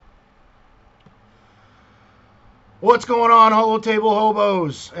What's going on, Holotable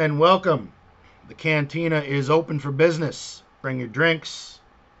Hobos? And welcome. The Cantina is open for business. Bring your drinks,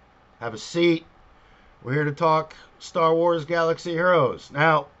 have a seat. We're here to talk Star Wars Galaxy Heroes.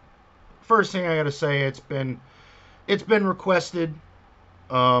 Now, first thing I gotta say, it's been requested.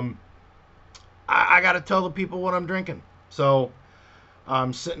 Um, I gotta tell the people what I'm drinking. So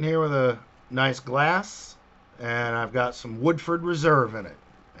I'm sitting here with a nice glass, and I've got some Woodford Reserve in it.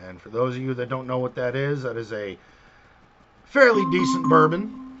 And for those of you that don't know what that is a fairly decent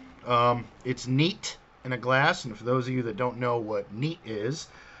bourbon. It's neat in a glass, and for those of you that don't know what neat is,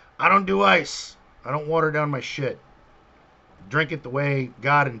 I don't do ice. I don't water down my shit. Drink it the way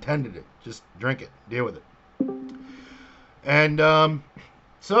God intended it. Just drink it. Deal with it. And the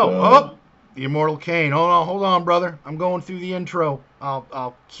Immortal Cain. Hold on, brother. I'm going through the intro.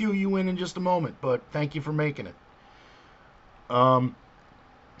 I'll cue you in just a moment, but thank you for making it.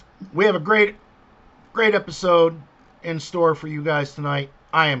 We have a great episode in store for you guys tonight.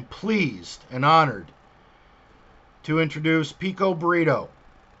 I am pleased and honored to introduce Pico Burrito.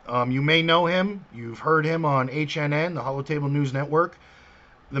 You may know him. You've heard him on HNN, the Holotable News Network.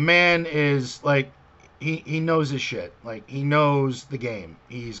 The man is like, he knows his shit. Like, he knows the game.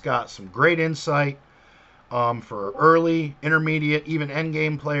 He's got some great insight for early, intermediate, even end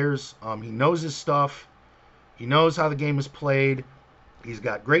game players. He knows his stuff. He knows how the game is played. He's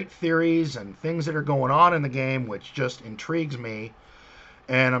got great theories and things that are going on in the game, which just intrigues me.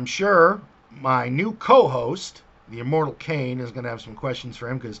 And I'm sure my new co-host, the Immortal Cain, is going to have some questions for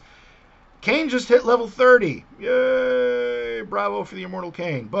him, because Cain just hit level 30. Yay! Bravo for the Immortal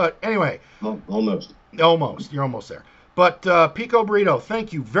Cain. But anyway. Almost. Almost. You're almost there. But Pico Burrito,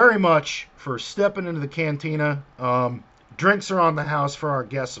 thank you very much for stepping into the Cantina. Drinks are on the house for our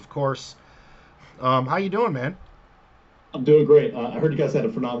guests, of course. How you doing, man? I'm doing great. I heard you guys had a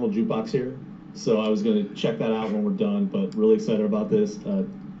phenomenal jukebox here, so I was going to check that out when we're done, but really excited about this.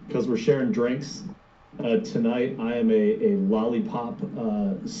 Because we're sharing drinks, tonight I am a lollipop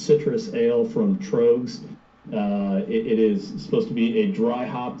citrus ale from Trogs. It is supposed to be a dry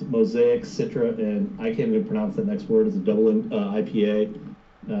hopped mosaic citra, and I can't even pronounce that next word. It's a double IPA.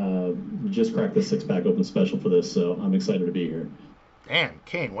 Just cracked the six-pack open special for this, so I'm excited to be here. Damn,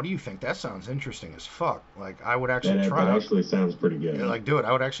 Cain, what do you think? That sounds interesting as fuck. Like, I would actually try that. Actually sounds pretty good. Yeah, like, dude,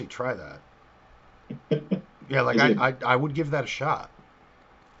 I would actually try that. Yeah, like, I would give that a shot.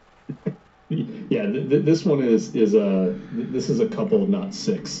 Yeah, this one is this is a couple, not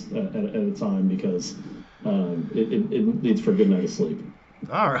six at a time, because it needs for a good night of sleep.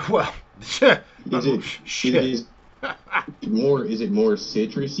 All right, well, shit. Is it more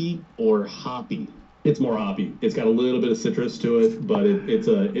citrusy or hoppy? It's more hoppy. It's got a little bit of citrus to it, but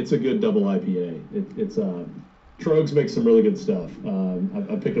it's a good double IPA. Trogs makes some really good stuff.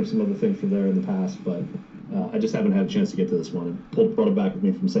 I picked up some other things from there in the past, but I just haven't had a chance to get to this one. Brought it back with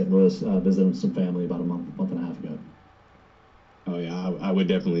me from St. Louis, visiting some family about a month and a half ago. Oh yeah, I would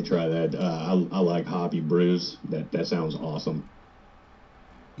definitely try that. I like hoppy brews. That sounds awesome.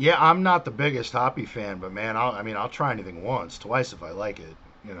 Yeah, I'm not the biggest hoppy fan, but man, I'll try anything once, twice if I like it.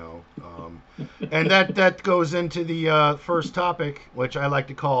 You know, and that goes into the first topic, which I like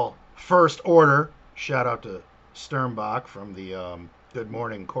to call First Order. Shout out to Sternbach from the Good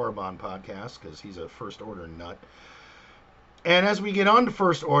Morning Korriban podcast, because he's a First Order nut. And as we get on to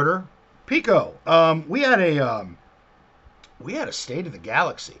First Order, Pico, we had a State of the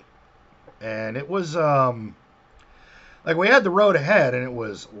Galaxy, and it was like, we had the road ahead, and it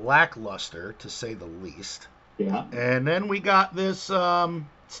was lackluster to say the least. Yeah. And then we got this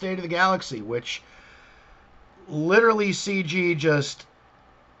State of the Galaxy, which literally CG just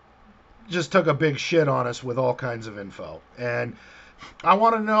took a big shit on us with all kinds of info. And I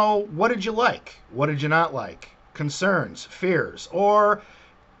want to know, what did you like? What did you not like? Concerns, fears, or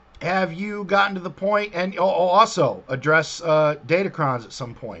have you gotten to the point, and also address Datacrons at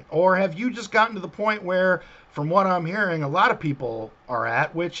some point, or have you just gotten to the point where, from what I'm hearing, a lot of people are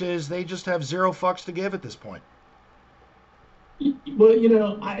at, which is they just have zero fucks to give at this point?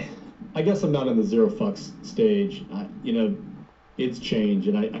 Well, I guess I'm not in the zero fucks stage. It's change,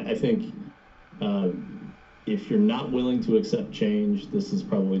 and I think if you're not willing to accept change, this is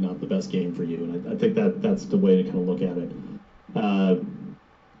probably not the best game for you. And I think that's the way to kind of look at it. I'll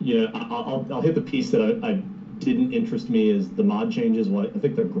hit the piece that I didn't interest me is the mod changes. Well, I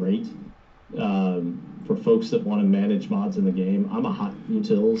think they're great for folks that want to manage mods in the game. I'm a hot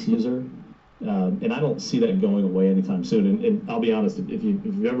utils user. And I don't see that going away anytime soon. And I'll be honest, if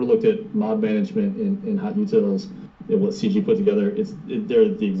you've ever looked at mod management in hot utils and what CG put together, they're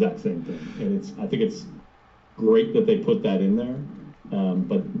the exact same thing. And I think it's great that they put that in there.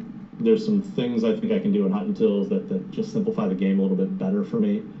 But there's some things I think I can do in Hot Utils that just simplify the game a little bit better for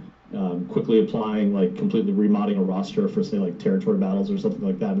me. Quickly applying, like completely remodding a roster for say like territory battles or something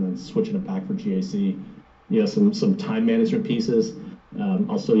like that, and then switching it back for GAC. Some time management pieces.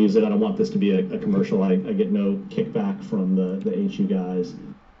 I'll still use it. I don't want this to be a commercial. I get no kickback from the HU guys.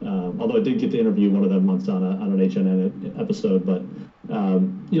 Although I did get to interview one of them once on an HNN episode, but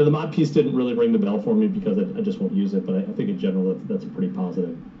the mod piece didn't really ring the bell for me because I just won't use it. But I think in general that's a pretty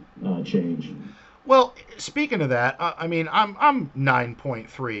positive change. Well, speaking of that, I mean, I'm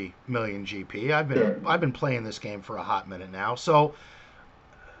 9.3 million GP. I've been playing this game for a hot minute now. So,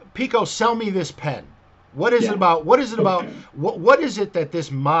 Pico, sell me this pen. What is it about? What is it about? What is it that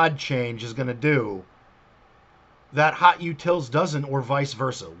this mod change is going to do that Hot Utils doesn't, or vice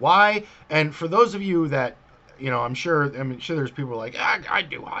versa? Why? And for those of you that, I'm sure there's people like, I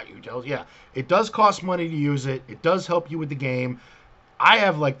do Hot Utils. Yeah, it does cost money to use it. It does help you with the game. I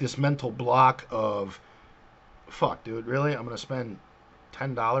have like this mental block of, fuck, dude, really? I'm going to spend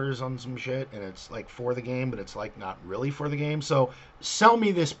 $10 on some shit and it's like for the game, but it's like not really for the game. So sell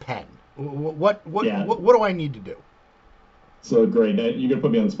me this pen. What do I need to do? So great. You're going to put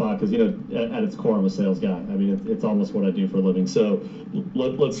me on the spot because, at its core, I'm a sales guy. I mean, it's almost what I do for a living. So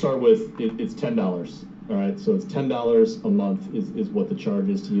let's start with it's $10. All right. So it's $10 a month is what the charge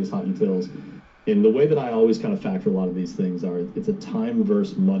is to use Hot Utils. And the way that I always kind of factor a lot of these things it's a time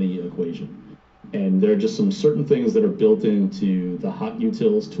versus money equation. And there are just some certain things that are built into the Hot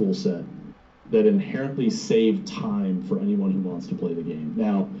Utils tool set that inherently save time for anyone who wants to play the game.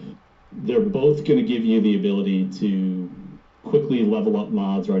 Now, they're both going to give you the ability to quickly level up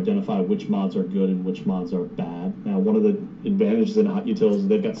mods or identify which mods are good and which mods are bad. Now, one of the advantages in Hot Utils is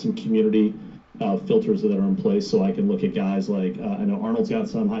they've got some community filters that are in place, so I can look at guys like, I know Arnold's got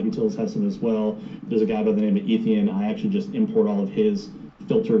some, Hot Utils has some as well. There's a guy by the name of Ethian. I actually just import all of his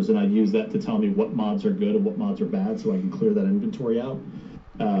filters, and I use that to tell me what mods are good and what mods are bad, so I can clear that inventory out.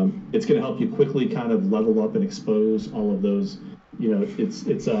 It's going to help you quickly kind of level up and expose all of those.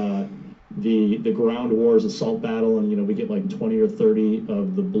 It's the Ground Wars assault battle, and we get like 20 or 30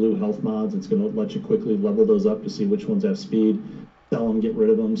 of the blue health mods. It's going to let you quickly level those up to see which ones have speed, sell them, get rid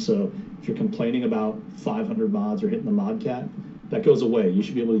of them. So if you're complaining about 500 mods or hitting the mod cap, that goes away. You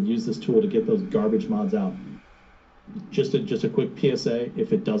should be able to use this tool to get those garbage mods out. Just a quick PSA: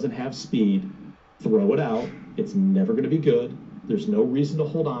 if it doesn't have speed, throw it out. It's never going to be good. There's no reason to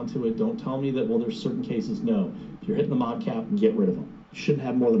hold on to it. Don't tell me that, well, there's certain cases. No. If you're hitting the mod cap, get rid of them. You shouldn't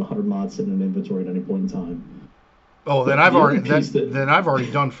have more than 100 mods sitting in inventory at any point in time. Oh, then I've already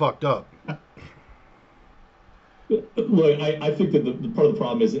done fucked up. Look, I think that the part of the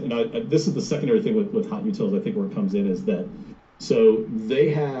problem is, and this is the secondary thing with Hot Utils, I think, where it comes in is that, so they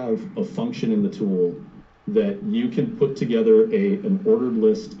have a function in the tool that you can put together an ordered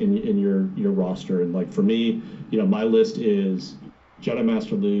list in your roster. And like for me, my list is Jedi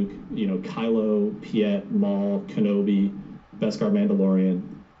Master Luke, Kylo, Piet, Maul, Kenobi, Beskar Mandalorian.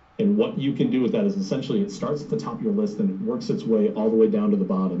 And what you can do with that is essentially it starts at the top of your list and it works its way all the way down to the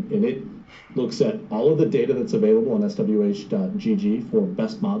bottom. And it looks at all of the data that's available on swh.gg for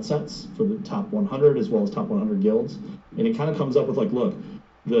best mod sets for the top 100 as well as top 100 guilds. And it kind of comes up with like, look,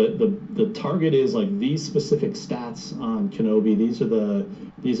 the target is like these specific stats on Kenobi. These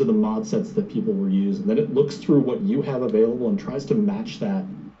are the mod sets that people will use. And then it looks through what you have available and tries to match that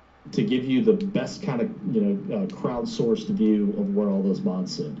to give you the best kind of crowdsourced view of where all those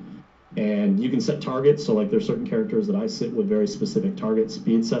mods sit. And you can set targets. So like there's certain characters that I sit with very specific target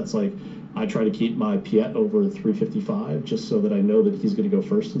speed sets. Like I try to keep my Piet over 355 just so that I know that he's going to go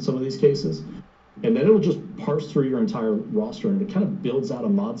first in some of these cases. And then it'll just parse through your entire roster, and it kind of builds out a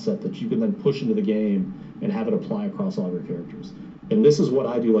mod set that you can then push into the game and have it apply across all of your characters. And this is what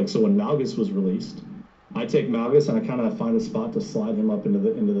I do. Like, so when Malgus was released, I take Malgus and I kind of find a spot to slide him up into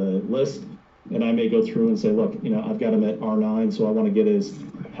the list, and I may go through and say, look, I've got him at R9, so I want to get his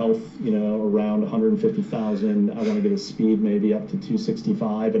health, around 150,000. I want to get his speed maybe up to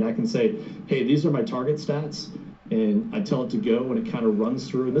 265, and I can say, hey, these are my target stats. And I tell it to go, and it kind of runs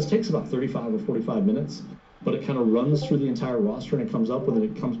through. And this takes about 35 or 45 minutes, but it kind of runs through the entire roster, and it comes up with it.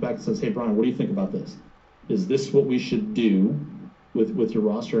 It comes back and says, hey, Brian, what do you think about this? Is this what we should do with your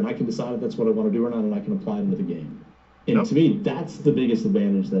roster? And I can decide if that's what I want to do or not, and I can apply it into the game. And to me, that's the biggest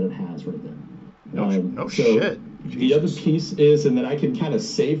advantage that it has right there. No shit. Jesus. The other piece is, and then I can kind of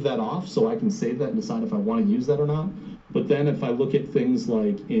save that off, so I can save that and decide if I want to use that or not. But then if I look at things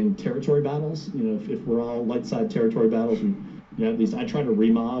like in territory battles, if we're all light side territory battles, at least I try to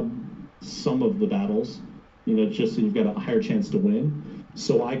remod some of the battles, just so you've got a higher chance to win.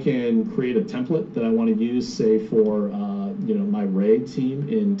 So I can create a template that I want to use, say for my raid team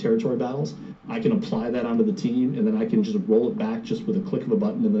in territory battles, I can apply that onto the team, and then I can just roll it back just with a click of a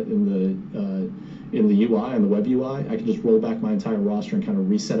button in the UI, on the web UI. I can just roll back my entire roster and kind of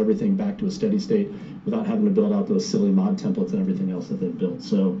reset everything back to a steady state without having to build out those silly mod templates and everything else that they've built.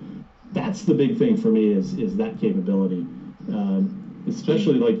 So that's the big thing for me is that capability,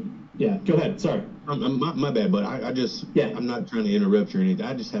 especially like, yeah, go ahead. Sorry. My bad, but I just, I'm not trying to interrupt you or anything.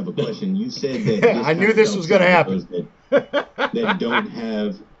 I just have a question. You said that I knew this was going to happen. That don't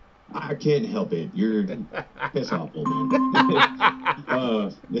have, I can't help it. You're piss awful,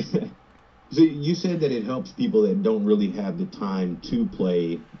 man. So you said that it helps people that don't really have the time to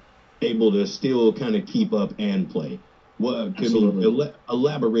play, able to still kind of keep up and play. Well, can you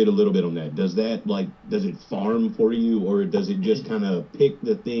elaborate a little bit on that? Does it farm for you, or does it just kind of pick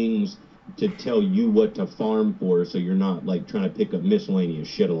the things to tell you what to farm for, so you're not like trying to pick up miscellaneous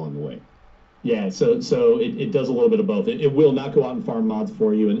shit along the way? Yeah, so it does a little bit of both. It will not go out and farm mods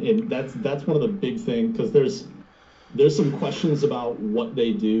for you, and that's one of the big things, because there's some questions about what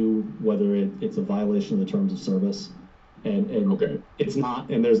they do, whether it's a violation of the terms of service, and okay. It's not.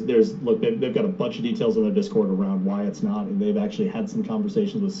 And there's look, they've got a bunch of details in their Discord around why it's not, and they've actually had some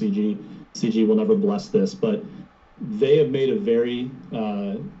conversations with CG. CG will never bless this, but they have made a very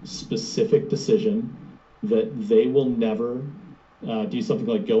specific decision that they will never do something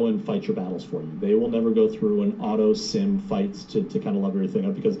like go and fight your battles for you. They will never go through an auto sim fights to kind of level everything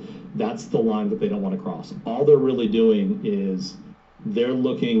up, because that's the line that they don't want to cross. All they're really doing is they're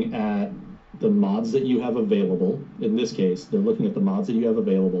looking at the mods that you have available. In this case, they're looking at the mods that you have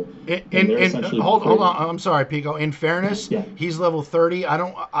available. Hold on. I'm sorry, Pico. In fairness, he's level 30.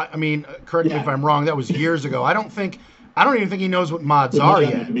 I mean, correct me if I'm wrong. That was years ago. I don't even think he knows what mods are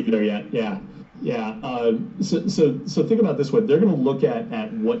yet. Be there yet. Yeah. So think about it this way. They're going to look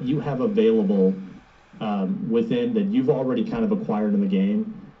at what you have available within that you've already kind of acquired in the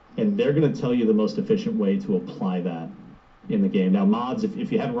game, and they're going to tell you the most efficient way to apply that in the game. Now, mods,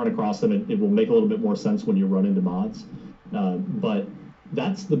 if you haven't run across them, it will make a little bit more sense when you run into mods. But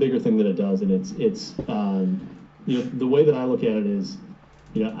that's the bigger thing that it does, and it's the way that I look at it is,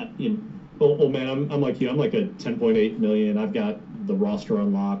 man, I'm like you. I'm like a 10.8 million. I've got the roster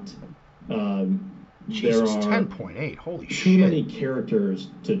unlocked. Jesus, 10.8. Holy shit! Too many characters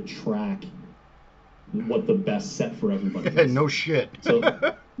to track what the best set for everybody is. No shit. So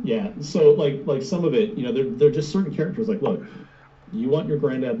like some of it, they're just certain characters. Like, look, you want your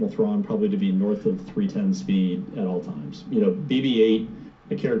Grand Admiral Thrawn probably to be north of 310 speed at all times. BB-8,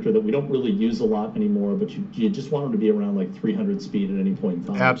 a character that we don't really use a lot anymore, but you just want him to be around like 300 speed at any point in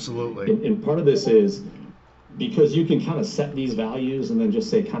time. Absolutely. And part of this is because you can kind of set these values and then just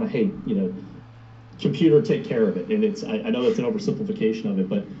say kind of, hey, computer, take care of it. And I know that's an oversimplification of it,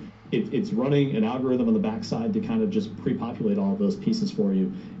 but it's running an algorithm on the backside to kind of just pre-populate all of those pieces for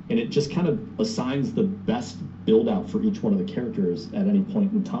you. And it just kind of assigns the best build out for each one of the characters at any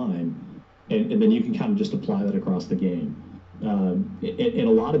point in time. And then you can kind of just apply that across the game. And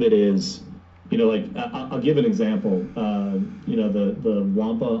a lot of it is, like, I'll give an example. The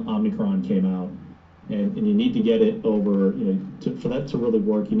Wampa Omicron came out, and you need to get it over, for that to really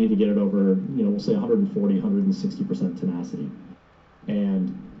work, you need to get it over, we'll say 140, 160% tenacity.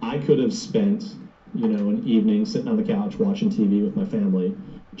 And I could have spent, an evening sitting on the couch watching TV with my family,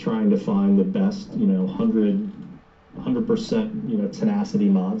 trying to find the best, 100% tenacity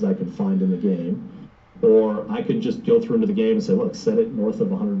mods I could find in the game. Or I could just go through into the game and say, look, set it north of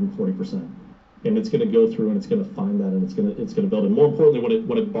 140%. And it's going to go through and it's going to find that, and it's going to build it. More importantly,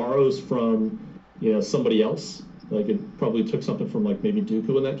 when it borrows from, somebody else, like it probably took something from like maybe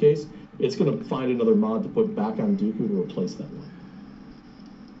Dooku in that case, it's going to find another mod to put back on Dooku to replace that one.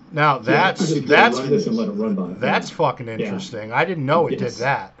 Now that's fucking interesting. Yeah. I didn't know it did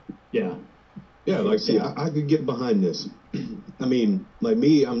that. Yeah. Yeah, like, see, I could get behind this. I mean, like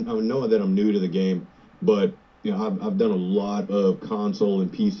me, I know that I'm new to the game, but I've done a lot of console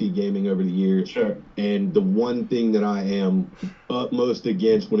and PC gaming over the years. Sure. And the one thing that I am utmost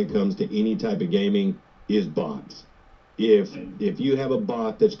against when it comes to any type of gaming is bots. If you have a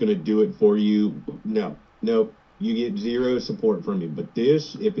bot that's going to do it for you, no, you get zero support from me. But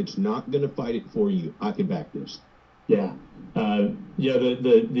this, if it's not going to fight it for you, I can back this. Yeah.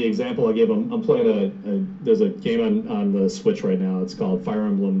 The example I gave, I'm playing there's a game on the Switch right now. It's called Fire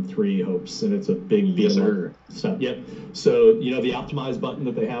Emblem 3 Hopes, and it's a big beat-em-up stuff. Yep. So, the optimize button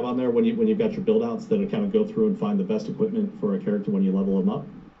that they have on there when you've got your build-outs that'll kind of go through and find the best equipment for a character when you level them up.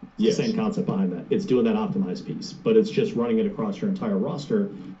 Yes. The same concept behind that. It's doing that optimize piece, but it's just running it across your entire roster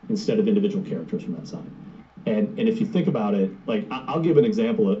instead of individual characters from that side. And if you think about it, like I'll give an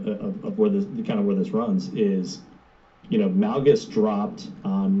example of where this runs is, Malgus dropped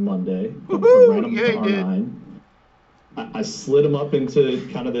on Monday. I Woohoo! ran him Yeah, to he did. R9. I slid him up into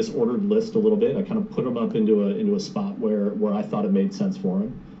kind of this ordered list a little bit. I kind of put him up into a spot where I thought it made sense for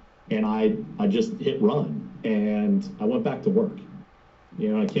him, and I just hit run, and I went back to work.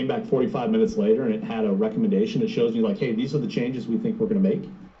 I came back 45 minutes later, and it had a recommendation. It shows me like, hey, these are the changes we think we're going to make,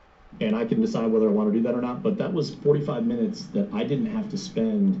 and I can decide whether I want to do that or not. But that was 45 minutes that I didn't have to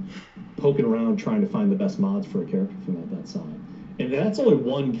spend poking around trying to find the best mods for a character from that side. And that's only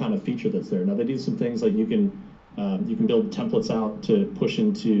one kind of feature that's there. Now they do some things like you can build templates out to push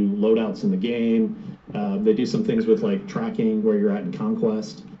into loadouts in the game. They do some things with like tracking where you're at in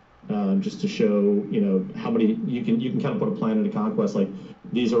Conquest, just to show how many you can kind of put a plan into Conquest. Like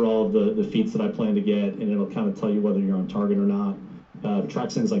these are all the feats that I plan to get, and it'll kind of tell you whether you're on target or not.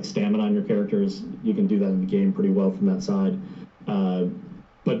 Tracks things like stamina on your characters. You can do that in the game pretty well from that side.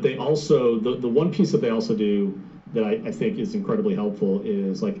 But they also the one piece that they also do that I think is incredibly helpful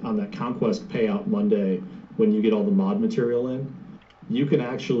is like on that Conquest payout Monday, when you get all the mod material in, you can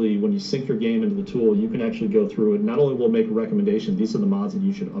actually, when you sync your game into the tool, you can actually go through it. Not only will make a recommendation, these are the mods that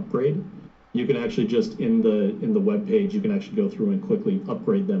you should upgrade. You can actually just in the web page, you can actually go through and quickly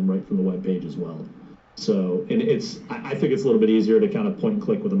upgrade them right from the web page as well. So, and I think it's a little bit easier to kind of point and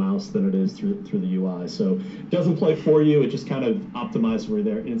click with a mouse than it is through the UI. So it doesn't play for you. It just kind of optimizes where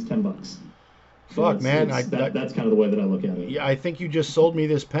you're there, and it's $10. Fuck, man. That's kind of the way that I look at it. Yeah, I think you just sold me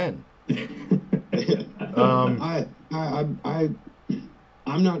this pen.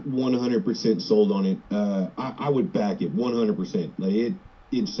 I'm not 100% sold on it. I would back it 100%. Like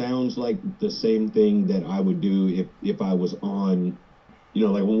it sounds like the same thing that I would do if I was on,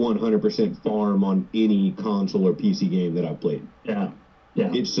 like a 100% farm on any console or PC game that I played. Yeah.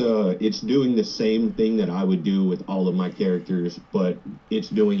 It's doing the same thing that I would do with all of my characters, but it's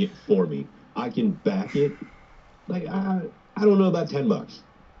doing it for me. I can back it. Like I don't know about $10.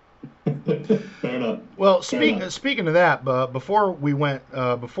 Fair enough. Well, speaking of that, before we went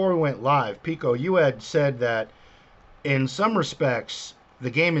live, Pico, you had said that in some respects the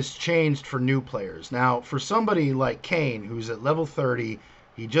game has changed for new players. Now, for somebody like Cain, who's at level 30,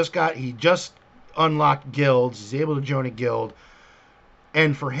 he just unlocked guilds. He's able to join a guild,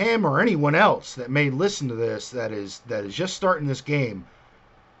 and for him or anyone else that may listen to this that is just starting this game,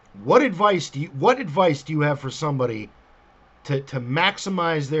 what advice do you have for somebody to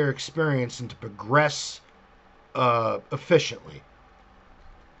maximize their experience and to progress efficiently?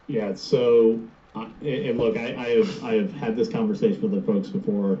 Yeah, so and look, I have had this conversation with the folks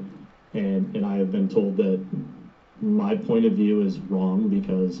before, and I have been told that my point of view is wrong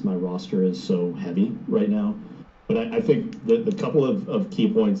because my roster is so heavy right now. But I think the couple of key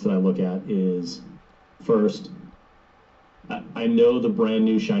points that I look at is, first, I know the brand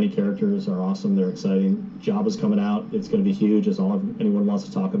new shiny characters are awesome. They're exciting. Jabba's coming out. It's going to be huge. It's all anyone wants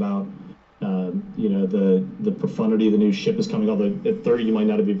to talk about. The profundity of the new ship is coming. Although at 30 you might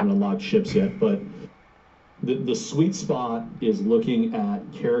not have even unlocked ships yet. But the sweet spot is looking at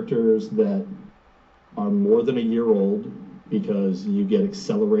characters that are more than a year old, because you get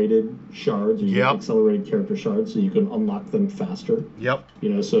accelerated shards, or you get accelerated character shards, so you can unlock them faster. Yep.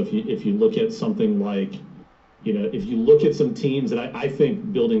 So if you look at something like, if you look at some teams, and I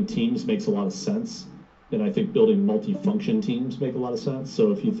think building teams makes a lot of sense, and I think building multi-function teams make a lot of sense.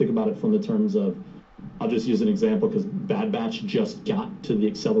 So if you think about it from the terms of, I'll just use an example because Bad Batch just got to the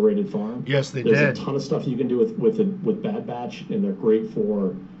accelerated farm. Yes, they There's did. a ton of stuff you can do with Bad Batch, and they're great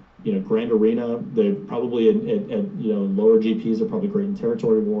for, Grand Arena. They're probably at lower GPs are probably great in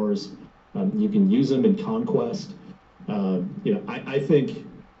Territory Wars. You can use them in Conquest. I think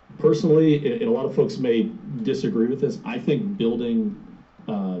personally, and a lot of folks may disagree with this, I think building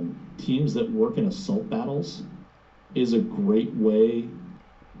teams that work in assault battles is a great way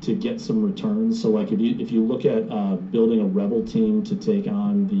to get some returns. So like if you look at building a rebel team to take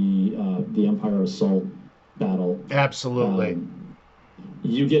on the Empire assault battle, absolutely,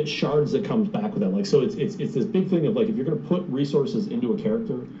 you get shards that comes back with that. Like, so it's this big thing of like, if you're going to put resources into a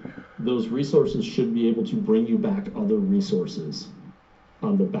character, those resources should be able to bring you back other resources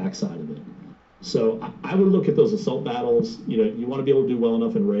on the backside of it. So I would look at those assault battles. You want to be able to do well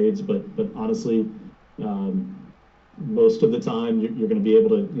enough in raids, but honestly, most of the time you're going to be able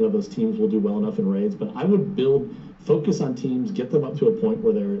to, those teams will do well enough in raids. But I would focus on teams, get them up to a point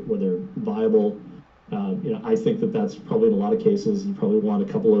where they're viable. I think that's probably in a lot of cases, you probably want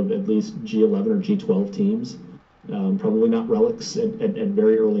a couple of at least G11 or G12 teams. Probably not relics at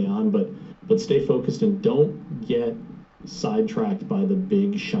very early on, but stay focused and don't get sidetracked by the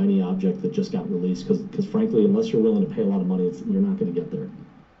big shiny object that just got released, because frankly, unless you're willing to pay a lot of money, you're not going to get there.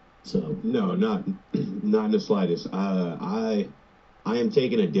 So No, not not in the slightest. I am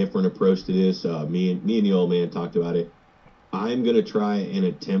taking a different approach to this. Me and the old man talked about it. I'm gonna try and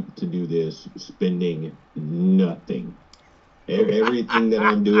attempt to do this spending nothing. Everything that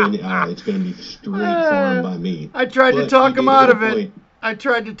I'm doing, it's gonna be straight farm by me. I tried to But talk you him did out hit a of it. point. I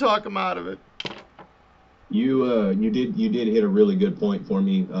tried to talk him out of it. You did hit a really good point for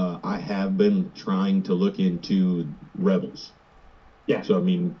me. I have been trying to look into Rebels. yeah, So I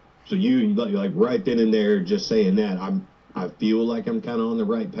mean, so you like right then and there, just saying that I feel like I'm kind of on the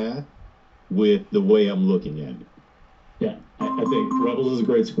right path with the way I'm looking at it. yeah. I think Rebels is a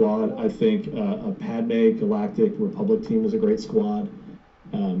great squad. I think a Padme Galactic Republic team is a great squad.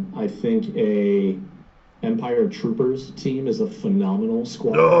 I think a Empire Troopers team is a phenomenal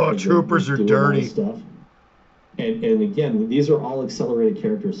squad. Oh, because troopers they're are doing a lot of dirty. stuff. And again, these are all accelerated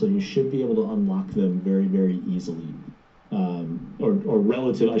characters, so you should be able to unlock them very, very easily. Or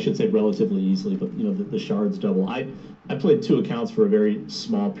relative, I should say relatively easily, but the shards double. I played 2 accounts for a very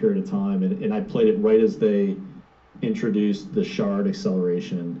small period of time, and I played it right as they introduced the shard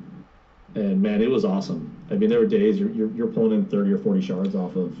acceleration, and man, it was awesome. I mean, there were days you're pulling in 30 or 40 shards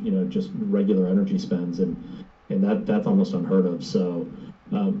off of just regular energy spends, and that's almost unheard of. So,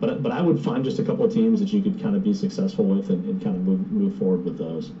 but I would find just a couple of teams that you could kind of be successful with and kind of move forward with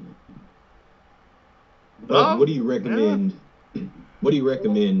those. What do you recommend? What do you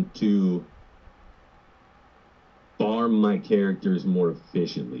recommend to farm my characters more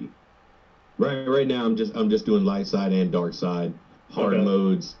efficiently? Right now, I'm just doing light side and dark side, hard Okay.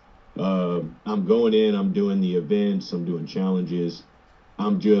 modes. I'm going in. I'm doing the events. I'm doing challenges.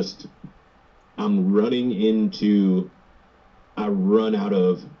 I'm running into. I run out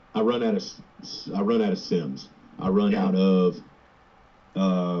of. I run out of. I run out of sims. I run Yeah. out of.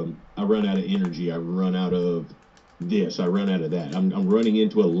 I run out of energy. I run out of this. I run out of that. I'm running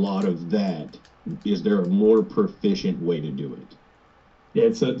into a lot of that. Is there a more proficient way to do it?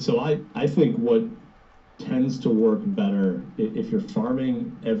 Yeah, so I think what tends to work better if you're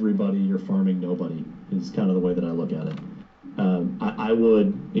farming everybody, you're farming nobody is kind of the way that I look at it. I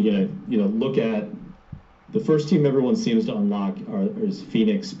would again, look at the first team everyone seems to unlock is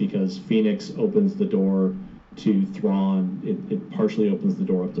Phoenix because Phoenix opens the door to Thrawn. It partially opens the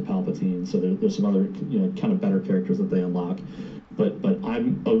door up to Palpatine. So there's some other kind of better characters that they unlock. But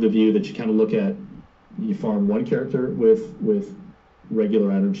I'm of the view that you kind of look at you farm one character with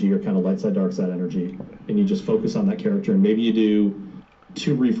regular energy or kind of light side dark side energy, and you just focus on that character. And maybe you do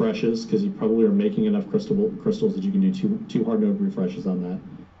 2 refreshes because you probably are making enough crystals that you can do two hard node refreshes on that.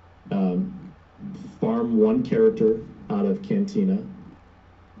 Farm one character out of Cantina,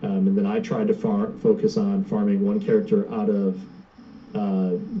 and then I tried to focus on farming one character out of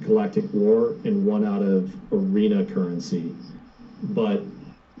Galactic War and one out of Arena currency. But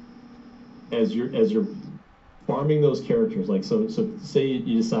as you're farming those characters, like so say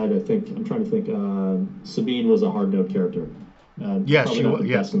you decide, I'm trying to think, Sabine was a hard node character. Yes, probably she not was. the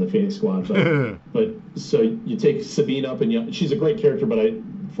Yeah. best in the Phoenix squad, but so you take Sabine up, and she's a great character, but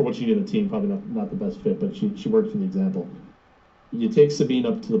for what you need in the team, probably not the best fit, but she works for the example. You take Sabine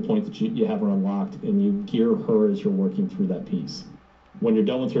up to the point that you have her unlocked, and you gear her as you're working through that piece. When you're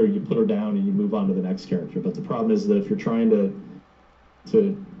done with her, you put her down and you move on to the next character. But the problem is that if you're trying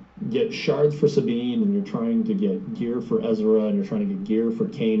to get shards for Sabine, and you're trying to get gear for Ezra, and you're trying to get gear for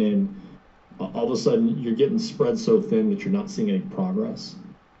Kanan, all of a sudden you're getting spread so thin that you're not seeing any progress.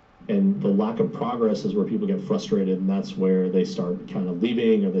 And the lack of progress is where people get frustrated, and that's where they start kind of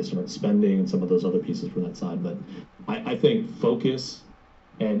leaving or they start spending and some of those other pieces from that side. But I think focus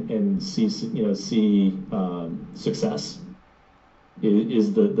and see success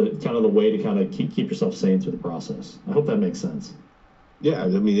is the kind of the way to kind of keep yourself sane through the process. I hope that makes sense. Yeah, I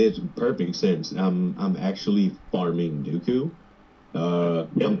mean it's perfect sense. I'm actually farming Dooku.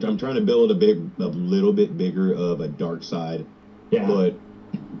 I'm trying to build a little bit bigger of a dark side. Yeah. But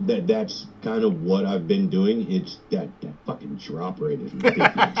that's kind of what I've been doing. It's that fucking drop rate is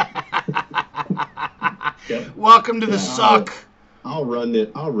ridiculous. Yep. Welcome to the suck. I'll run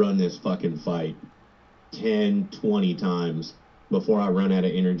this fucking fight 10, 20 times before I run out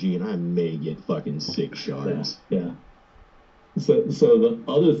of energy, and I may get fucking 6 shards. Yeah. So the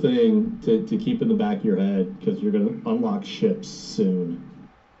other thing to keep in the back of your head, because you're going to unlock ships soon,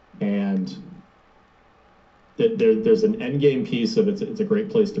 and there's an end game piece of it's a great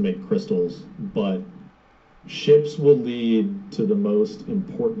place to make crystals, but ships will lead to the most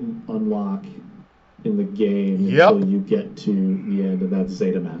important unlock in the game until you get to the end, and that's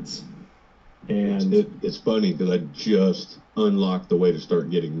Zeta Mats. And it's funny because I just unlocked the way to start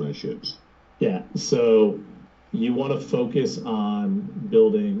getting my ships. Yeah, so you want to focus on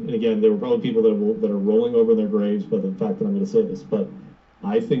building. And again, there were probably people that are rolling over their graves by the fact that I'm going to say this, but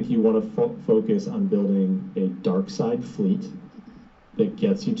I think you want to focus on building a dark side fleet that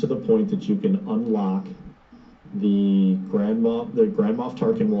gets you to the point that you can unlock the Grand Moff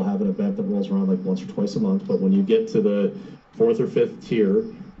Tarkin will have an event that rolls around like once or twice a month, but when you get to the 4th or 5th tier,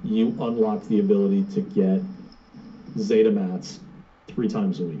 you unlock the ability to get Zeta Mats 3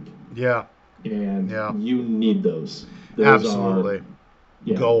 times a week. Yeah. And you need those. Absolutely.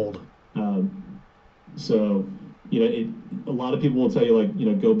 Yeah. Gold. So, a lot of people will tell you,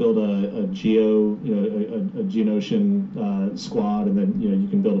 like, go build a Geonosian squad, and then, you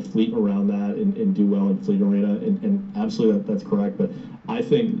can build a fleet around that and do well in Fleet Arena. And absolutely, that's correct. But I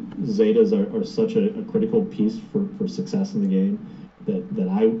think Zetas are such a critical piece for success in the game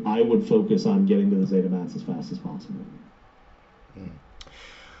that I would focus on getting to the Zeta Mats as fast as possible.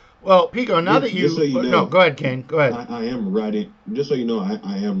 Well, Pico, now that you... So you know, no, go ahead, Kane. Go ahead. I am writing... Just so you know,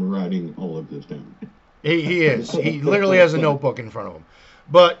 I am writing all of this down. He is. He literally has a notebook in front of him.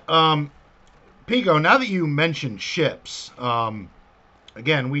 But, Pico, now that you mentioned ships,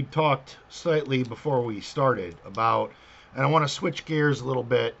 again, we talked slightly before we started about... And I want to switch gears a little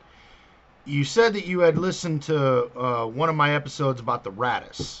bit. You said that you had listened to one of my episodes about the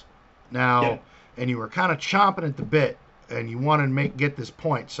Raddus. Now, Yeah. And you were kind of chomping at the bit, and you wanted to get this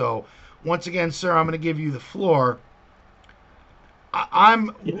point. So, once again, sir, I'm going to give you the floor.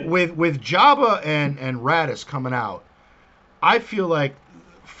 I'm with Jabba and Raddus coming out. I feel like,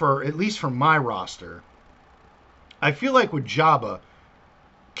 at least for my roster, I feel like with Jabba,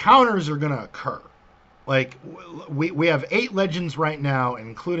 counters are going to occur. Like, we have 8 legends right now,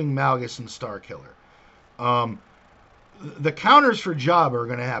 including Malgus and Starkiller. The counters for Jabba are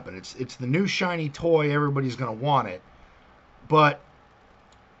going to happen. It's the new shiny toy. Everybody's going to want it. But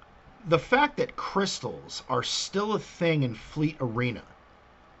the fact that crystals are still a thing in Fleet Arena,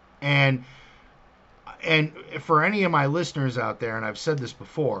 and for any of my listeners out there, and I've said this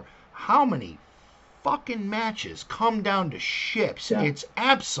before, how many fucking matches come down to ships? Yeah. It's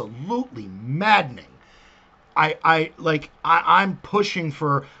absolutely maddening. I'm pushing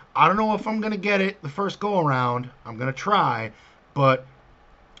for... I don't know if I'm going to get it the first go-around. I'm going to try, but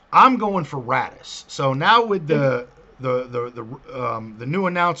I'm going for Raddus. So now with the new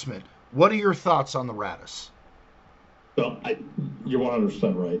announcement, what are your thoughts on the Raddus? So you're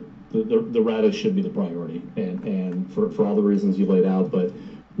 100% right. The Raddus should be the priority, and for all the reasons you laid out. But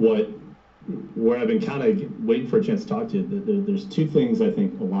where I've been kind of waiting for a chance to talk to you, there's 2 things I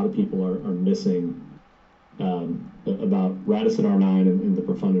think a lot of people are missing about Raddus and R9 and the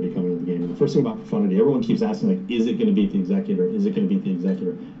profundity coming into the game. And the first thing about profundity, everyone keeps asking, like, is it going to beat the Executor? Is it going to beat the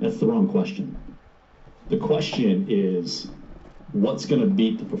Executor? That's the wrong question. The question is, what's going to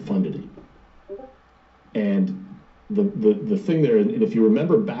beat the profundity? And the thing there, and if you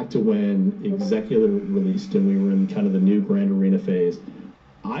remember back to when Executor released and we were in kind of the new Grand Arena phase,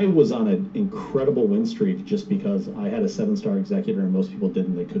 I was on an incredible win streak just because I had a 7-star Executor and most people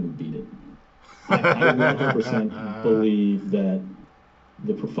didn't. They couldn't beat it. I 100% believe that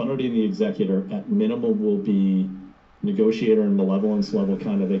the profundity and the Executor at minimum will be Negotiator and Malevolence level,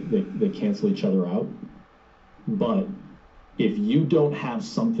 kind of they cancel each other out. But if you don't have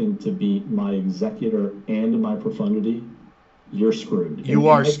something to beat my Executor and my profundity, you're screwed. You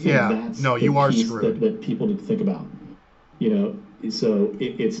are screwed. That people need to think about. So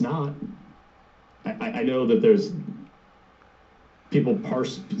it's not. I know that there's people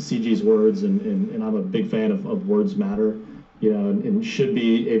parse CG's words, and I'm a big fan of words matter, and should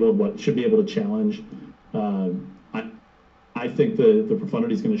be able to challenge. I think the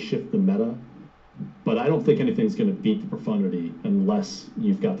profundity is going to shift the meta, but I don't think anything's going to beat the profundity unless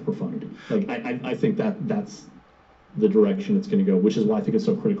you've got the profundity. Like I think that's the direction it's going to go, which is why I think it's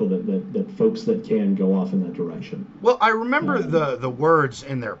so critical that folks that can go off in that direction. Well, I remember the words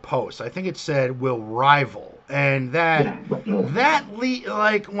in their post. I think it said will rival, and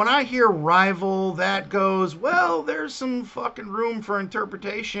like when I hear rival, that goes, well, there's some fucking room for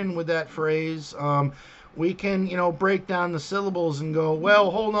interpretation with that phrase. We can break down the syllables and go, well,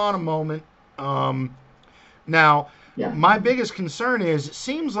 hold on a moment. Now. Yeah. My biggest concern is it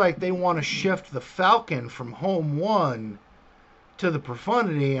seems like they want to shift the Falcon from Home 1 to the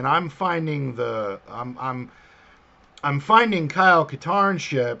Profundity, and I'm finding I'm finding Kyle Katarn's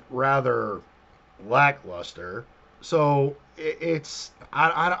ship rather lackluster. So it's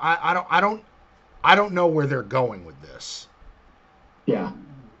I don't know where they're going with this. Yeah,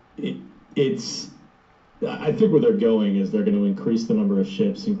 it's. I think where they're going is they're going to increase the number of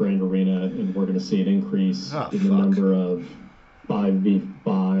ships in Grand Arena, and we're going to see an increase in the number of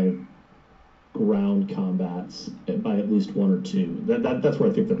 5v5 ground combats by at least one or two. That's where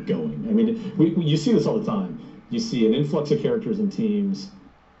I think they're going. I mean, you see this all the time. You see an influx of characters and teams.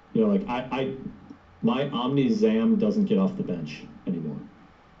 You know, like my Omni Zam doesn't get off the bench anymore.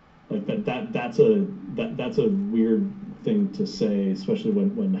 Like that's a weird thing to say, especially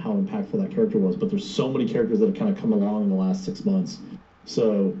when how impactful that character was. But there's so many characters that have kind of come along in the last 6 months.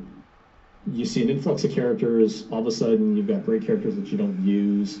 So you see an influx of characters. All of a sudden, you've got great characters that you don't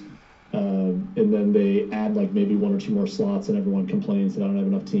use. And then they add like maybe one or two more slots, and everyone complains that I don't have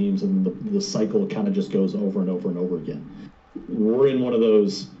enough teams, and the cycle kind of just goes over and over and over again. We're in one of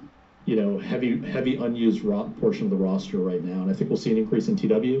those, you know, heavy unused portion of the roster right now, and I think we'll see an increase in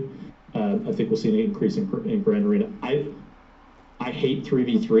TW. I think we'll see an increase in Grand Arena. I hate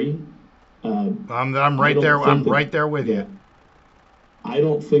 3v3. I'm right there. I'm right there with you. I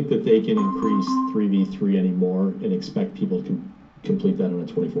don't think that they can increase 3v3 anymore and expect people to complete that in a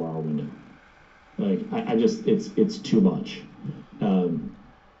 24-hour window. Like I just it's too much.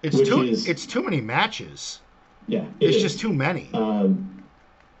 It's too many matches. Yeah, it's just too many. And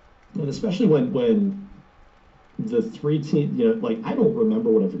especially when the three team, you know, like I don't remember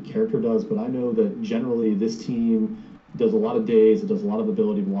what every character does, but I know that generally this team does a lot of days, it does a lot of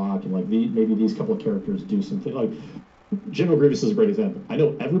ability block, and like maybe these couple of characters do something like. General Grievous is a great example. I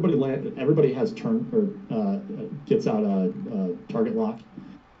know everybody has gets out a target lock,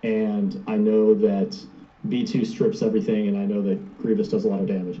 and I know that B2 strips everything, and I know that Grievous does a lot of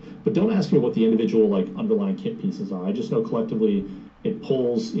damage. But don't ask me what the individual like underlying kit pieces are. I just know collectively it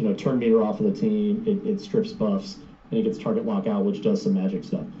pulls, you know, turn meter off of the team, it strips buffs, and it gets target lock out, which does some magic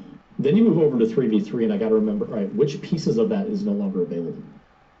stuff. Then you move over to 3v3, and I got to remember, all right, which pieces of that is no longer available.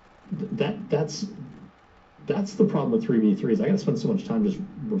 That's the problem with 3v3 is I got to spend so much time just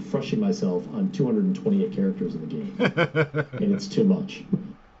refreshing myself on 228 characters in the game, and it's too much.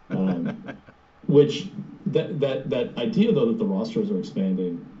 Which that idea though that the rosters are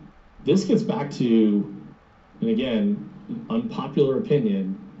expanding, this gets back to, and again, unpopular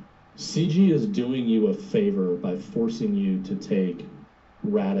opinion, CG is doing you a favor by forcing you to take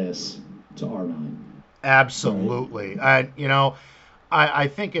Raddus to R9. Absolutely, right? I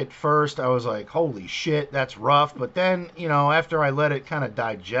think at first I was like, holy shit, that's rough. But then, you know, after I let it kind of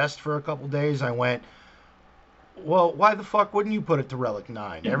digest for a couple days, I went, well, why the fuck wouldn't you put it to Relic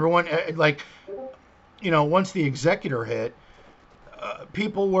 9? Yeah. Everyone, like, you know, once the Executor hit,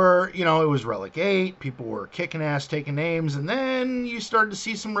 people were, you know, it was Relic 8. People were kicking ass, taking names. And then you started to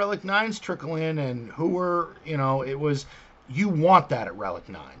see some Relic 9s trickle in. And who were, you know, it was, you want that at Relic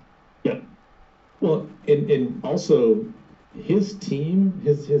 9. Yeah. Well, and also, his team,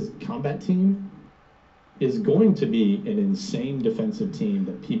 his combat team, is going to be an insane defensive team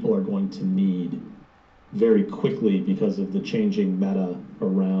that people are going to need very quickly because of the changing meta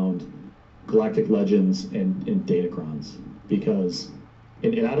around Galactic Legends and Datacrons. Because,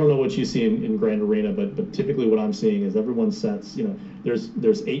 and I don't know what you see in Grand Arena, but typically what I'm seeing is everyone sets, you know,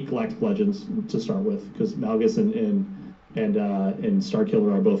 there's 8 Galactic Legends to start with, because Malgus and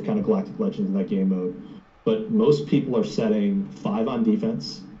Starkiller are both kind of Galactic Legends in that game mode. But most people are setting 5 on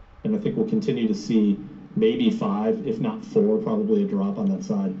defense, and I think we'll continue to see maybe 5, if not 4, probably a drop on that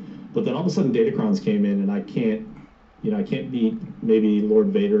side. But then all of a sudden Datacrons came in, and I can't beat maybe Lord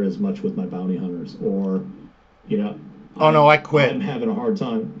Vader as much with my bounty hunters, or, you know. I quit. I'm having a hard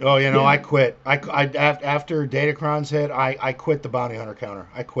time. Oh, you know, yeah. I quit. I after Datacrons hit, I quit the bounty hunter counter.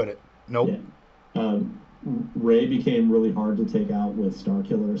 I quit it. Nope. Yeah. Ray became really hard to take out with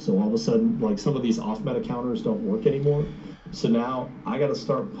Starkiller, so all of a sudden, like, some of these off-meta counters don't work anymore. So now I got to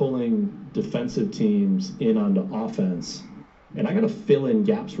start pulling defensive teams in onto offense, and I got to fill in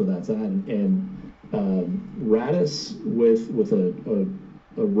gaps where that's at. And Raddus with a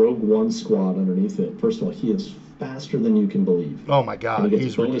Rogue One squad underneath it. First of all, he is faster than you can believe. Oh my God,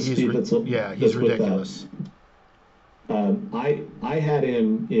 he's ridiculous. I had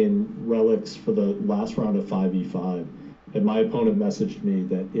him in relics for the last round of 5v5, and my opponent messaged me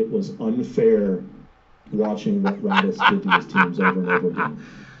that it was unfair watching what Raddus did to his teams over and over again.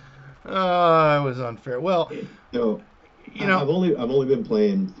 It was unfair. Well, you know, I've only been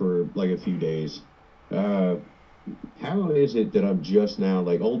playing for like a few days. How is it that I'm just now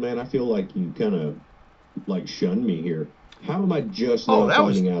like, old man, I feel like you kind of like shunned me here. How am I just now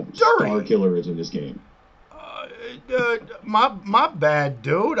finding out Starkiller is in this game? My bad,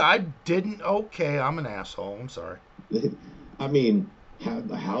 dude. I didn't. Okay, I'm an asshole. I'm sorry. I mean,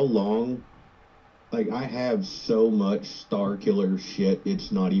 how long Like I have so much Star Killer shit,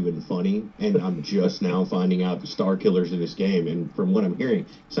 it's not even funny. And I'm just now finding out the Star Killer's in this game. And from what I'm hearing, it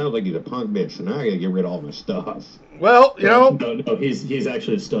sounds like he's a punk bitch. So now I gotta get rid of all my stuff. Well, no, he's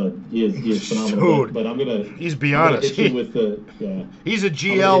actually a stud. He is phenomenal. Dude, but I'm gonna be honest. hit you with the He's a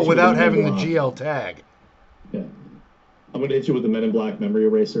GL without having the GL tag. Yeah. I'm going to hit you with the Men in Black memory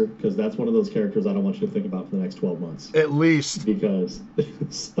eraser because that's one of those characters I don't want you to think about for the next 12 months. At least. Because,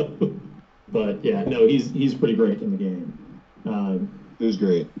 but yeah, no, he's pretty great in the game. Who's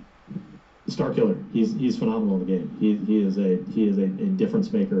great? Star Killer. He's phenomenal in the game. He is a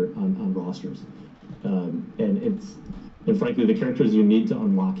difference maker on rosters. And frankly, the characters you need to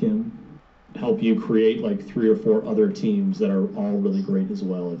unlock him help you create like 3 or 4 other teams that are all really great as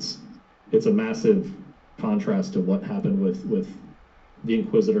well. It's a massive contrast to what happened with the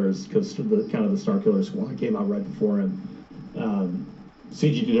Inquisitors, because the Star Killer squad came out right before him.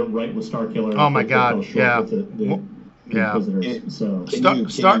 CG did it right with Star Killer. Oh my God! Yeah. Inquisitors. So can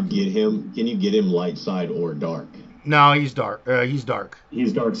you get him light side or dark? No, he's dark. He's dark.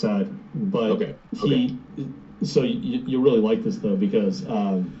 He's dark side, but okay. So you really like this though, because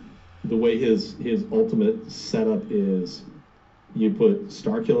the way his ultimate setup is, you put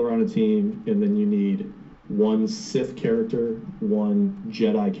Starkiller on a team, and then you need one Sith character, one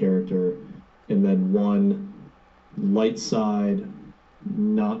Jedi character, and then one light side.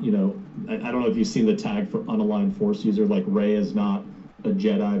 Not, I don't know if you've seen the tag for unaligned Force user. Like Rey is not a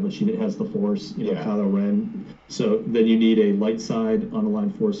Jedi, but she has the Force. Kylo Ren. So then you need a light side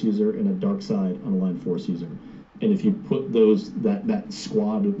unaligned Force user and a dark side unaligned Force user. And if you put that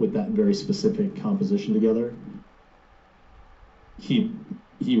squad with that very specific composition together, he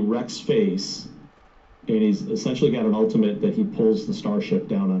wrecks face, and he's essentially got an ultimate that he pulls the starship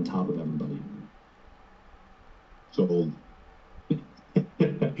down on top of everybody. Sold.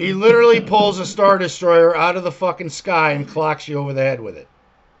 He literally pulls a Star Destroyer out of the fucking sky and clocks you over the head with it.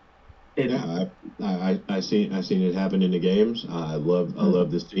 Yeah, I seen it happen in the games. I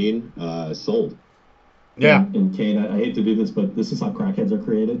love the scene. Sold. Yeah. And Kane, I hate to do this, but this is how crackheads are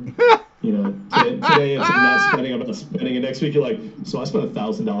created. Today it's not spending, I'm not spending, and next week you're like, so I spent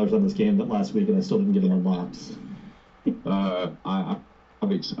 $1,000 on this game that last week and I still didn't get it unlocked.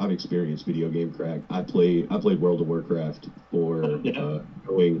 I've experienced video game crack. I played World of Warcraft for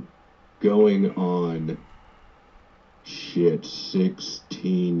going on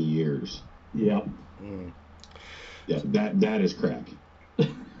 16 years. Yeah. Yeah, that is crack.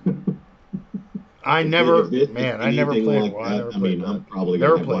 I never played. Like that, I'm probably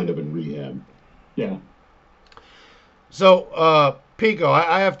gonna wind up in rehab. Yeah. So, Pico,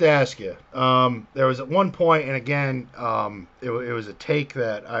 I have to ask you. There was at one point, and again, it was a take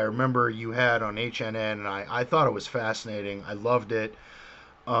that I remember you had on HNN, and I thought it was fascinating. I loved it.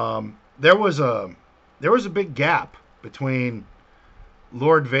 There was a big gap between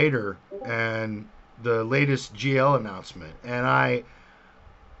Lord Vader and the latest GL announcement, and I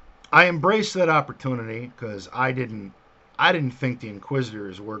embraced that opportunity because I didn't think the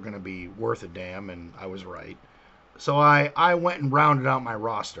Inquisitors were going to be worth a damn, and I was right. So I went and rounded out my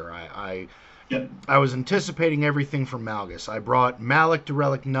roster. I was anticipating everything from Malgus. I brought Malak to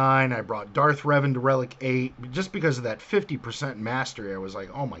Relic 9. I brought Darth Revan to Relic 8. Just because of that 50% mastery, I was like,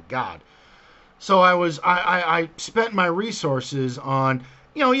 oh my God. So I spent my resources on,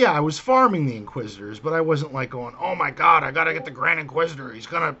 I was farming the Inquisitors, but I wasn't like going, oh my God, I got to get the Grand Inquisitor. He's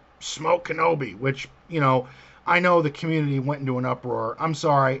going to smoke Kenobi, which, I know the community went into an uproar. I'm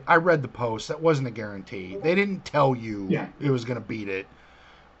sorry. I read the post. That wasn't a guarantee. They didn't tell you it was going to beat it.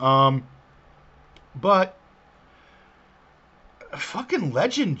 But fucking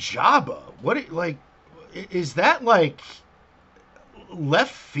Legend Jabba. Is that like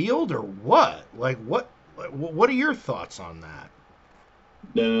left field or what? Like what are your thoughts on that?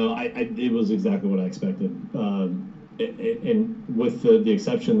 No, it was exactly what I expected. And with the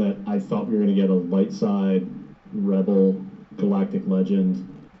exception that I thought we were going to get a light side Rebel Galactic Legend,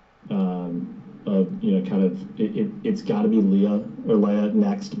 it's got to be Leia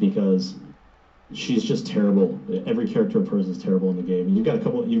next, because she's just terrible. Every character of hers is terrible in the game. You've got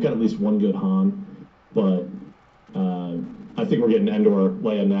at least one good Han, but I think we're getting Endor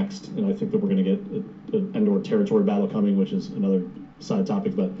Leia next, and I think that we're going to get an Endor territory battle coming, which is another side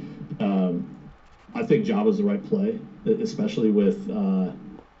topic. But I think Jabba's the right play, especially with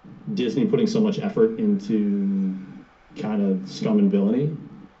Disney putting so much effort into kind of scum and villainy.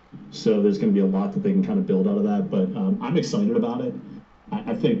 So there's going to be a lot that they can kind of build out of that. But I'm excited about it.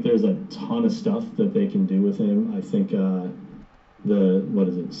 I think there's a ton of stuff that they can do with him. I think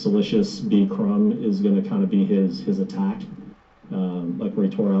Silicious B. Crumb is going to kind of be his attack, like where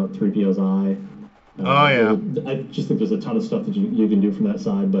he tore out 3PO's eye. Oh yeah. I just think there's a ton of stuff that you can do from that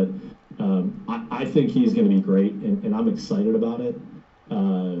side, but I think he's going to be great, and I'm excited about it.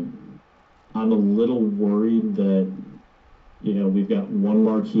 Uh, I'm a little worried that we've got one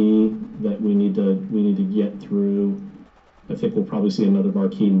marquee that we need to get through. I think we'll probably see another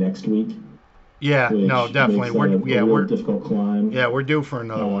marquee next week, Yeah, no, which definitely. makes that a real We're difficult climb. yeah, we're due for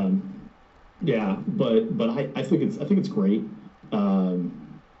another one. Yeah, but I think it's great. Um,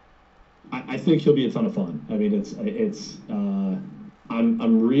 I think he'll be a ton of fun. I mean,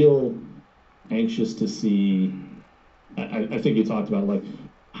 I'm real anxious to see. I think you talked about like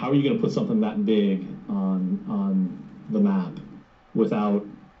how are you going to put something that big on the map without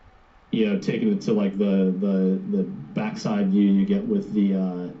taking it to like the backside view you get with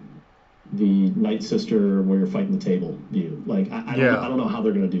the Night Sister where you're fighting the table view. Like I don't know how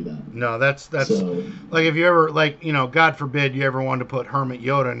they're going to do that. No, that's So like if you ever like God forbid you ever wanted to put Hermit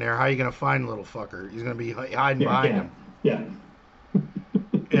Yoda in there, how are you gonna find little fucker? He's gonna be hiding behind him. yeah.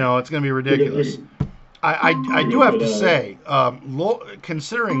 It's gonna be We're ridiculous. gonna, I we're do gonna have put to say,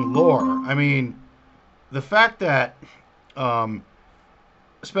 considering lore, I mean, the fact that,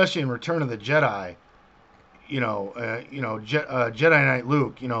 especially in Return of the Jedi, Jedi Knight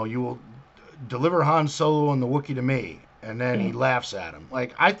Luke, you will deliver Han Solo and the Wookiee to me, and then he laughs at him.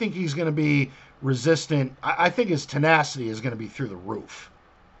 Like I think he's going to be resistant. I think his tenacity is going to be through the roof.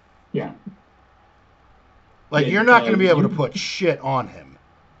 yeah. Like Yeah, you're not going to be able to you put shit on him.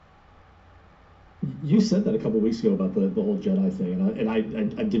 you said that a couple weeks ago about the whole Jedi thing, and I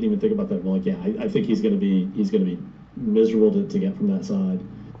didn't even think about that. I'm like, yeah, I think he's gonna be miserable to get from that side.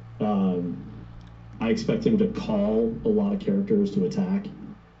 Um, I expect him to call a lot of characters to attack,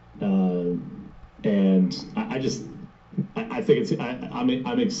 uh, and I think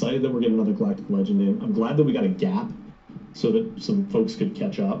I'm excited that we're getting another Galactic Legend in. I'm glad that we got a gap so that some folks could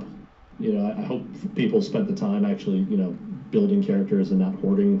catch up. I hope people spent the time actually building characters and not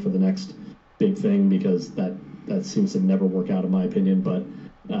hoarding for the next big thing because that seems to never work out in my opinion. But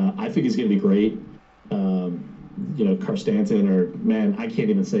I think he's going to be great. Carstanton or man, I can't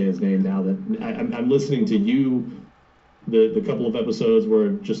even say his name now that I'm listening to you. The couple of episodes where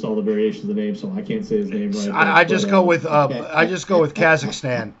just all the variations of the name, so I can't say his name right. I just go with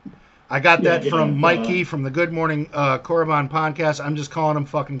Kazakhstan. I got that from Mikey from the Good Morning Korriban podcast. I'm just calling him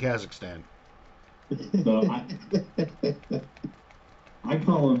fucking Kazakhstan. So I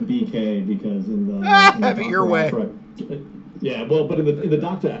call him BK because in the Have it your way. Yeah, well, but in the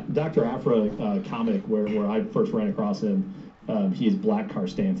Dr. Afra comic where I first ran across him, he's Black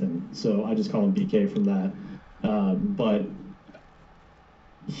Carstanton, so I just call him BK from that. But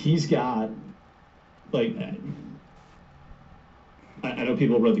he's got like I know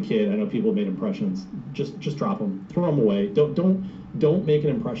people read the kid. I know people made impressions. Just drop them, throw them away. Don't make an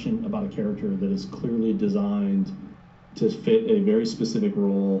impression about a character that is clearly designed to fit a very specific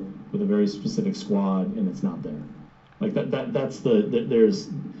role with a very specific squad, and it's not there. Like there's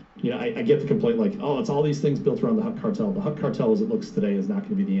I get the complaint like, oh, it's all these things built around the Hutt Cartel. The Hutt Cartel as it looks today is not going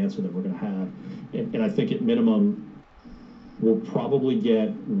to be the answer that we're going to have, and I think at minimum we'll probably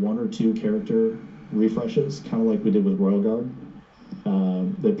get one or two character refreshes, kind of like we did with Royal Guard.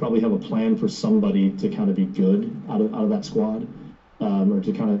 They probably have a plan for somebody to kind of be good out of that squad, or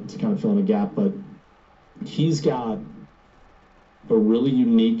to kind of fill in a gap. But he's got a really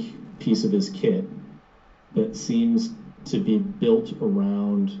unique piece of his kit that seems to be built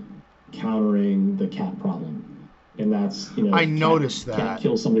around countering the cat problem, and that's I noticed that cat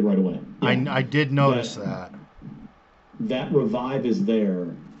kills somebody right away. Yeah. I did notice that. That revive is there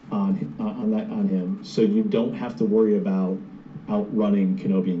on him, so you don't have to worry about outrunning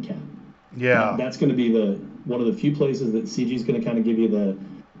Kenobi and Cat. Yeah, that's going to be one of the few places that CG is going to kind of give you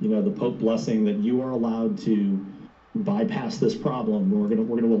the Pope blessing that you are allowed to bypass this problem. We're going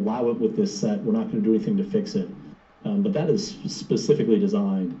to allow it with this set. We're not going to do anything to fix it. But that is specifically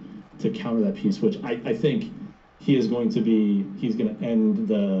designed to counter that piece, which I think he's going to end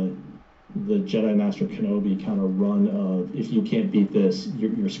the Jedi Master Kenobi kind of run of, if you can't beat this,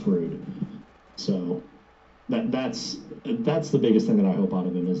 you're screwed. So that's the biggest thing that I hope out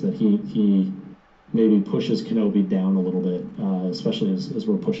of him, is that he maybe pushes Kenobi down a little bit, especially as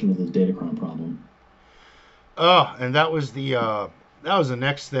we're pushing into the Datacron problem. Oh, and that was the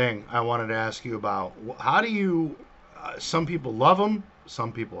next thing I wanted to ask you about. How do you? Some people love them,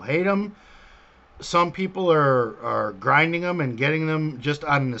 some people hate them. Some people are grinding them and getting them just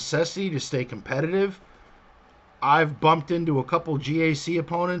out of necessity to stay competitive. I've bumped into a couple GAC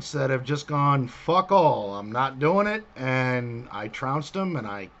opponents that have just gone, fuck all, I'm not doing it, and I trounced them, and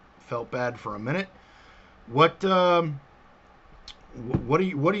I felt bad for a minute. What What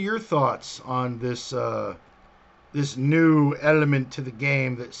are your thoughts on this new element to the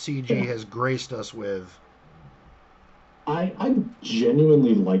game that CG Yeah. has graced us with? I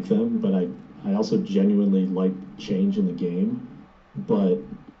genuinely like them, but I also genuinely like change in the game. But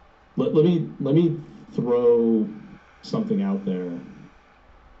let me throw something out there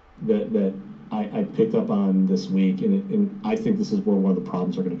that I picked up on this week, and I think this is where one of the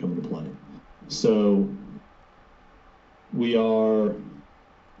problems are going to come into play. So we are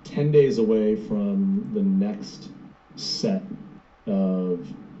 10 days away from the next set of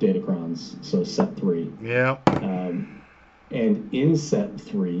Datacrons, so set 3. Yeah. And in set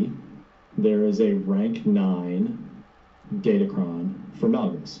 3, there is a rank 9 Datacron for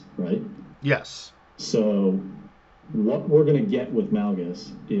Malgus, right? Yes. So what we're going to get with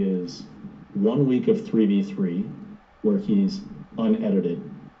Malgus is 1 week of 3v3 where he's unedited.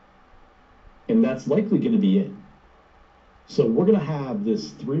 And that's likely going to be it. So we're going to have this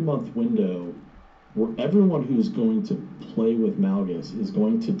 3-month window where everyone who's going to play with Malgus is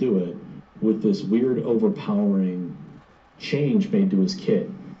going to do it with this weird, overpowering change made to his kit.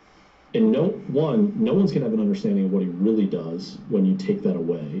 And no one's going to have an understanding of what he really does when you take that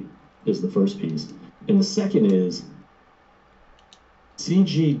away, is the first piece. And the second is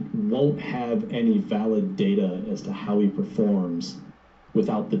CG won't have any valid data as to how he performs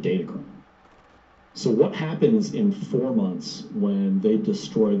without the Datacron. So what happens in 4 months when they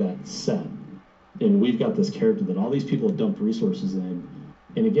destroy that set? And we've got this character that all these people have dumped resources in.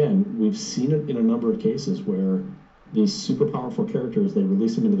 And again, we've seen it in a number of cases where these super powerful characters, they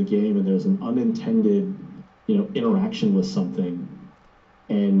release them into the game and there's an unintended, interaction with something.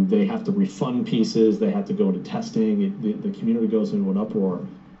 And they have to refund pieces, they have to go into testing, the community goes into an uproar.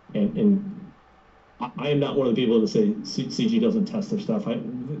 And I am not one of the people that say CG doesn't test their stuff.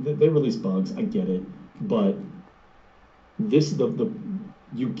 They release bugs, I get it. But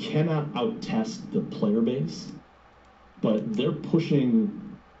you cannot out-test the player base, but they're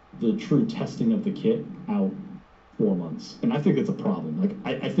pushing the true testing of the kit out 4 months. And I think it's a problem. Like,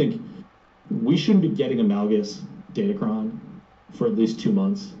 I think we shouldn't be getting a Malgus Datacron for at least 2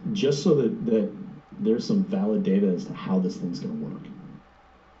 months, just so that there's some valid data as to how this thing's going to work.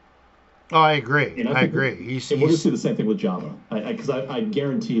 Oh, I agree. And I agree. And we're going to see the same thing with Jabba. Because I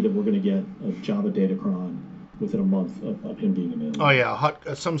guarantee that we're going to get a Jabba Datacron within a month of him being available. Oh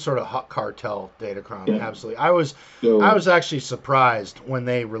yeah, some sort of hot cartel Datacron. Yeah. Absolutely. I was actually surprised when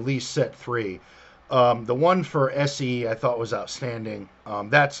they released set 3. The one for SE I thought was outstanding.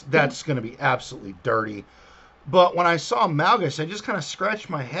 That's going to be absolutely dirty. But when I saw Malgus, I just kind of scratched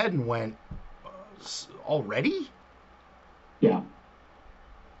my head and went, already? Yeah.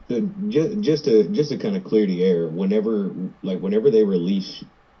 Just to kind of clear the air, whenever they release,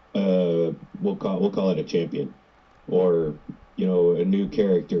 we'll call it a champion, or a new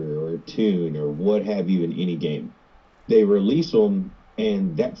character or a tune or what have you in any game, they release them,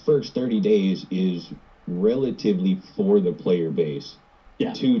 and that first 30 days is relatively for the player base.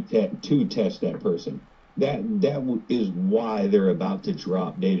 Yeah. To test that person. That is why they're about to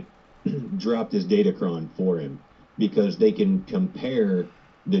drop this Datacron for him, because they can compare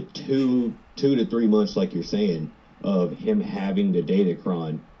the 2 to 3 months, like you're saying, of him having the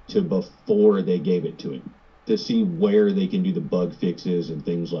Datacron to before they gave it to him, to see where they can do the bug fixes and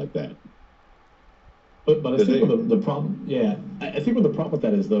things like that. But I think the problem, I think what the problem with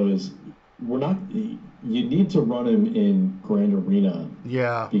that is, though, is you need to run him in Grand Arena.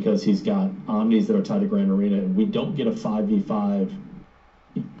 Yeah. Because he's got omnis that are tied to Grand Arena, and we don't get a 5v5.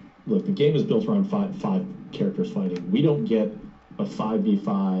 Look, the game is built around five characters fighting. We don't get a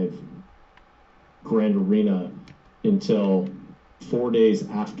 5v5 Grand Arena until 4 days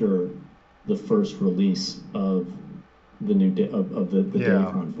after the first release of the new of the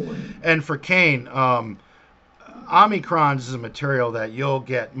Datacron for him. And for Cain, Omicrons is a material that you'll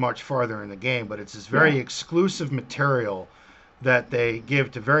get much farther in the game, but it's this very exclusive material that they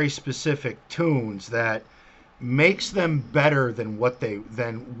give to very specific tunes that makes them better than what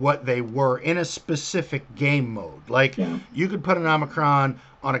they were in a specific game mode. Like, you could put an Omicron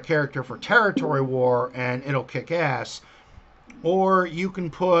on a character for Territory War and it'll kick ass, or you can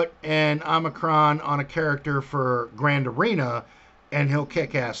put an Omicron on a character for Grand Arena and he'll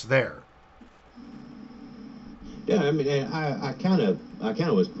kick ass there. Yeah, I mean, I kind of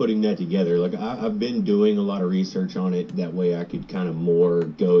was putting that together. Like, I've been doing a lot of research on it. That way I could kind of more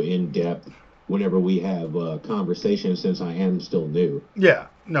go in depth whenever we have conversations, since I am still new. Yeah,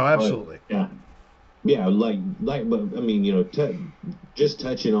 no, absolutely. But, yeah, but I mean, just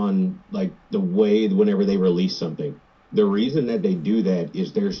touching on like the way whenever they release something, The reason that they do that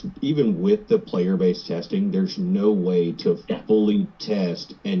is there's, even with the player-based testing, there's no way to fully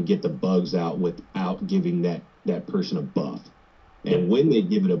test and get the bugs out without giving that person a buff. And when they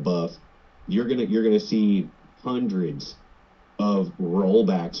give it a buff, you're gonna see hundreds of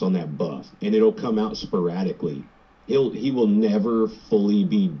rollbacks on that buff, and it'll come out sporadically. He will never fully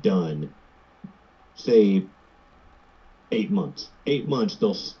be done. Say 8 months. 8 months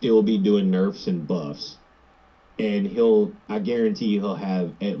they'll still be doing nerfs and buffs. And I guarantee he'll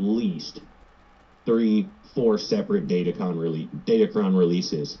have at least 3-4 separate Datacron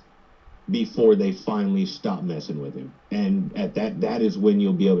releases before they finally stop messing with him. And at that is when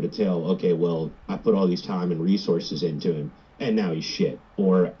you'll be able to tell, okay, well, I put all these time and resources into him, and now he's shit.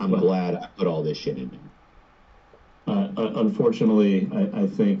 Or I'm glad I put all this shit into him. Unfortunately, I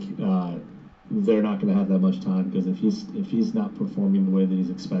think they're not going to have that much time, because if he's not performing the way that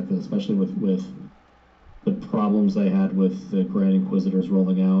he's expected, especially with the problems they had with the Grand Inquisitors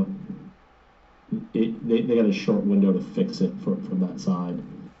rolling out, they got a short window to fix it from that side.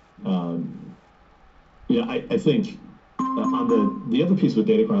 I think on the other piece with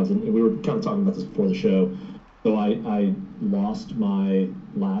Datacrons, and we were kind of talking about this before the show, so I lost my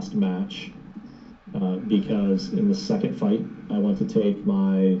last match because in the second fight, I went to take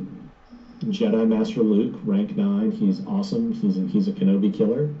my Jedi Master Luke, rank 9. He's awesome. He's a Kenobi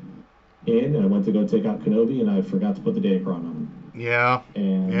killer. And I went to go take out Kenobi, and I forgot to put the Datacron on him. Yeah.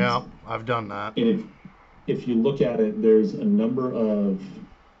 I've done that. And if you look at it, there's a number of,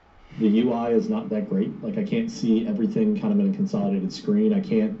 the UI is not that great. Like, I can't see everything kind of in a consolidated screen. I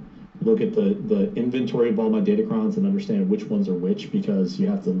can't look at the inventory of all my Datacrons and understand which ones are which, because you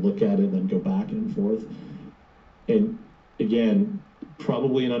have to look at it and then go back and forth. And again,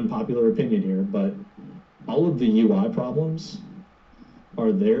 probably an unpopular opinion here, but all of the UI problems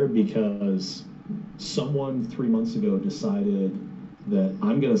are there because someone 3 months ago decided that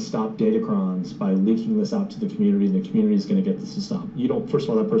I'm going to stop Datacrons by leaking this out to the community, and the community is going to get this to stop. First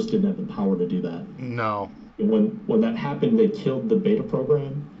of all, that person didn't have the power to do that. No. And when that happened, they killed the beta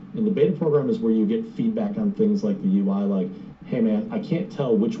program. And the beta program is where you get feedback on things like the UI, like, hey man, I can't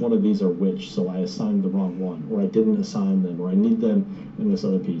tell which one of these are which, so I assigned the wrong one, or I didn't assign them, or I need them in this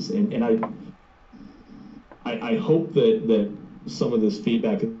other piece. And I hope that some of this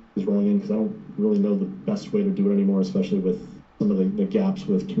feedback is rolling in, because I don't really know the best way to do it anymore, especially with some of the gaps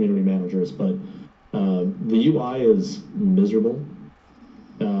with community managers. But the UI is miserable,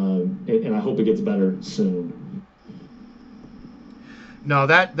 and I hope it gets better soon. No,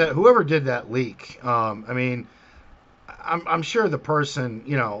 that whoever did that leak, I mean, I'm sure the person,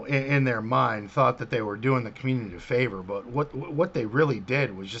 in their mind thought that they were doing the community a favor, but what they really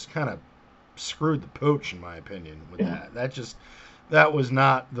did was just kind of screwed the pooch, in my opinion, with that. That was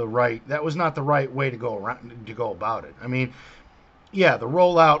not the right way to go about it. I mean, yeah, the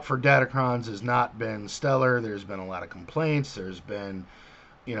rollout for Datacrons has not been stellar. There's been a lot of complaints. There's been,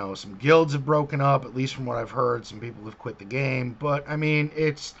 some guilds have broken up, at least from what I've heard. Some people have quit the game. But, I mean,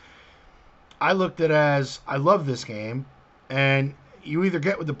 I looked at it as, I love this game, and you either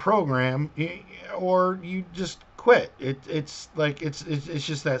get with the program or you just quit. It's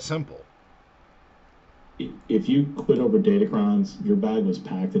just that simple. If you quit over Datacrons, your bag was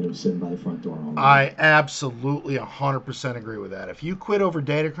packed and it was sitting by the front door all night. I absolutely 100% agree with that. If you quit over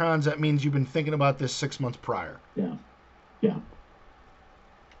Datacrons, that means you've been thinking about this 6 months prior. Yeah.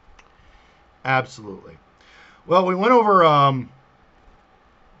 Absolutely. Well, we went over,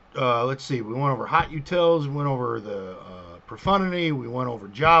 let's see, we went over hot utils, we went over the profundity, we went over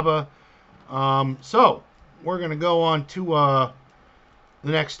Jabba. So, we're going to go on to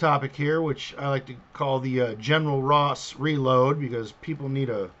the next topic here, which I like to call the General Ross reload, because people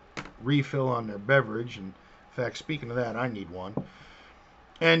need a refill on their beverage. And in fact, speaking of that, I need one.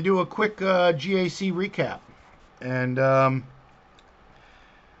 And do a quick GAC recap. And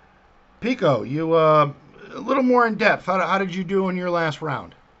Pico, you a little more in depth. How did you do in your last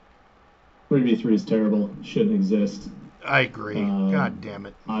round? 3v3 is terrible. Shouldn't exist. I agree. God damn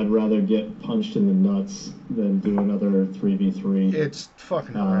it. I'd rather get punched in the nuts than do another 3v3. It's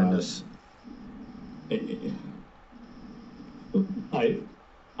fucking horrendous.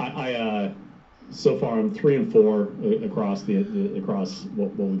 So far I'm 3-4 across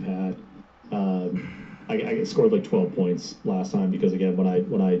what we've had. I scored like 12 points last time because, again, when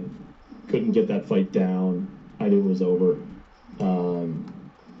I couldn't get that fight down, I knew it was over.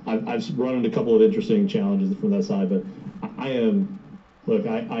 I've run into a couple of interesting challenges from that side, but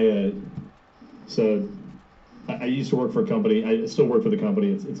so I used to work for a company. I still work for the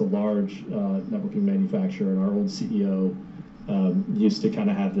company. It's a large networking manufacturer, and our old CEO used to kind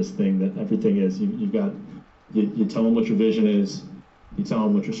of have this thing that everything is, you've got you tell them what your vision is, you tell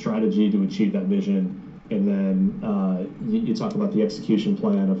them what your strategy to achieve that vision, and then you talk about the execution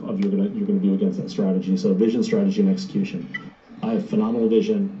plan of you're gonna do against that strategy. So vision, strategy, and execution. I have phenomenal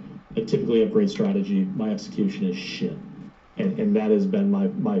vision. I typically have great strategy. My execution is shit, and that has been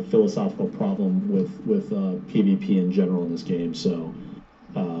my philosophical problem with PvP in general in this game. So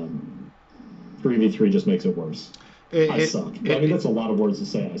 3v3 just makes it worse. I suck. I mean, that's a lot of words to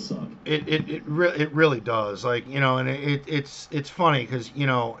say. I suck. It really does. Like, you know, and it's funny because, you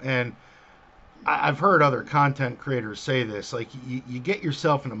know, and I've heard other content creators say this. Like, you get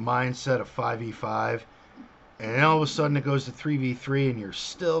yourself in a mindset of 5v5, and then all of a sudden it goes to 3v3, and you're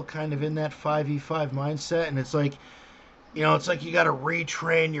still kind of in that 5v5 mindset, and it's like, you know, it's like you got to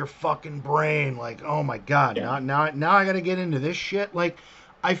retrain your fucking brain. Like, oh my god, Yeah. now I got to get into this shit. Like,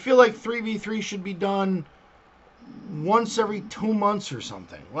 I feel like 3v3 should be done once every 2 months or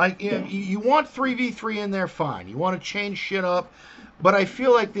something. Like, you want 3v3 in there, fine. You want to change shit up, but I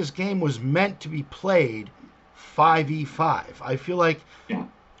feel like this game was meant to be played 5v5. I feel like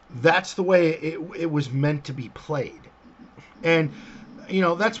that's the way it was meant to be played. And, you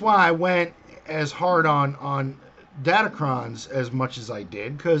know, that's why I went as hard on Datacrons as much as I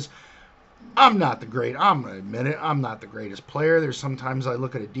did, because I'm going to admit it, I'm not the greatest player. There's sometimes I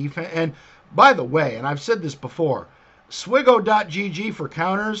look at a defense, and by the way, and I've said this before, Swigo.gg for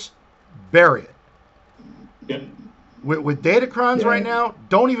counters, bury it. Yep. With Datacrons right now,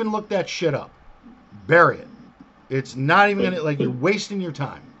 don't even look that shit up. Bury it. It's not even going to, like, you're wasting your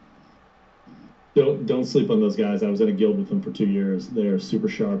time. Don't sleep on those guys. I was in a guild with them for 2 years. They're super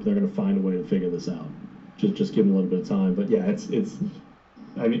sharp. They're going to find a way to figure this out. Just give them a little bit of time. But yeah, it's.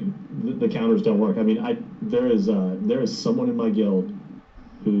 I mean, the counters don't work. I mean, there is someone in my guild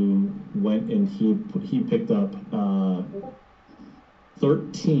who went and he picked up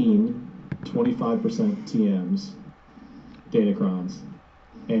 13 25% TMs, Datacrons,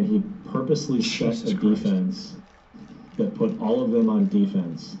 and he purposely set a defense that put all of them on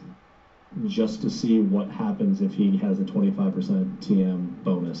defense just to see what happens if he has a 25% TM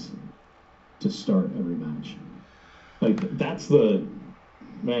bonus to start every match. Like, that's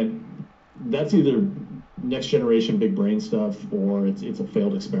either next generation big brain stuff or it's a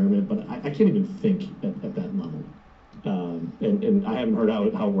failed experiment, but I can't even think at that level. And I haven't heard how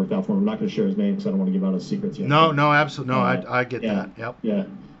it worked out for him. I'm not going to share his name because I don't want to give out his secrets yet. No, absolutely. No, I get that. Yep. Yeah.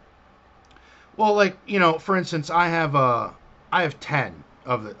 Well, like, you know, for instance, I have 10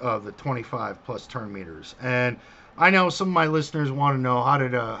 of the 25 plus turn meters, and I know some of my listeners want to know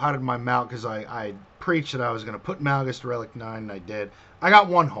how did my Mal, because I preached that I was going to put Malgus to Relic 9, and I did. I got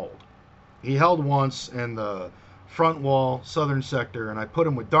one hold. He held once in the front wall, southern sector, and I put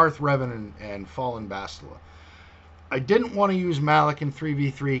him with Darth Revan and Fallen Bastila. I didn't want to use Malak in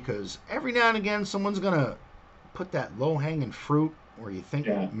 3v3 because every now and again someone's going to put that low-hanging fruit where you think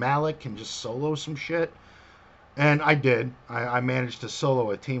Malak can just solo some shit. And I did. I managed to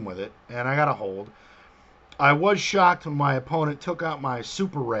solo a team with it, and I got a hold. I was shocked when my opponent took out my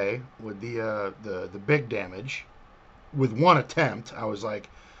Super Ray with the big damage with one attempt. I was like,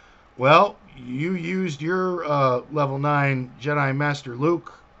 well, you used your level 9 Jedi Master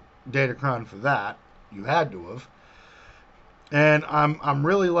Luke Datacron for that. You had to have. And I'm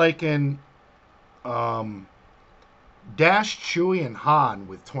really liking Dash, Chewie, and Han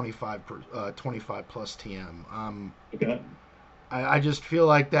with 25 plus TM. Okay. I just feel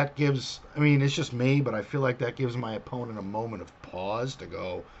like that gives, I mean, it's just me, but I feel like that gives my opponent a moment of pause to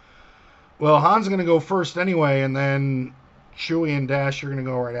go, well, Han's going to go first anyway, and then Chewie and Dash are going to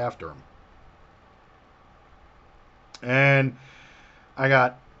go right after him. And I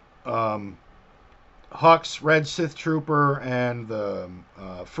got Hux, Red Sith Trooper, and the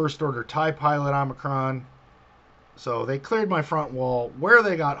First Order TIE Pilot Omicron. So they cleared my front wall. Where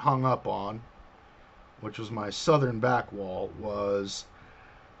they got hung up on, which was my southern back wall, was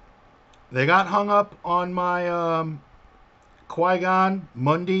they got hung up on my Qui-Gon,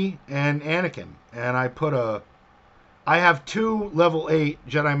 Mundi, and Anakin. And I have 2 level 8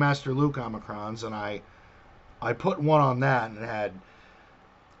 Jedi Master Luke Omicrons, and I put one on that, and it had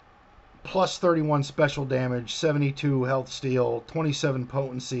plus 31 special damage, 72 health steal, 27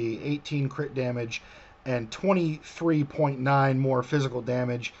 potency, 18 crit damage, and 23.9 more physical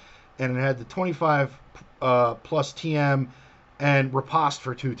damage, and it had the 25 plus TM and riposte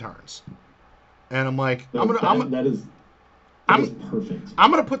for 2 turns. And I'm like, that is perfect.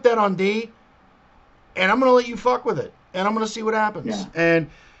 I'm gonna put that on D, and I'm gonna let you fuck with it, and I'm gonna see what happens. Yeah. And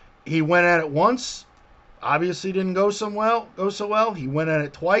he went at it once, obviously didn't go so well. He went at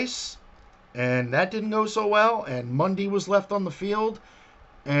it twice, and that didn't go so well. And Mundi was left on the field,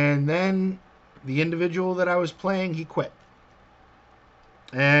 and then the individual that I was playing, he quit.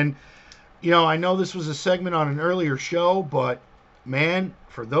 And, I know this was a segment on an earlier show, but man,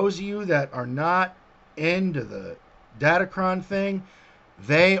 for those of you that are not into the Datacron thing,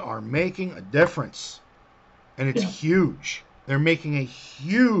 they are making a difference. And it's huge. They're making a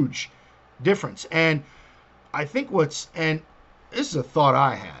huge difference. And I think and this is a thought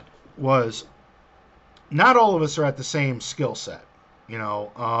I had, was not all of us are at the same skill set.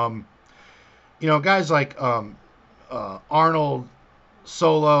 Guys like Arnold,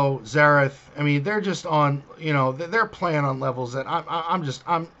 Solo, Zareth. I mean, they're just on. They're playing on levels that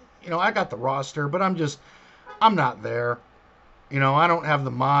I'm. I got the roster, but I'm not there. I don't have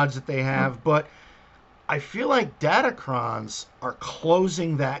the mods that they have, but I feel like Datacrons are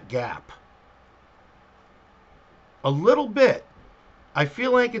closing that gap a little bit. I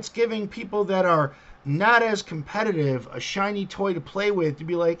feel like it's giving people that are not as competitive a shiny toy to play with, to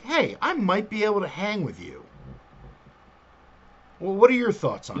be like, hey, I might be able to hang with you. Well, what are your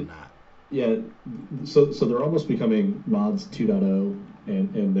thoughts on that? Yeah, so they're almost becoming mods 2.0,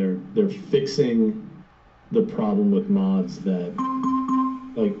 and they're fixing the problem with mods that,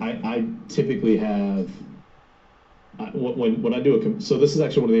 like, I typically have when I do so this is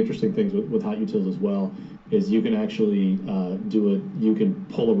actually one of the interesting things with hot utils as well, is you can actually you can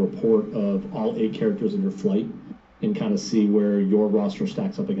pull a report of all 8 characters in your flight and kind of see where your roster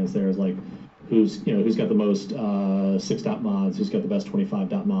stacks up against theirs, like who's got the most 6 dot mods, who's got the best 25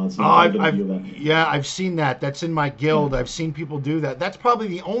 dot mods. I've seen that. That's in my guild. Yeah. I've seen people do that. That's probably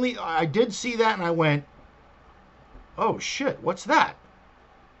the only, I did see that and I went, oh shit, what's that?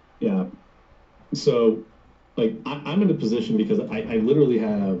 Yeah. So, like, I'm in a position because I literally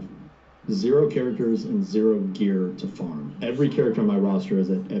have 0 characters and 0 gear to farm. Every character on my roster is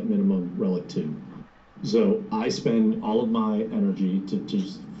at minimum relic 2. So I spend all of my energy to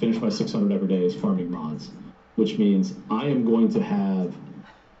just finish my 600 every day as farming mods, which means I am going to have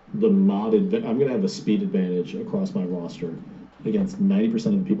I'm going to have a speed advantage across my roster against 90%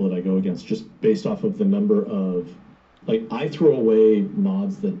 of the people that I go against, just based off of the number of, like, I throw away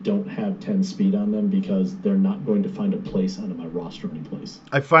mods that don't have 10 speed on them because they're not going to find a place on my roster anyplace.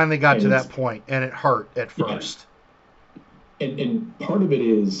 I finally got to that point, and it hurt at first. Yeah. And part of it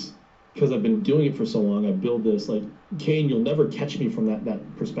is because I've been doing it for so long. I build this, like, Cain, you'll never catch me from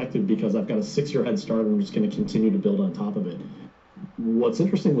that perspective because I've got a 6-year head start and I'm just going to continue to build on top of it. What's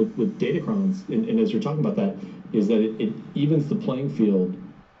interesting with Datacrons, and as you're talking about that, is that it evens the playing field,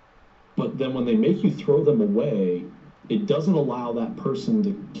 but then when they make you throw them away, it doesn't allow that person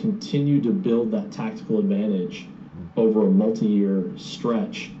to continue to build that tactical advantage over a multi-year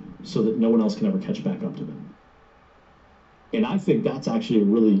stretch so that no one else can ever catch back up to them. And I think that's actually a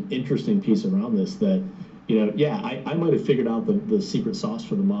really interesting piece around this, that, I might have figured out the secret sauce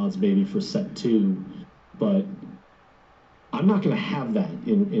for the mods maybe for set 2, but I'm not going to have that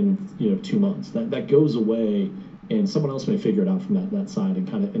in 2 months. That goes away, and someone else may figure it out from that side,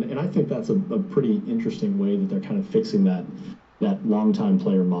 and I think that's a pretty interesting way that they're kind of fixing that long-time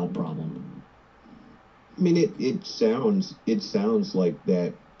player mod problem. I mean, it sounds like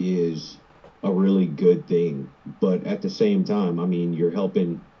that is a really good thing, but at the same time, I mean, you're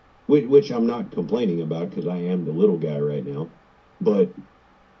helping, which I'm not complaining about because I am the little guy right now, but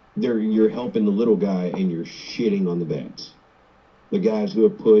you're helping the little guy and you're shitting on the vets. The guys who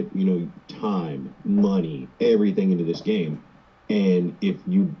have put, time, money, everything into this game. And if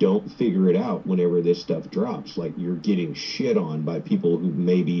you don't figure it out whenever this stuff drops, like, you're getting shit on by people who've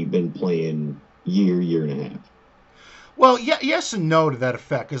maybe been playing year and a half. Well, yes and no to that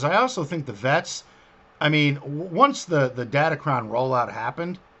effect, because I also think the vets, I mean, once the Datacron rollout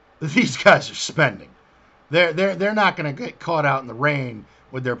happened, these guys are spending. They're not going to get caught out in the rain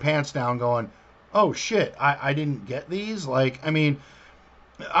with their pants down going, oh shit, I didn't get these. Like, I mean,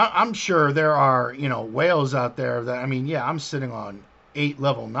 I'm sure there are, whales out there that, I mean, yeah, I'm sitting on 8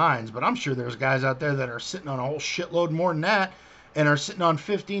 level 9s, but I'm sure there's guys out there that are sitting on a whole shitload more than that and are sitting on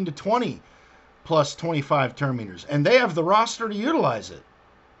 15 to 20 plus 25 turn meters, and they have the roster to utilize it.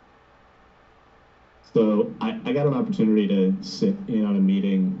 So I got an opportunity to sit in on a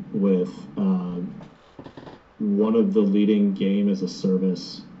meeting with one of the leading game as a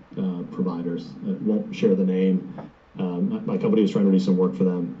service providers. I won't share the name. My company was trying to do some work for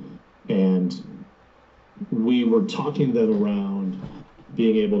them, and we were talking then around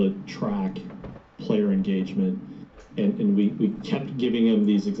being able to track player engagement, and we kept giving him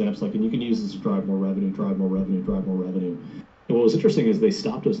these examples, like, and you can use this to drive more revenue. And what was interesting is they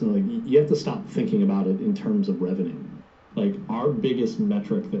stopped us and they're like, you have to stop thinking about it in terms of revenue. Like, our biggest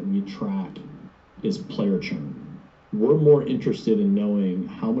metric that we track is player churn. we're more interested in knowing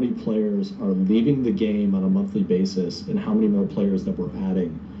how many players are leaving the game on a monthly basis and how many more players that we're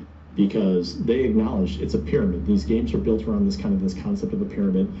adding, because they acknowledge it's a pyramid. These games are built around this concept of a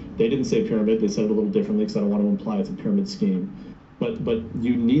pyramid. They didn't say pyramid; they said it a little differently because I don't want to imply it's a pyramid scheme. But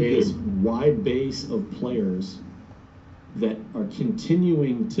you need this wide base of players that are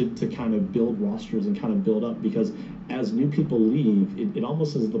continuing to kind of build rosters and kind of build up, because as new people leave, it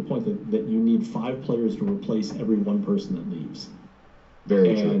almost is the point that you need 5 players to replace every one person that leaves.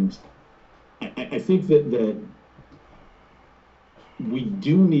 Very true. And I think that we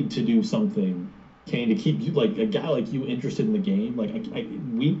do need to do something, Kane, to keep you, like a guy like you, interested in the game. Like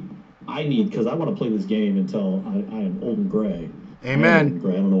I need, because I want to play this game until I am old and gray. Amen.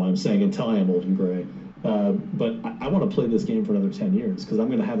 I don't know why I'm saying until I am old and gray. But I want to play this game for another 10 years, because I'm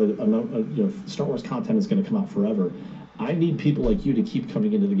going to have Star Wars content is going to come out forever. I need people like you to keep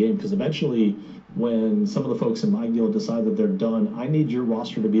coming into the game, because eventually, when some of the folks in my guild decide that they're done, I need your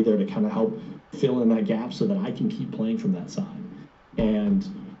roster to be there to kind of help fill in that gap so that I can keep playing from that side. And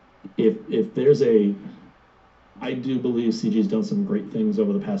if there's I do believe CG's done some great things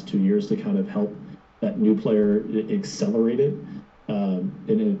over the past 2 years to kind of help that new player accelerate it. And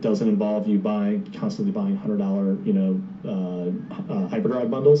it doesn't involve you constantly buying $100, hyperdrive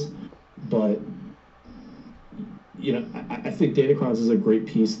bundles. But, I think Datacrons is a great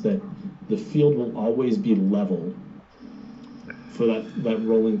piece that the field will always be level for that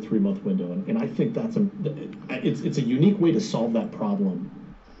rolling 3-month window. And I think it's a unique way to solve that problem.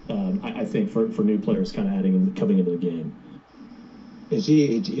 I think for new players kind of coming into the game. And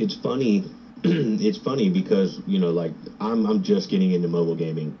see, it's funny. It's funny because like I'm just getting into mobile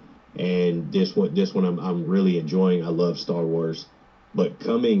gaming, and this one I'm really enjoying. I love Star Wars, but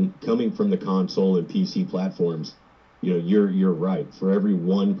coming from the console and PC platforms, you're right. For every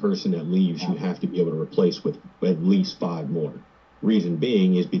one person that leaves, you have to be able to replace with at least 5 more. Reason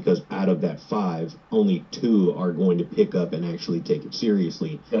being is because out of that 5, only 2 are going to pick up and actually take it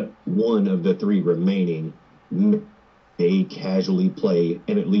seriously. Yep. One of the 3 remaining may casually play,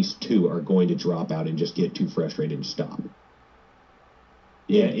 and at least 2 are going to drop out and just get too frustrated and stop.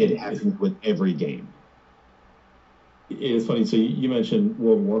 Yeah, it happens with every game. It's funny. So you mentioned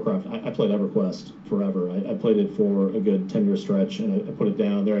World of Warcraft. I played EverQuest forever. I played it for a good 10-year stretch, and I put it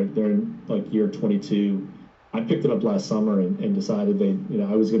down. They're in like year 22. I picked it up last summer and decided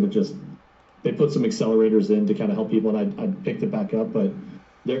I was going to they put some accelerators in to kind of help people, and I picked it back up. But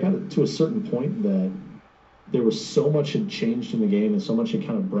there got to a certain point that there was so much had changed in the game, and so much had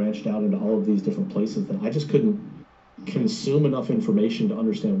kind of branched out into all of these different places that I just couldn't consume enough information to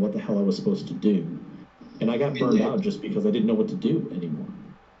understand what the hell I was supposed to do. And I got burned out just because I didn't know what to do anymore.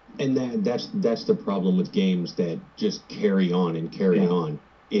 And that's the problem with games that just carry on and carry on.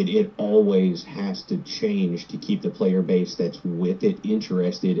 It always has to change to keep the player base that's with it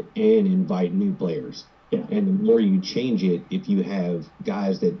interested and invite new players. Yeah. And the more you change it, if you have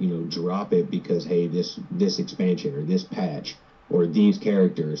guys that drop it because, hey, this expansion or this patch or these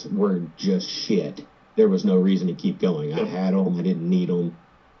characters were just shit, there was no reason to keep going. I had them, I didn't need them.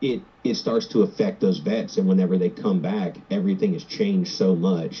 It starts to affect those vets, and whenever they come back, everything has changed so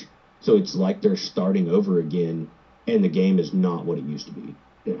much. So it's like they're starting over again, and the game is not what it used to be.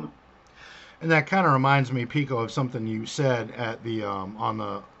 Yeah. And that kind of reminds me, Pico, of something you said at the on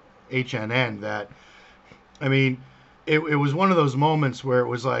the HNN. That, I mean, it was one of those moments where it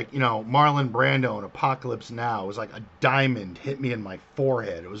was like, Marlon Brando in Apocalypse Now. It was like a diamond hit me in my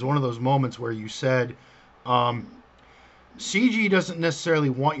forehead. It was one of those moments where you said, CG doesn't necessarily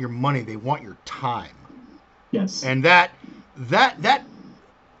want your money; they want your time. Yes. And that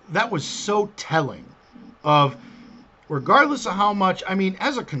was so telling of, regardless of how much, I mean,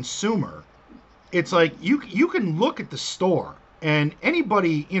 as a consumer, it's like you can look at the store, and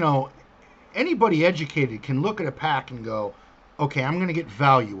anybody educated can look at a pack and go, okay, I'm going to get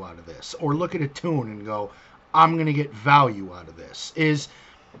value out of this. Or look at a tune and go, I'm going to get value out of this. Is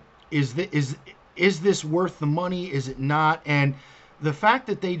this worth the money? Is it not? And the fact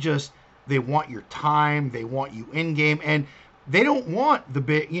that they want your time, they want you in game, and they don't want the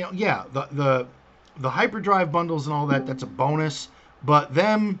big, the hyperdrive bundles and all that, that's a bonus, but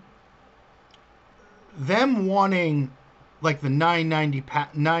them wanting like the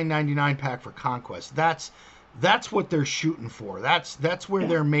 $9.99 pack for Conquest, that's what they're shooting for. That's where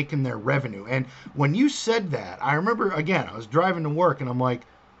they're making their revenue. And when you said that, I remember, again, I was driving to work and I'm like,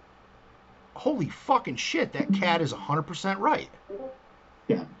 holy fucking shit, that cat is 100% right.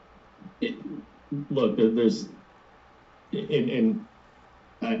 Yeah. Look, there's, and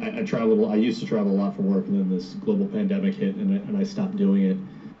I travel. I used to travel a lot for work, and then this global pandemic hit, and I stopped doing it.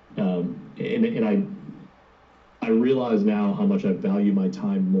 And I realize now how much I value my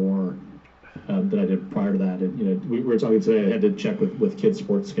time more than I did prior to that. And, we were talking today. I had to check with kids'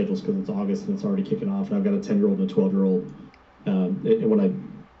 sports schedules because it's August and it's already kicking off. And I've got a 10-year-old and a 12-year-old. And when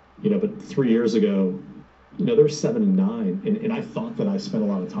but 3 years ago, they're 7 and 9, and I thought that I spent a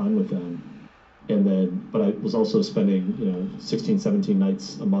lot of time with them. But I was also spending, 16, 17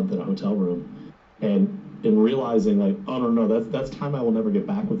 nights a month in a hotel room, and realizing like, oh no, that's time I will never get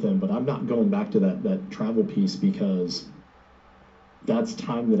back with them. But I'm not going back to that travel piece because that's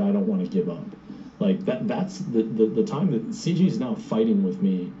time that I don't want to give up. Like that's the time that CG is now fighting with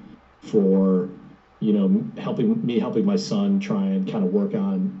me for, helping my son try and kind of work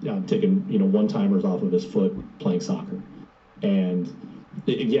on taking, one-timers off of his foot playing soccer. And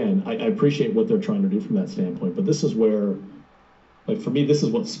again, I appreciate what they're trying to do from that standpoint, but this is where, like, for me, this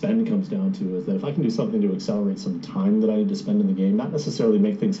is what spend comes down to, is that if I can do something to accelerate some time that I need to spend in the game, not necessarily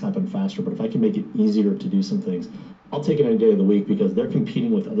make things happen faster, but if I can make it easier to do some things, I'll take it any day of the week because they're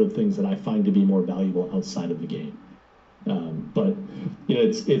competing with other things that I find to be more valuable outside of the game. But,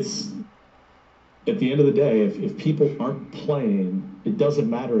 it's at the end of the day, if people aren't playing, it doesn't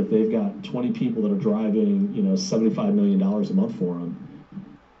matter if they've got 20 people that are driving, $75 million a month for them.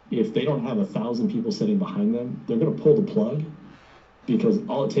 If they don't have 1,000 people sitting behind them, they're going to pull the plug because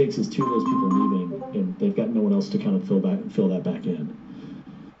all it takes is 2 of those people leaving, and they've got no one else to kind of fill that back in.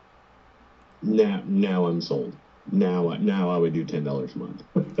 Now I'm sold. Now I would do $10 a month.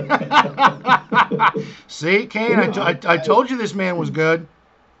 See, Cain, I told you this man was good.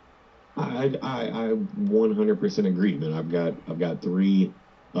 I 100% agree, man. I've got 3,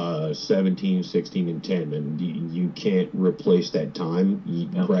 17, 16, and 10, and you can't replace that time.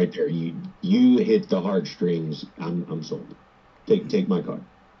 Right there, you hit the heartstrings. I'm sold. Take my card.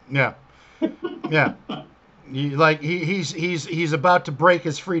 Yeah, yeah. He's about to break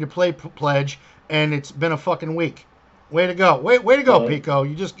his free-to-play pledge, and it's been a fucking week. Way to go, way to go, Pico.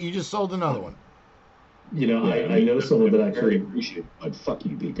 You just sold another one. I know someone that actually appreciate it, but fuck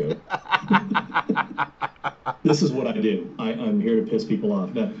you, Pico. This is what I do. I'm here to piss people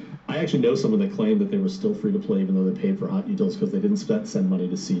off. Now, I actually know someone that claimed that they were still free to play even though they paid for hot utils because they didn't send money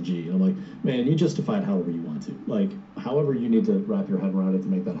to CG. And I'm like, man, you justify it however you want to. Like, however you need to wrap your head around it to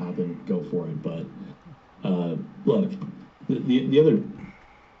make that happen, go for it. But look, the other,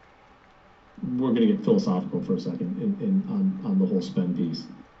 we're going to get philosophical for a second on the whole spend piece.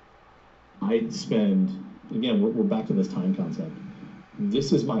 I spend, again, we're back to this time concept.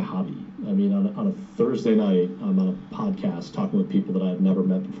 This is my hobby. I mean, on a Thursday night, I'm on a podcast talking with people that I've never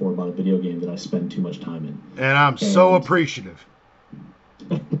met before about a video game that I spend too much time in. And I'm so appreciative.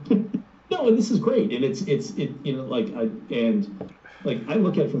 No, and this is great. And it's I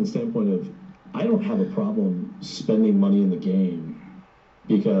look at it from the standpoint of, I don't have a problem spending money in the game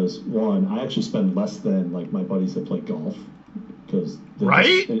because, one, I actually spend less than like my buddies that play golf.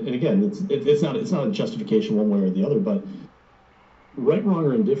 Right? And again, it's not a justification one way or the other, but right, wrong,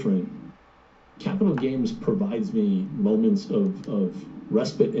 or indifferent, Capital Games provides me moments of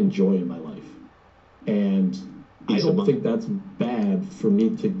respite and joy in my life. And I don't think that's bad for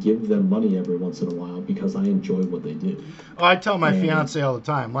me to give them money every once in a while because I enjoy what they do. Oh, I tell my fiance all the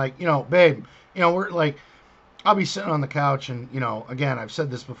time, like, babe, we're like, I'll be sitting on the couch and, again, I've said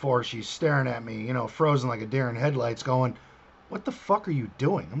this before, she's staring at me, frozen like a deer in headlights going, what the fuck are you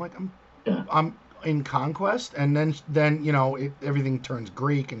doing? I'm like, I'm in Conquest, and then everything turns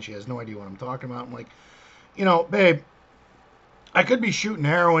Greek, and she has no idea what I'm talking about. I'm like, babe, I could be shooting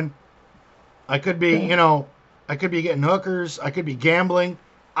heroin, I could be, I could be getting hookers, I could be gambling.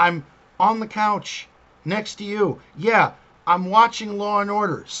 I'm on the couch next to you. Yeah, I'm watching Law and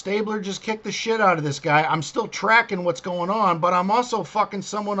Order. Stabler just kicked the shit out of this guy. I'm still tracking what's going on, but I'm also fucking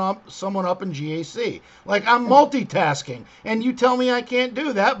someone up in GAC. Like, I'm multitasking, and you tell me I can't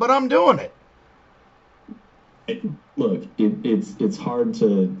do that, but I'm doing it. Look, it's hard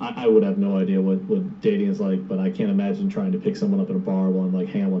to. I would have no idea what dating is like, but I can't imagine trying to pick someone up in a bar while I'm like,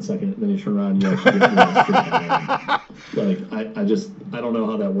 hang on one second, and then you turn around and you actually get like, I don't know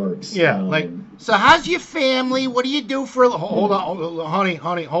how that works. Yeah, so how's your family? What do you do for? Hold on,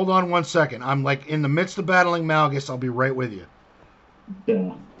 honey, hold on one second. I'm like in the midst of battling Malgus. I'll be right with you.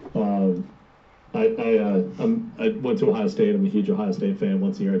 Yeah. I went to Ohio State. I'm a huge Ohio State fan.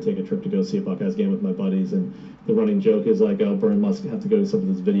 Once a year, I take a trip to go see a Buckeyes game with my buddies, and the running joke is like, oh, Burn must have to go to some of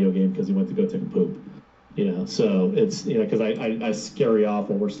this video game because he went to go take a poop. So it's, because I scary off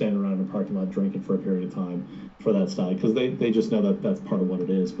while we're standing around in the parking lot drinking for a period of time for that style, because they just know that that's part of what it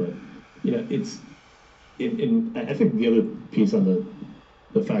is. But, it's, I think the other piece on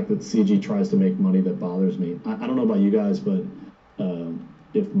the fact that CG tries to make money that bothers me. I don't know about you guys, but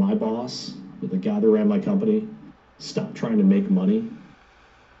if my boss, the guy that ran my company, stop trying to make money,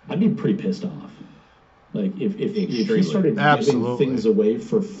 I'd be pretty pissed off. Like if he started giving things away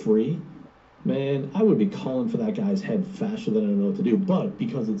for free, man, I would be calling for that guy's head faster than I know what to do. But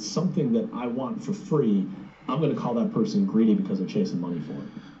because it's something that I want for free, I'm going to call that person greedy because they're chasing money for it.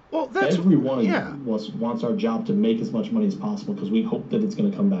 Well, that's everyone wants our job to make as much money as possible because we hope that it's going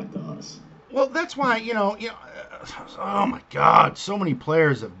to come back to us. Well, that's why oh my God, so many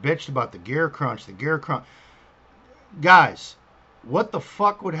players have bitched about the gear crunch. Guys, what the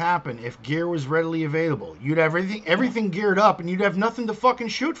fuck would happen if gear was readily available? You'd have everything geared up, and you'd have nothing to fucking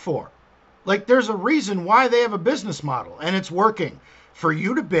shoot for. Like, there's a reason why they have a business model, and it's working. For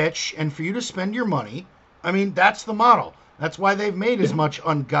you to bitch and for you to spend your money, I mean, that's the model. That's why they've made as much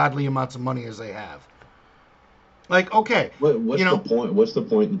ungodly amounts of money as they have. Like, okay. What's the point? What's the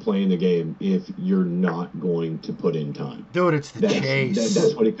point in playing the game if you're not going to put in time? Dude, it's the chase.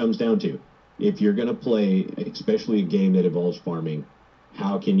 That's what it comes down to. If you're going to play, especially a game that involves farming,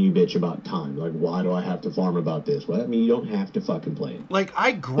 how can you bitch about time? Like, why do I have to farm about this? Well, I mean, you don't have to fucking play it. Like,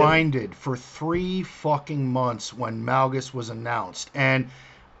 I grinded for 3 fucking months when Malgus was announced, and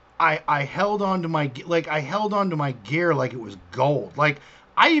I held on to my gear like it was gold. Like,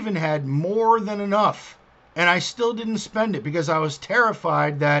 I even had more than enough, and I still didn't spend it because I was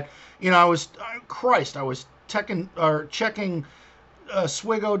terrified that, I was checking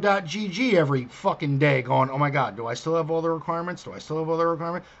Swigo.gg every fucking day going, oh my God, do I still have all the requirements?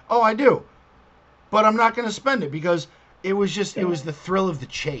 Oh, I do. But I'm not going to spend it because it was the thrill of the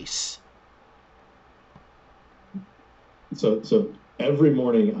chase. So every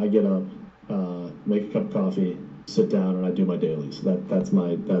morning I get up, make a cup of coffee, sit down, and I do my dailies. That's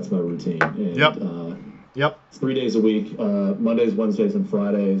my routine. And, Yep. 3 days a week, Mondays, Wednesdays, and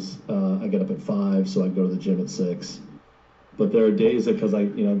Fridays. I get up at 5, so I go to the gym at 6. But there are days that, because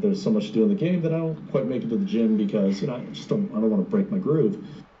there's so much to do in the game that I don't quite make it to the gym because I don't want to break my groove.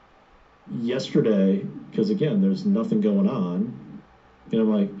 Yesterday, because again, there's nothing going on,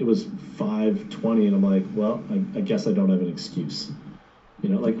 I'm like, it was 5:20, and I'm like, well, I guess I don't have an excuse.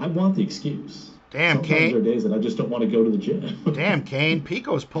 I want the excuse. Damn, Sometimes Kane. there are days that I just don't want to go to the gym. Damn, Kane.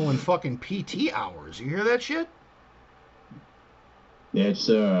 Pico's pulling fucking PT hours. You hear that shit? That's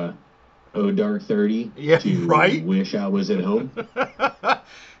dark 30. Yeah, to right? Wish I was at home.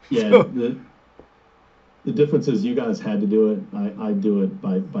 Yeah, the difference is you guys had to do it. I do it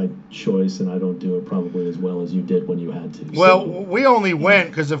by choice, and I don't do it probably as well as you did when you had to. Well, we only went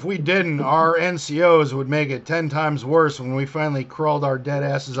because if we didn't, our NCOs would make it 10 times worse when we finally crawled our dead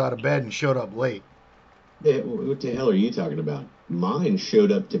asses out of bed and showed up late. Yeah, what the hell are you talking about? Mine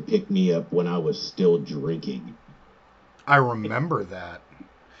showed up to pick me up when I was still drinking. I remember that.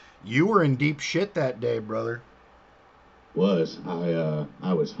 You were in deep shit that day, brother. I was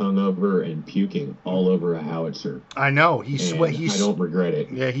hungover and puking all over a howitzer. I know. I don't regret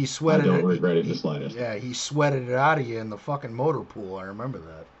it. Yeah, he sweated it. I don't regret it the slightest. Yeah, he sweated it out of you in the fucking motor pool. I remember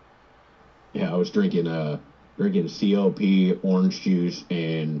that. Yeah, I was drinking CLP, orange juice,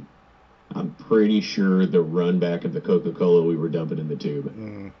 and I'm pretty sure the run back of the Coca-Cola we were dumping in the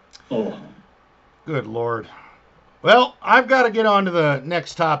tube. Oh, good Lord. Well, I've got to get on to the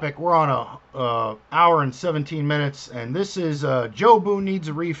next topic. We're on a hour and 17 minutes, and this is Joe Boo Needs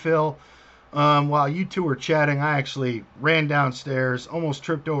a Refill. While you two were chatting, I actually ran downstairs, almost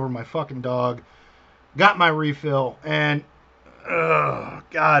tripped over my fucking dog, got my refill, and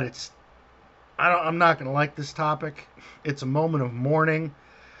God, I'm not going to like this topic. It's a moment of mourning,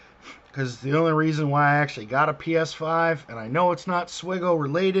 because the only reason why I actually got a PS5, and I know it's not Swigo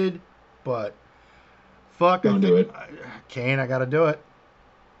related, but fuck. Don't do it. Kane, I gotta do it.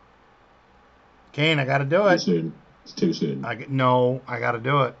 Too soon. It's too soon. I gotta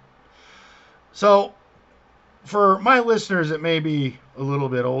do it. So, for my listeners that may be a little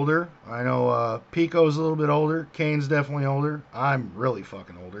bit older, I know Pico's a little bit older. Kane's definitely older. I'm really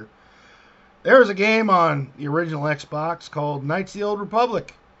fucking older. There's a game on the original Xbox called Knights of the Old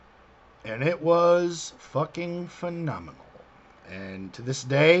Republic. And it was fucking phenomenal. And to this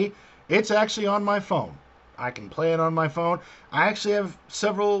day, it's actually on my phone. I can play it on my phone. I actually have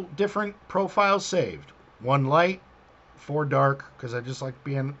several different profiles saved. 1 light, 4 dark, because I just like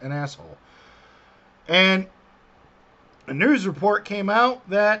being an asshole. And a news report came out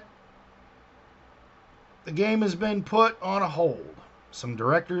that the game has been put on a hold. Some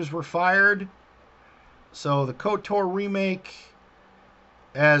directors were fired. So the KOTOR remake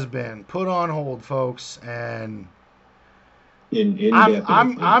has been put on hold, folks, and I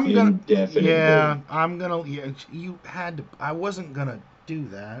wasn't gonna do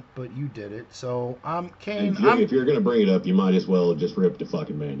that, but you did it. So Kane. If you're gonna bring it up, you might as well just rip the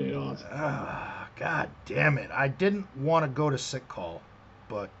fucking Band-Aid off. God damn it. I didn't want to go to sick call.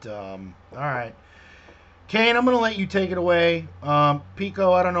 But, all right. Kane, I'm going to let you take it away.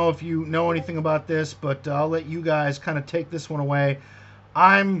 Pico, I don't know if you know anything about this, but I'll let you guys kind of take this one away.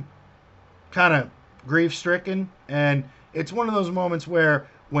 I'm kind of grief-stricken, and it's one of those moments where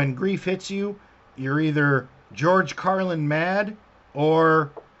when grief hits you, you're either George Carlin mad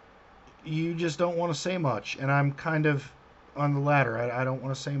or you just don't want to say much, and I'm kind of on the latter. I don't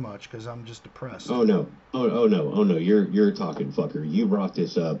want to say much because I'm just depressed. Oh no! Oh no! Oh no! You're talking fucker. You brought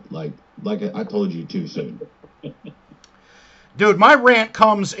this up like I told you too soon. Dude, my rant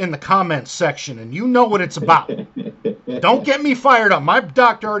comes in the comments section, and you know what it's about. Don't get me fired up. My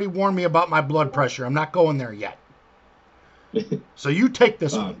doctor already warned me about my blood pressure. I'm not going there yet. So you take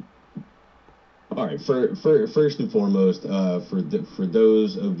this one. All right. First and foremost, for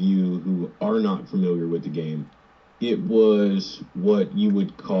those of you who are not familiar with the game, it was what you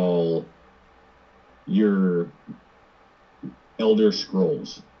would call your Elder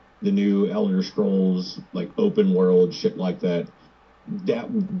Scrolls, the new Elder Scrolls, like open world shit like that.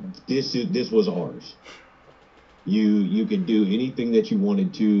 This was ours. You could do anything that you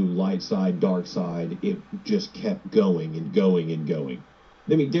wanted to, light side, dark side. It just kept going and going and going.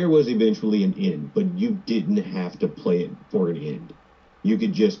 I mean, there was eventually an end, but you didn't have to play it for an end. You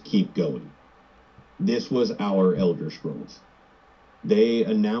could just keep going. This was our Elder Scrolls. They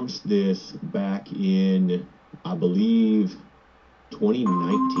announced this back in, I believe,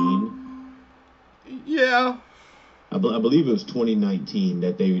 2019. Yeah. I believe it was 2019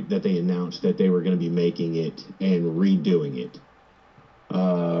 that they announced that they were going to be making it and redoing it.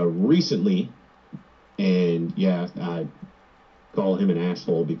 Recently, and yeah, I call him an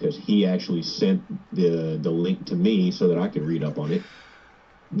asshole because he actually sent the link to me so that I could read up on it.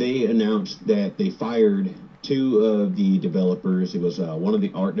 They announced that they fired two of the developers. It was one of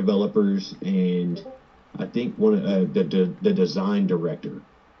the art developers and I think one of the design director.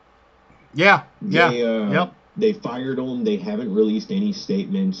 Yeah. Yep. They fired them. They haven't released any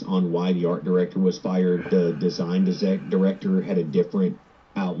statements on why the art director was fired. The design director had a different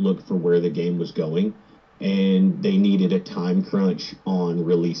outlook for where the game was going, and they needed a time crunch on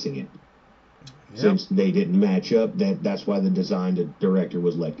releasing it. Yep. Since they didn't match up, that's why the design director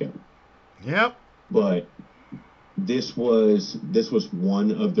was let go. Yep. But this was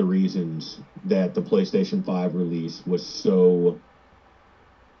one of the reasons that the PlayStation 5 release was so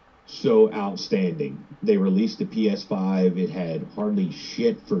outstanding. They released the PS5, it had hardly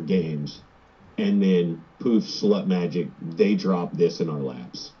shit for games, and then poof, slut magic, they dropped this in our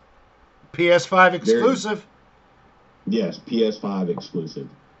laps. PS5 exclusive. Yes, PS5 exclusive.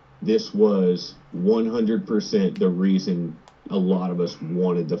 This was 100% the reason a lot of us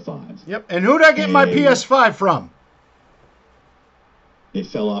wanted the 5. Yep, and who'd I get my PS5 from? It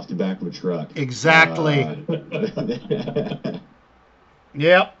fell off the back of a truck. Exactly.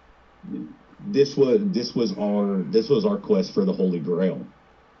 Yep. This was our quest for the Holy Grail,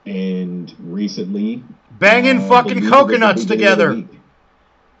 and recently banging fucking coconuts together.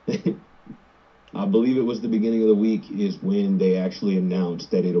 I believe it was the beginning of the week is when they actually announced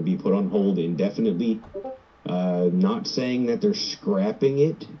that it'll be put on hold indefinitely. Not saying that they're scrapping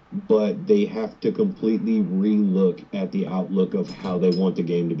it, but they have to completely relook at the outlook of how they want the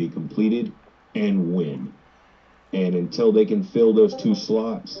game to be completed and when. And until they can fill those 2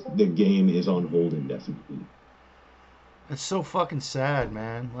 slots, the game is on hold indefinitely. It's so fucking sad,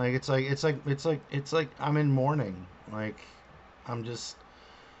 man. Like it's like I'm in mourning. Like I'm just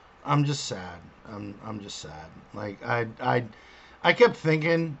sad. I'm just sad. Like I kept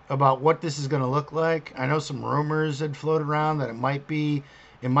thinking about what this is gonna look like. I know some rumors had floated around that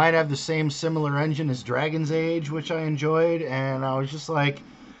it might have the same similar engine as Dragon's Age, which I enjoyed, and I was just like,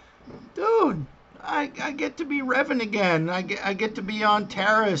 dude, I get to be Revan again. I get to be on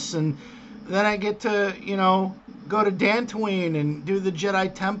Terrace, and then I get to, go to Dantooine and do the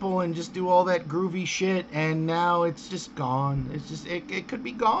Jedi Temple and just do all that groovy shit, and now it's just gone. It's just, it could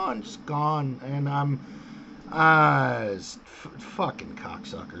be gone, just gone, and I'm, fucking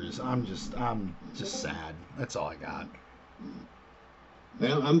cocksuckers. I'm just sad. That's all I got.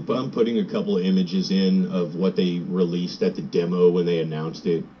 I'm putting a couple of images in of what they released at the demo when they announced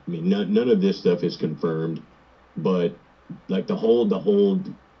it. I mean, none of this stuff is confirmed, but like the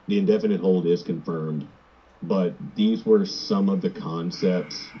indefinite hold is confirmed. But these were some of the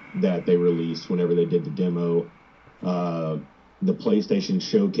concepts that they released whenever they did the demo. The PlayStation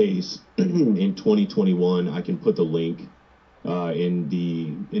Showcase in 2021. I can put the link in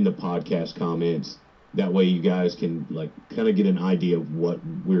the podcast comments. That way you guys can like kind of get an idea of what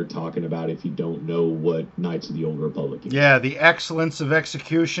we're talking about if you don't know what Knights of the Old Republic is. Yeah, the excellence of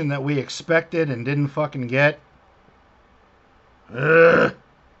execution that we expected and didn't fucking get. Ugh.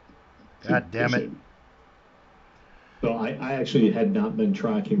 God damn it. So I actually had not been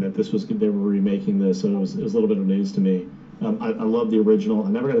tracking that they were remaking this, so it was a little bit of news to me. I love the original. I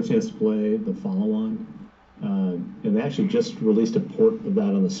never got a chance to play the follow-on, and they actually just released a port of that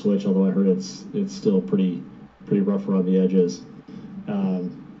on the Switch. Although I heard it's still pretty rough around the edges. I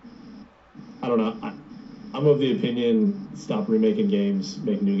don't know. I'm of the opinion stop remaking games,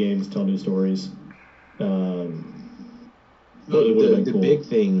 make new games, tell new stories. The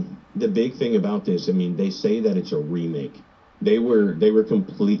big thing about this, I mean, they say that it's a remake. They were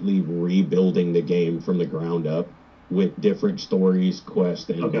completely rebuilding the game from the ground up with different stories, quests,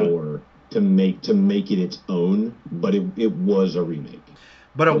 and lore to make it its own. But it was a remake.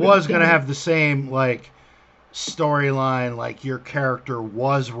 But it was going to have the same like storyline, like your character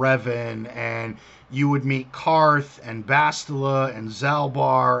was Revan, and you would meet Karth and Bastila and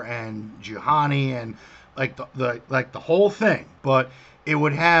Zalbar and Juhani and like the whole thing. But it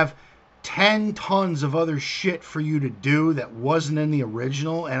would have 10 tons of other shit for you to do that wasn't in the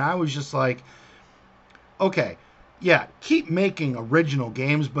original, and I was just like, okay, yeah, keep making original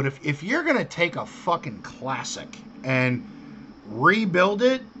games, but if you're gonna take a fucking classic and rebuild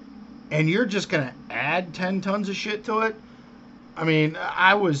it, and you're just gonna add 10 tons of shit to it, I mean,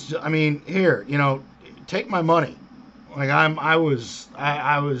 here, take my money. Like I was,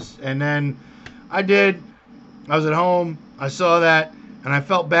 and then I was at home, I saw that, and I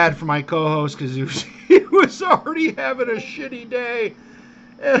felt bad for my co-host because he was already having a shitty day.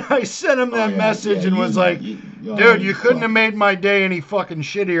 And I sent him that message and was like, dude, you couldn't have made my day any fucking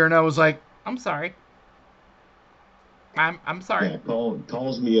shittier. And I was like, I'm sorry. I'm sorry. Yeah,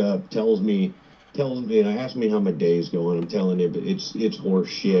 calls me up, tells me, and asks me how my day's going. I'm telling him it's horse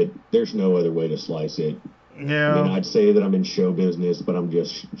shit. There's no other way to slice it. Yeah. I mean, I'd say that I'm in show business, but I'm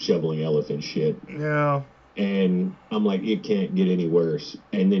just shoveling elephant shit. Yeah. And I'm like, it can't get any worse.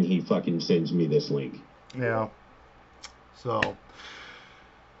 And then he fucking sends me this link. Yeah. So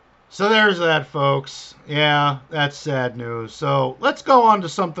there's that, folks. Yeah, that's sad news. So let's go on to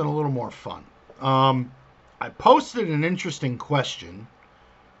something a little more fun. I posted an interesting question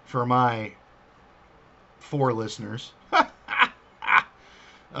for my 4 listeners.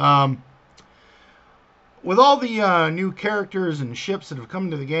 With all the new characters and ships that have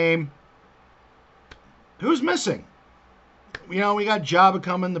come to the game, who's missing? We got Jabba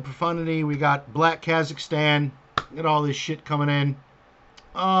coming, the Profundity. We got Black Kazakhstan. We got all this shit coming in.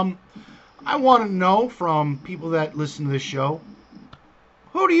 I want to know from people that listen to this show,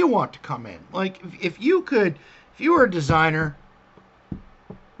 who do you want to come in? Like, if you were a designer,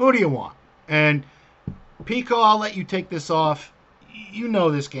 who do you want? And Pico, I'll let you take this off. You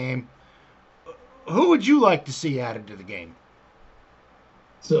know this game. Who would you like to see added to the game?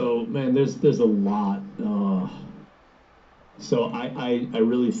 So, man, there's a lot. So I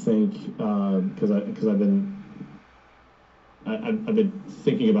really think because I've been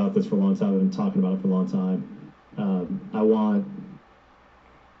thinking about this for a long time. I've been talking about it for a long time. I want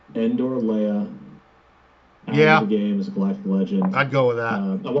Endor Leia out of the game as a Galactic Legend. I'd go with that.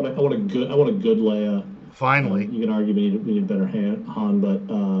 I want a good Leia. Finally, you can argue we need a better Han,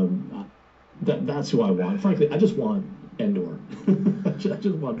 but that's who I want. Frankly, I just want Endor. I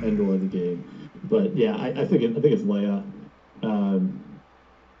just want Endor in the game. But yeah, I think it's Leia.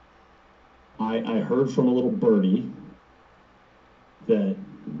 I heard from a little birdie that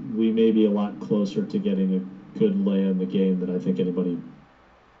we may be a lot closer to getting a good Leia in the game than I think anybody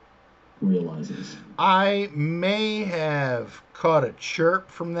realizes. I may have caught a chirp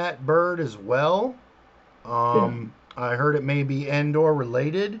from that bird as well. I heard it may be Endor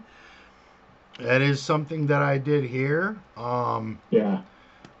related. That is something that I did hear.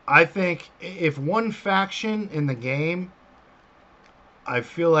 I think if one faction in the game I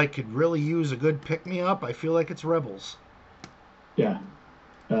feel like could really use a good pick-me-up, I feel like it's Rebels. Yeah.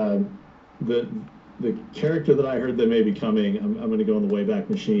 The character that I heard that may be coming, I'm going to go on the Wayback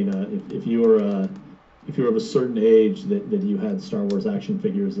Machine. If you were of a certain age that you had Star Wars action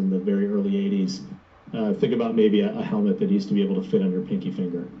figures in the very early 80s, think about maybe a helmet that used to be able to fit on your pinky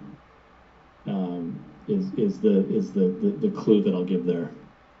finger. Is the clue that I'll give there.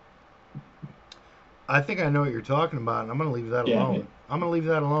 I think I know what you're talking about, and I'm going to leave that alone. I'm going to leave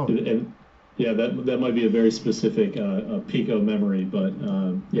that alone. And yeah, that might be a very specific Pico memory, but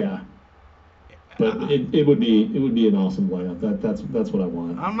yeah. But it would be an awesome layout. That's what I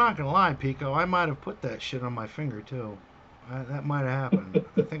want. I'm not going to lie, Pico. I might have put that shit on my finger too. That might have happened.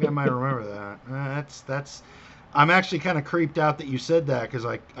 I think I might remember that. That's. I'm actually kind of creeped out that you said that because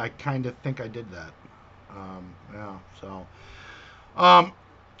I kind of think I did that. Yeah. Um,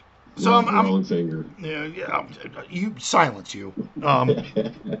 so Wrong finger. yeah. You silence you.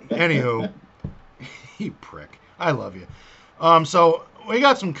 Anywho, you prick. I love you. So we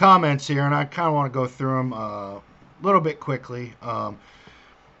got some comments here, and I kind of want to go through them a little bit quickly.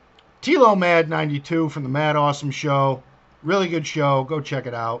 Tilo Mad 92 from the Mad Awesome Show. Really good show. Go check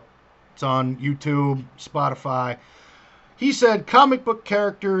it out. It's on YouTube, Spotify. He said comic book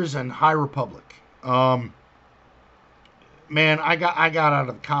characters and High Republic. Man, I got out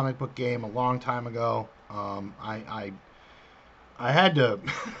of the comic book game a long time ago. I had to.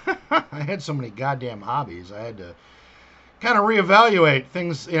 I had so many goddamn hobbies. I had to kind of reevaluate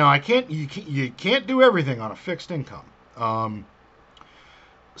things. You know, you can't do everything on a fixed income.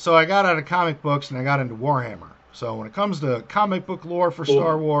 So I got out of comic books and I got into Warhammer. So when it comes to comic book lore for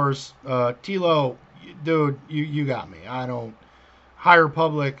Star Wars, Tilo, dude, you got me. I don't. High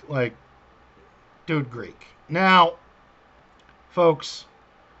Republic, like, dude, Greek. Now, folks,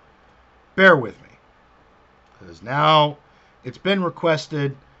 bear with me, because now it's been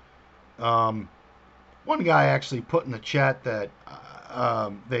requested. One guy actually put in the chat that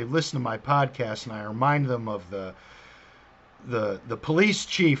they listen to my podcast, and I remind them of the police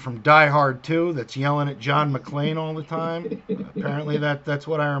chief from Die Hard 2 that's yelling at John McClane all the time. Apparently that's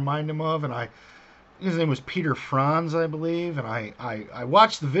what I remind him of, and his name was Peter Franz, I believe, and I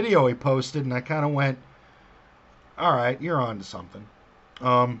watched the video he posted, and I kind of went, all right, you're on to something.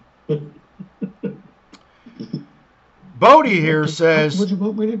 Bodie here says... What you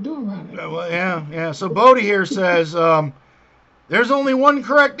want me to do about it? Well, yeah. So Bodie here says, there's only one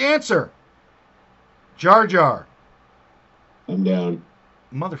correct answer. Jar Jar. I'm down.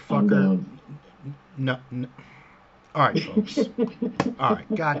 Motherfucker. I'm down. No. All right, folks. All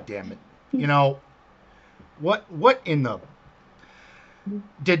right, God damn it. You know, what in the...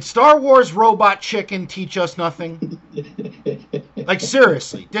 Did Star Wars Robot Chicken teach us nothing? Like,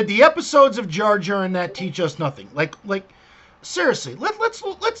 seriously, did the episodes of Jar Jar and that teach us nothing? Like, seriously, let's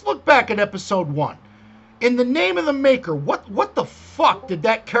look back at episode 1. In the name of the Maker, what the fuck did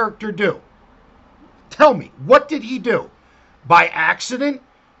that character do? Tell me, what did he do? By accident,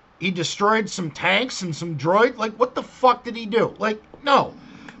 he destroyed some tanks and some droid? Like, what the fuck did he do? Like, no.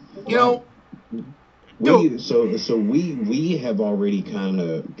 You know... We have already kind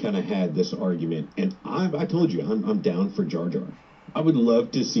of had this argument, and I told you I'm down for Jar Jar. I would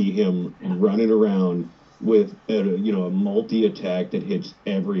love to see him running around with a multi attack that hits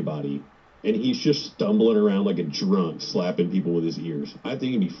everybody, and he's just stumbling around like a drunk, slapping people with his ears. I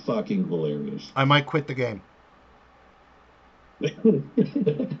think it'd be fucking hilarious. I might quit the game.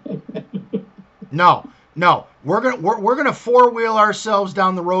 No, we're gonna four-wheel ourselves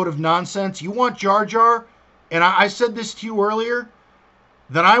down the road of nonsense. You want Jar Jar, and I said this to you earlier,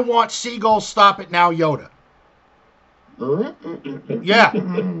 then I want Seagull Stop It Now Yoda. Yeah,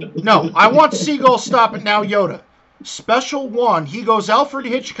 no, I want Seagull Stop It Now Yoda. Special one, he goes Alfred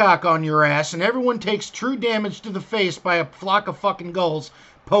Hitchcock on your ass, and everyone takes true damage to the face by a flock of fucking gulls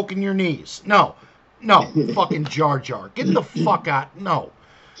poking your knees. No, fucking Jar Jar, get the fuck out. No,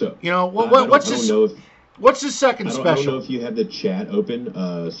 so you know what's his? What's his second special? I don't know if you have the chat open.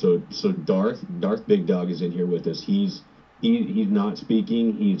 So Darth Big Dog is in here with us. He's not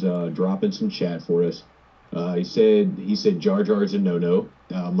speaking. He's dropping some chat for us. He said Jar Jar is a no-no.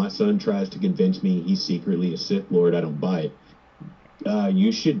 My son tries to convince me he's secretly a Sith Lord. I don't buy it.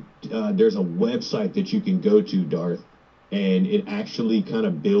 You should. There's a website that you can go to, Darth, and it actually kind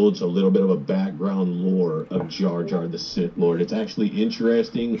of builds a little bit of a background lore of Jar Jar the Sith Lord. It's actually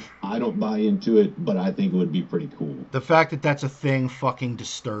interesting. I don't buy into it, but I think it would be pretty cool. The fact that that's a thing fucking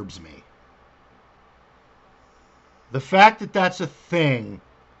disturbs me. The fact that that's a thing,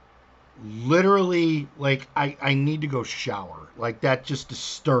 literally, like, I need to go shower. Like, that just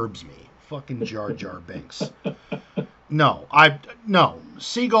disturbs me. Fucking Jar Jar Binks. No.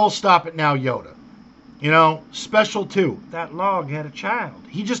 Seagull Stop It Now Yoda. You know, special 2. That log had a child.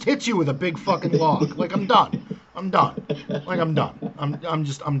 He just hits you with a big fucking log. Like, I'm done. Like, I'm done.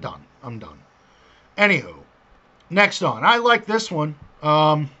 I'm done. Anywho, next on. I like this one.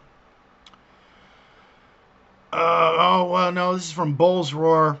 No, this is from Bull's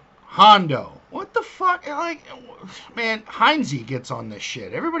Roar. Hondo. What the fuck? Like, man, Heinze gets on this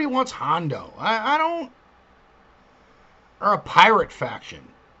shit. Everybody wants Hondo. I don't... Or a pirate faction.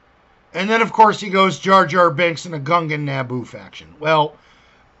 And then, of course, he goes Jar Jar Binks in a Gungan Naboo faction. Well,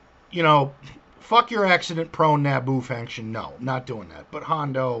 you know, fuck your accident-prone Naboo faction. No, not doing that. But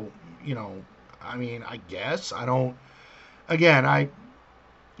Hondo, you know, I mean, I guess. I don't again,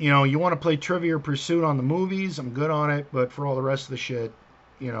 you want to play Trivia Pursuit on the movies, I'm good on it, but for all the rest of the shit,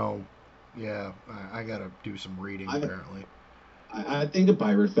 yeah, I got to do some reading apparently. I think a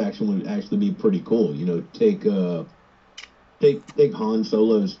pirate faction would actually be pretty cool. Take Han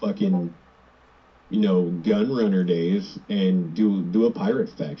Solo's fucking gun runner days and do a pirate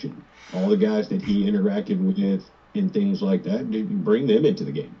faction. All the guys that he interacted with and things like that, bring them into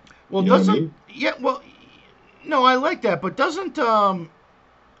the game. Well, what I mean? Yeah, well, no, I like that, but doesn't Han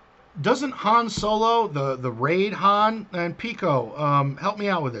Solo, the raid Han and Pico, help me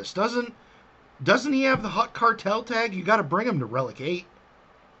out with this? Doesn't he have the Hut Cartel tag? You got to bring him to Relic 8.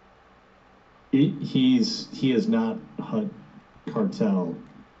 He is not Hut Cartel,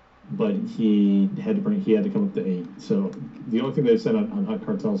 but he had to come up to 8. So the only thing they've said on Hut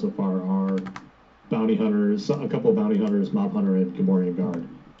Cartel so far are bounty hunters, a couple of bounty hunters, Mob Hunter, and Gamorrean Guard.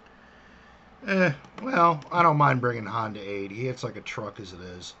 Well, I don't mind bringing Han to 8. He hits like a truck as it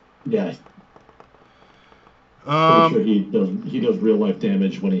is. Yeah. Pretty sure he does real life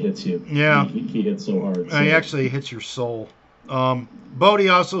damage when he hits you. Yeah. He hits so hard. So. He actually hits your soul. Bodhi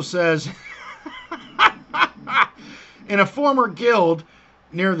also says, in a former guild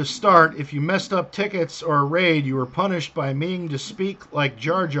near the start, if you messed up tickets or a raid, you were punished by meaning to speak like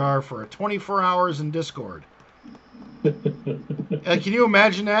Jar Jar for 24 hours in Discord. Can you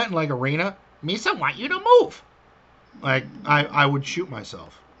imagine that in like Arena? Misa want you to move. Like I would shoot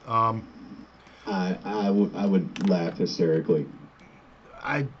myself. I would laugh hysterically.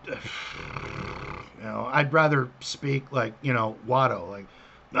 I'd rather speak like Watto, like,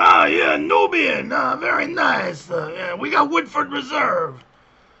 yeah, Nubian, very nice. Yeah, we got Woodford Reserve.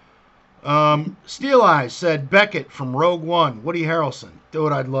 Steel Eyes said Beckett from Rogue One, Woody Harrelson.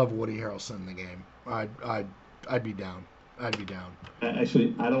 Dude, I'd love Woody Harrelson in the game. I'd be down.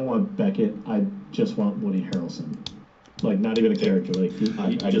 Actually, I don't want Beckett. I just want Woody Harrelson. Like, not even a character. Like,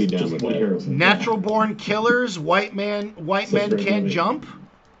 I'd be down with Woody that. Harrelson. Natural Born Killers, White Men Can't Jump.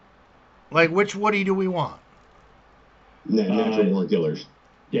 Like, which Woody do we want? Natural Born Killers.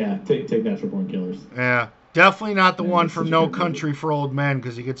 Yeah, take Natural Born Killers. Yeah, definitely not the one from No Country for Old Men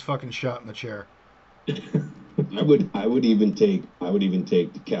because he gets fucking shot in the chair. I would even take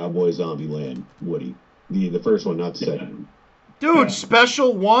the Cowboy Zombieland Woody, the first one, not the second. Dude, Yeah.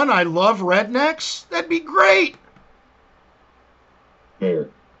 Special One. I love rednecks. That'd be great. Fair.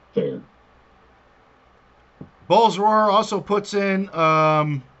 Bulls Roar also puts in,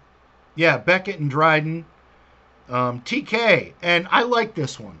 Beckett and Dryden. TK, and I like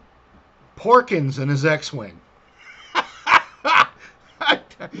this one. Porkins and his X-Wing.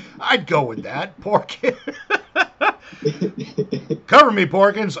 I'd go with that. Porkins. Cover me,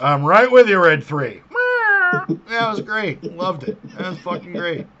 Porkins. I'm right with you, Red 3. That was great. Loved it. That was fucking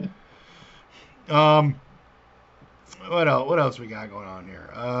great. What else we got going on here?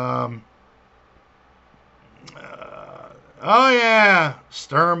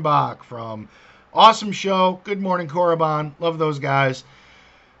 Sternbach from Awesome Show. Good morning, Korriban. Love those guys.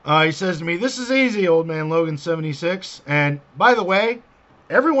 He says to me, this is easy, Old Man Logan 76. And by the way,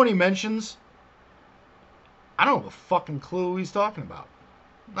 everyone he mentions, I don't have a fucking clue who he's talking about.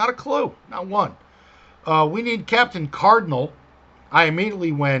 Not a clue. Not one. We need Captain Cardinal. I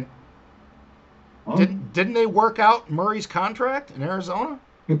immediately went, didn't they work out Murray's contract in Arizona?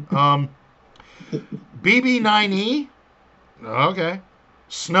 BB9E. Okay.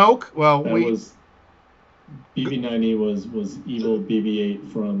 Snoke. Well, BB9E was evil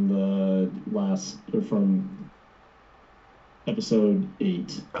BB-8 from episode 8.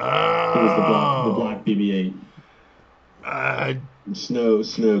 It was the black BB-8.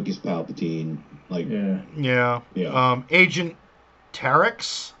 Snoke is Palpatine. Like yeah. Agent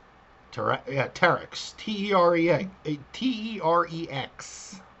Terex. Terex. Terex.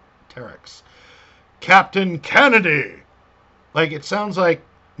 Terex. Captain Kennedy. Like, it sounds like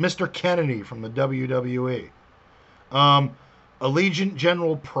Mr. Kennedy from the WWE. Allegiant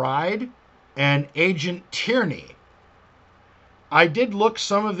General Pride and Agent Tierney. I did look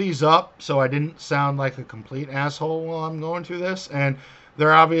some of these up, so I didn't sound like a complete asshole while I'm going through this. And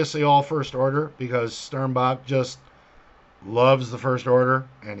they're obviously all First Order because Sternbach just loves the First Order,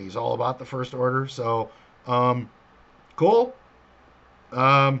 and he's all about the First Order. So, cool.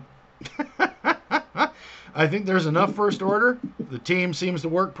 I think there's enough First Order. The team seems to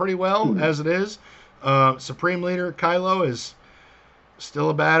work pretty well as it is. Supreme Leader Kylo is still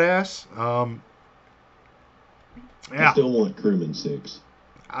a badass. I still want Crewman 6.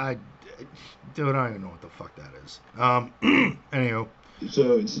 I don't even know what the fuck that is. Anywho.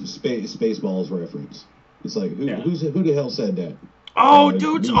 So it's Spaceballs reference. It's like, who the hell said that? Oh,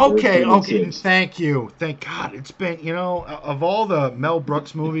 dudes. Rebirth Okay, came in okay. 6. Thank you. Thank God. It's been, of all the Mel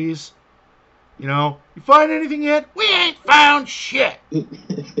Brooks movies, you find anything yet? We ain't found shit.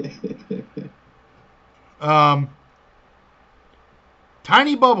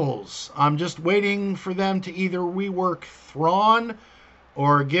 Tiny Bubbles. I'm just waiting for them to either rework Thrawn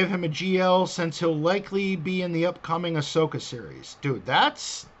or give him a GL since he'll likely be in the upcoming Ahsoka series. Dude,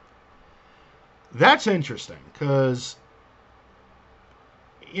 that's interesting because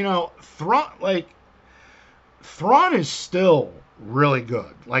Thrawn is still really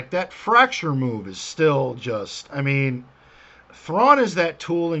good. Like that fracture move is still just. I mean, Thrawn is that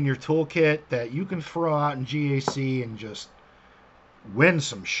tool in your toolkit that you can throw out in GAC and just win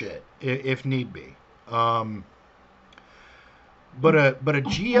some shit if need be. But a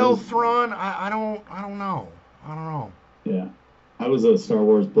GL Thrawn, I don't know. Yeah, I was a Star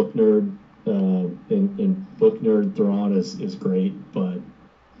Wars book nerd, and book nerd Thrawn is great, but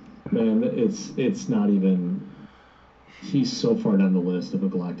man, it's not even. He's so far down the list of a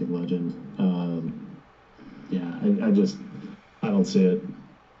galactic legend. Yeah, I don't see it.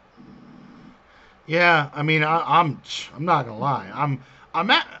 Yeah, I mean, I'm not gonna lie.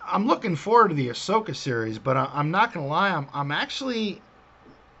 I'm looking forward to the Ahsoka series, but I'm not gonna lie. I'm actually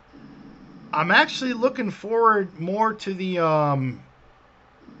looking forward more to the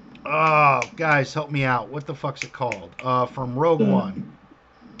oh, guys, help me out. What the fuck's it called? From Rogue One,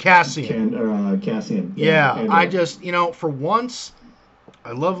 Cassian. Cassian. Yeah, I just for once,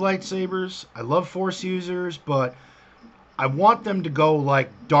 I love lightsabers. I love Force users, but I want them to go like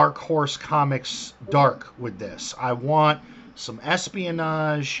Dark Horse Comics dark with this. I want some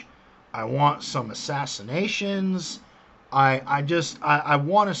espionage. I want some assassinations. I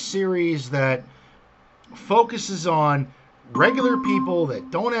want a series that focuses on regular people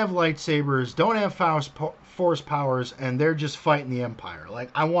that don't have lightsabers, don't have force powers, and they're just fighting the Empire. Like,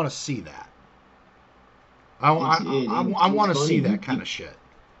 I want to see that. I want to see that kind of shit.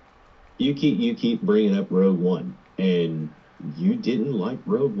 You keep bringing up Rogue One, and you didn't like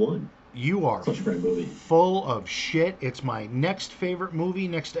Rogue One. You are such a great movie. Full of shit. It's my next favorite movie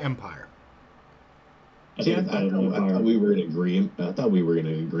next to Empire. See, I thought we were in agreement. I thought we were in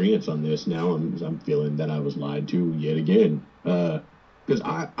agreement on this. Now I'm feeling that I was lied to yet again. Because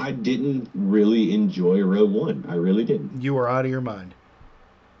I didn't really enjoy Rogue One. I really didn't. You were out of your mind.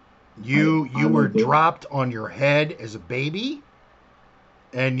 You were dropped on your head as a baby,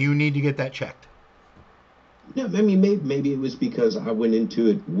 and you need to get that checked. Yeah, I mean, maybe it was because I went into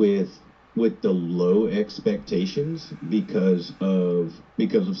it with the low expectations because of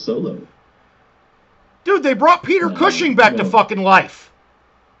Solo. Dude, they brought Peter Cushing back to fucking life.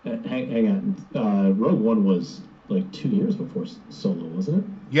 Hang on. Rogue One was like 2 years before Solo, wasn't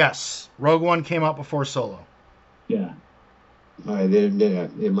it? Yes. Rogue One came out before Solo. Yeah.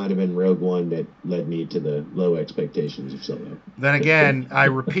 It might have been Rogue One that led me to the low expectations of Solo. Then again, I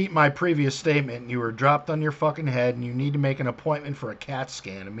repeat my previous statement. You were dropped on your fucking head, and you need to make an appointment for a CAT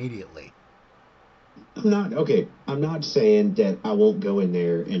scan immediately. I'm not saying that I won't go in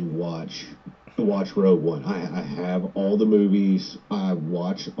there and watch Rogue One. I have all the movies. I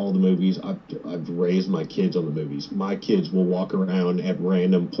watch all the movies. I've raised my kids on the movies. My kids will walk around at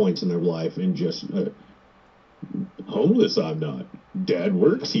random points in their life and just homeless. I'm not. Dad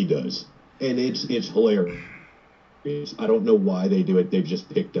works. He does, and it's hilarious. I don't know why they do it. They've just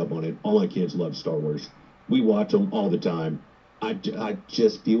picked up on it. All my kids love Star Wars. We watch them all the time. I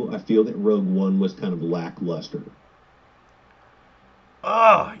feel that Rogue One was kind of lackluster.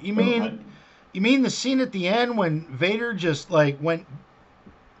 Oh, you mean the scene at the end when Vader just went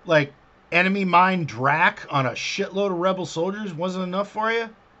enemy mine Drac on a shitload of rebel soldiers wasn't enough for you?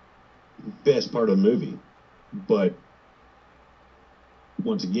 Best part of the movie. But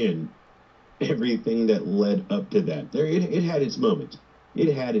once again, everything that led up to that, it had its moments.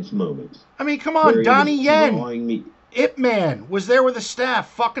 It had its moments. I mean, come on, Donnie Yen, Ip Man was there with a staff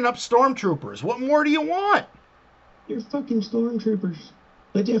fucking up stormtroopers. What more do you want? You're fucking stormtroopers.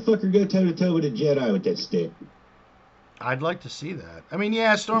 Let that fucker go toe to toe with a Jedi with that stick. I'd like to see that. I mean,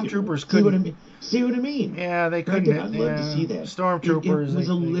 yeah, stormtroopers couldn't. See what I mean? Yeah, they couldn't. I'd love to see that. Stormtroopers. It was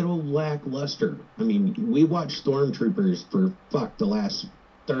a little lackluster. I mean, we watched stormtroopers for the last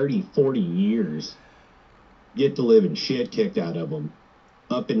 30, 40 years. Get to live in shit kicked out of them,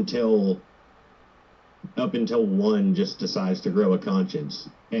 up until one just decides to grow a conscience.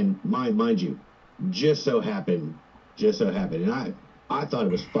 And mind you, just so happened, and I thought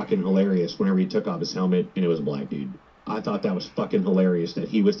it was fucking hilarious whenever he took off his helmet and it was a black dude. I thought that was fucking hilarious that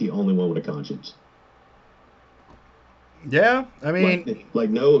he was the only one with a conscience. Yeah, I mean, Like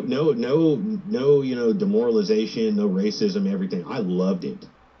no, demoralization, no racism, everything. I loved it.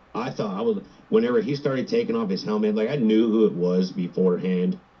 I thought I was whenever he started taking off his helmet, like I knew who it was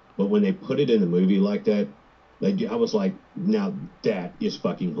beforehand, but when they put it in the movie like that, like I was like, now that is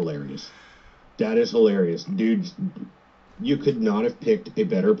fucking hilarious. That is hilarious, dude. You could not have picked a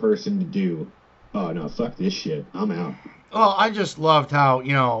better person to do. Oh no, fuck this shit. I'm out. well, I just loved how,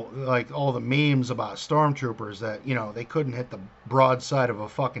 like all the memes about stormtroopers that, they couldn't hit the broadside of a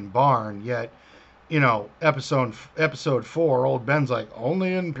fucking barn, yet, episode 4, old Ben's like,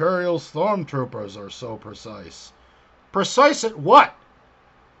 only Imperial stormtroopers are so precise. Precise at what?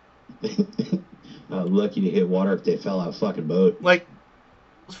 Lucky to hit water if they fell out of fucking boat. Like,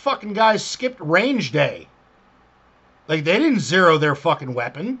 those fucking guys skipped range day. Like, they didn't zero their fucking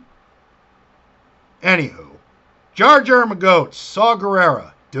weapon. Anywho, Jar Jar McGoats, Saw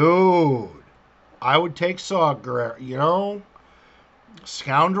Gerrera. Dude, I would take Saw Gerrera.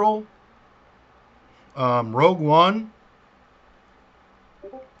 Scoundrel. Rogue One.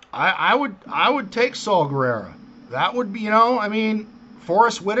 I would take Saw Gerrera. That would be,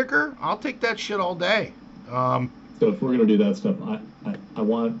 Forrest Whitaker. I'll take that shit all day. So if we're gonna do that stuff, I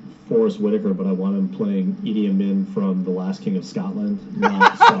want Forrest Whitaker, but I want him playing Idi Amin from The Last King of Scotland,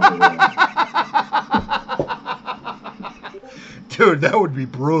 not Saw Dude, that would be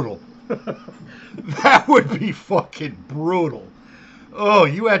brutal. That would be fucking brutal. Oh,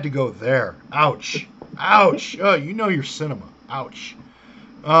 you had to go there. Ouch. Ouch. Oh, your cinema. Ouch.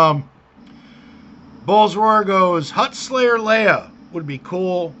 Bulls Roar goes, Hut Slayer Leia would be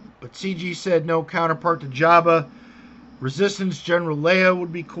cool, but CG said no counterpart to Jabba. Resistance General Leia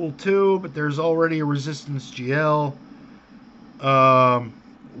would be cool too, but there's already a Resistance GL.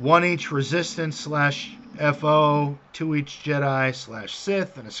 One each Resistance / FO, 2 each Jedi /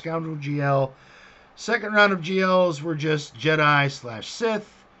 Sith, and a Scoundrel GL. Second round of GLs were just Jedi / Sith,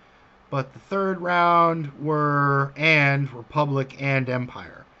 but the third round were Republic and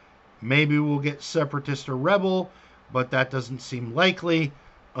Empire. Maybe we'll get Separatist or Rebel, but that doesn't seem likely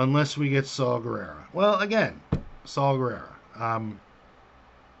unless we get Saw Gerrera. Well, again, Saw Gerrera.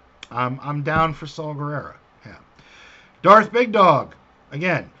 I'm down for Saw Gerrera. Yeah. Darth Big Dog.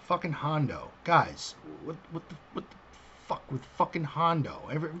 Again, fucking Hondo. Guys, what the fuck with fucking Hondo?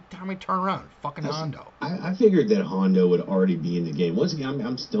 Every time I turn around, fucking Hondo. I figured that Hondo would already be in the game. Once again,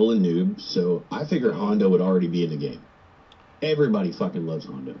 I'm still a noob, so I figured Hondo would already be in the game. Everybody fucking loves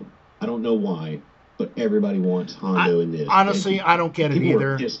Hondo. I don't know why, but everybody wants Hondo in this. Honestly, I don't get it either. People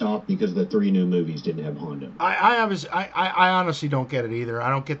are pissed off because the 3 new movies didn't have Hondo. I honestly don't get it either. I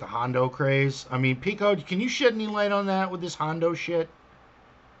don't get the Hondo craze. I mean, Pico, can you shed any light on that with this Hondo shit?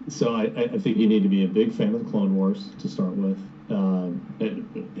 So I think you need to be a big fan of the Clone Wars to start with,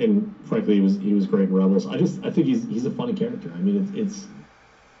 and frankly, he was great in Rebels. I think he's a funny character. I mean, it's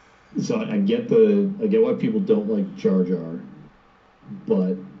so I get why people don't like Jar Jar,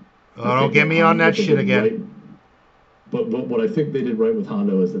 but don't get me on that shit again. Right, but what I think they did right with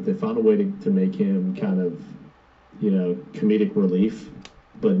Hondo is that they found a way to make him kind of, comedic relief,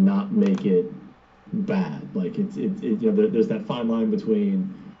 but not make it bad. Like there's that fine line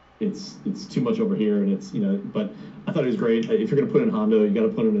between it's too much over here and it's but I thought he was great. If you're gonna put in Hondo, you got to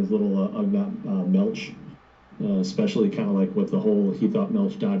put in his little Melch, especially kind of like with the whole he thought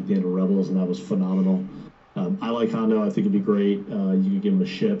Melch died at the end of Rebels, and that was phenomenal. I like Hondo. I think it'd be great. You could give him a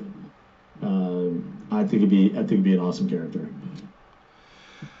ship. I think it'd be an awesome character.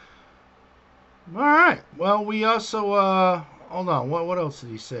 All right. Well, we also hold on. What else did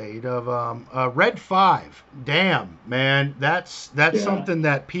he say? He'd have Red 5. Damn, man, that's something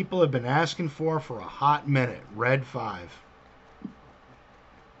that people have been asking for a hot minute. Red 5.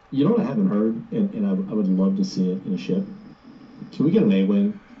 You know what I haven't heard, and I would love to see it in a ship. Can we get an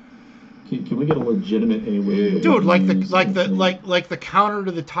A-wing? Can we get a legitimate A-wing? Dude, like the counter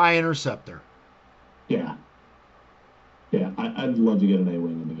to the TIE Interceptor. Yeah. Yeah, I'd love to get an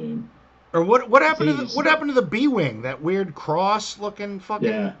A-wing in the game. Or what happened to the B-wing? That weird cross-looking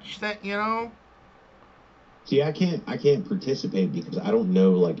fucking thing, See, I can't participate because I don't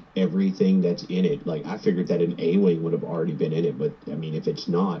know like everything that's in it. Like I figured that an A-wing would have already been in it, but I mean if it's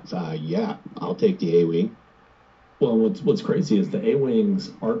not, yeah, I'll take the A-wing. Well, what's crazy is the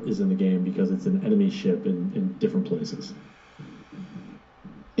A-wing's art is in the game because it's an enemy ship in different places.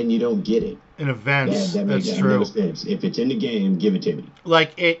 And you don't get it. In events, that's true. No sense. If it's in the game, give it to me.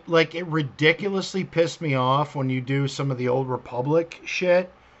 Like it ridiculously pissed me off when you do some of the old Republic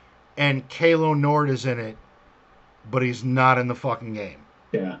shit, and Kalo Nord is in it, but he's not in the fucking game.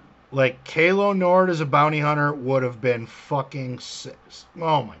 Yeah. Like Kalo Nord as a bounty hunter would have been fucking sick.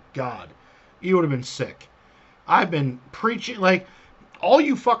 Oh my god, he would have been sick. I've been preaching, like, all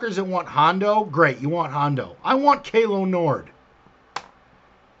you fuckers that want Hondo, great, you want Hondo. I want Kalo Nord.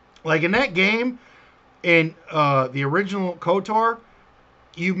 Like, in that game, in the original KOTOR,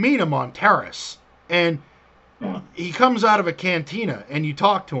 you meet him on Terrace, and he comes out of a cantina, and you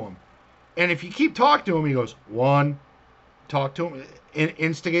talk to him. And if you keep talking to him, he goes, 1, talk to him,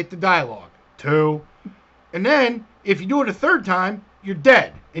 instigate the dialogue. 2, and then, if you do it a 3rd time, you're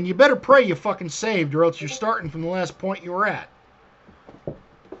dead. And you better pray you fucking saved, or else you're starting from the last point you were at.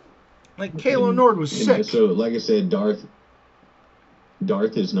 Like, Kalo Nord was sick. So, like I said, Darth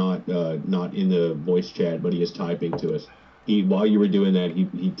is not in the voice chat, but he is typing to us. While you were doing that,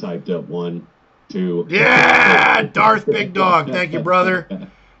 he typed up 1, 2. Yeah, Darth Big Dog. Thank you, brother.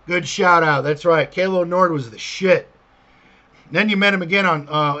 Good shout out. That's right. Kalo Nord was the shit. Then you met him again on,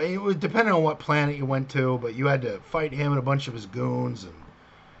 it was depending on what planet you went to, but you had to fight him and a bunch of his goons. And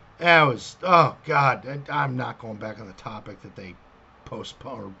that was, oh, God. I'm not going back on the topic that they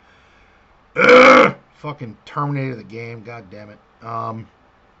postponed. Fucking terminated the game. God damn it.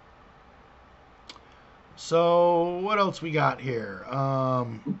 So, what else we got here?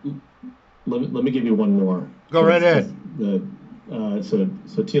 Let me give you one more. Go right ahead. So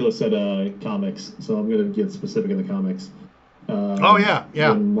Tila said comics, so I'm going to get specific in the comics. Oh yeah.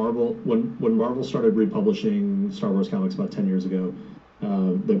 When Marvel started republishing Star Wars comics about 10 years ago,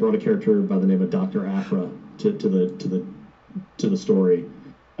 they brought a character by the name of Dr. Aphra to the story.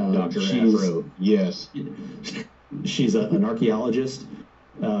 Dr. Aphra, yes. She's an archaeologist,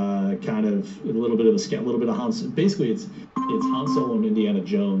 kind of a little bit of Han. Basically, it's Han Solo and Indiana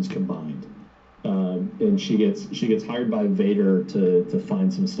Jones combined. And she gets hired by Vader to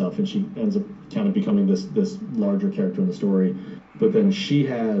find some stuff, and she ends up kind of becoming this larger character in the story. But then she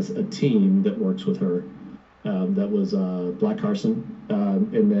has a team that works with her. That was Black Carson,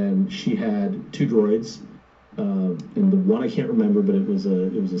 and then she had 2 droids, and the one I can't remember, but it was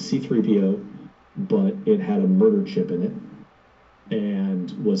a C-3PO, but it had a murder chip in it, and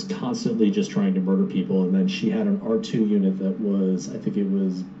was constantly just trying to murder people. And then she had an R2 unit that was, I think it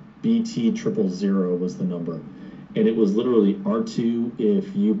was BT000 was the number, and it was literally R2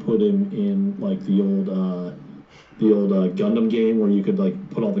 if you put him in like the old Gundam game where you could like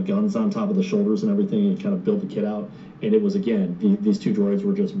put all the guns on top of the shoulders and everything and kind of build the kit out. And it was, again, these 2 droids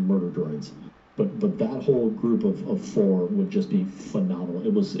were just murder droids, but that whole group of 4 would just be phenomenal.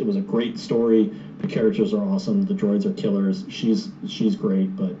 It was a great story. The characters are awesome. The droids are killers. She's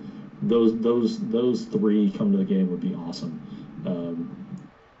great, but those 3 come to the game would be awesome.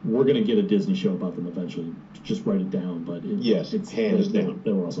 We're going to get a Disney show about them eventually. Just write it down. But it's hands down.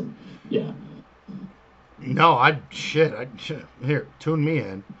 They were awesome. Yeah. No, here, tune me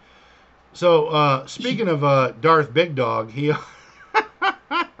in. So, speaking of Darth Big Dog, he...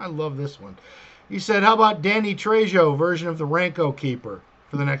 I love this one. He said, how about Danny Trejo version of the Ranko Keeper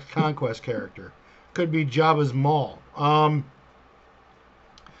for the next Conquest character? Could be Jabba's Maul.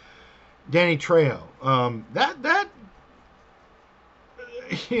 Danny Trejo. That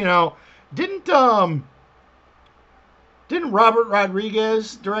you know, didn't Robert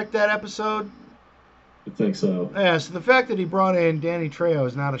Rodriguez direct that episode? I think so. Yeah, so the fact that he brought in Danny Trejo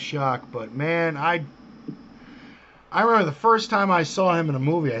is not a shock, but man, I remember the first time I saw him in a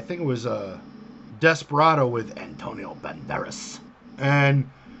movie, I think it was Desperado with Antonio Banderas. And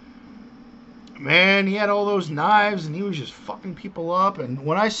man, he had all those knives and he was just fucking people up. And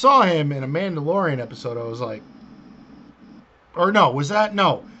when I saw him in a Mandalorian episode, I was like, or no, was that?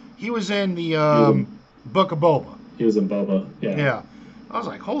 No. He was in the Book of Boba. He was in Boba, yeah. Yeah. I was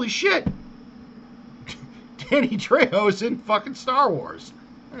like, holy shit. Danny Trejo is in fucking Star Wars.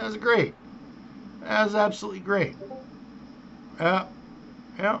 That was great. That was absolutely great. Yeah.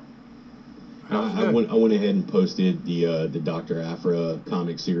 I went ahead and posted the Dr. Aphra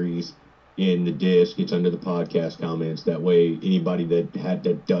comic series in the disc. It's under the podcast comments. That way, anybody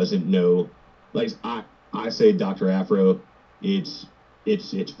that doesn't know, like I say, Dr. Aphra, it's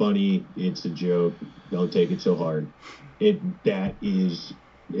funny. It's a joke. Don't take it so hard. It is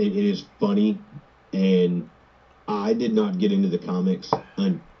funny, and I did not get into the comics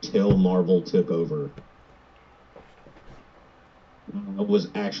until Marvel took over. I was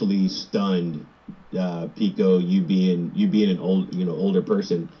actually stunned, Pico, you being an older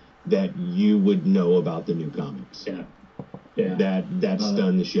person, that you would know about the new comics. Yeah. That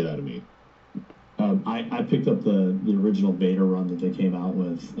stunned the shit out of me. I picked up the original Vader run that they came out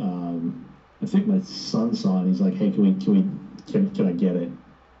with. I think my son saw it. He's like, "Hey, can I get it?"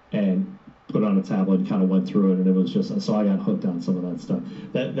 And put it on a tablet and kind of went through it, and it was just, so I got hooked on some of that stuff.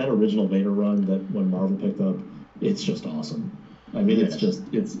 That original Vader run that when Marvel picked up, it's just awesome. I mean, It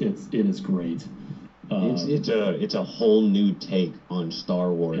is great. It's a whole new take on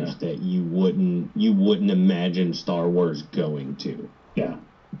Star Wars that you wouldn't imagine Star Wars going to. Yeah.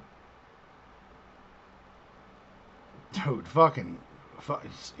 Dude,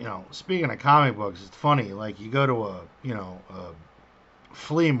 speaking of comic books, it's funny. Like, you go to a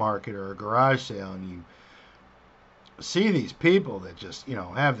flea market or a garage sale, and you see these people that just,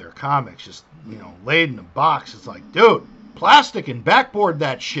 have their comics just, laid in a box. It's like, dude, plastic and backboard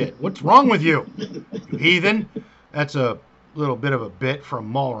that shit. What's wrong with you, you heathen? That's a little bit of a bit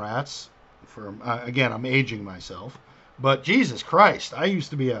from Mallrats. Again, I'm aging myself. But Jesus Christ,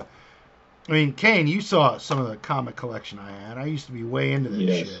 Kane, you saw some of the comic collection I had. I used to be way into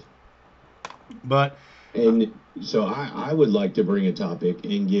this shit. But so I would like to bring a topic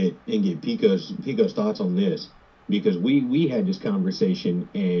and get Pico's thoughts on this, because we had this conversation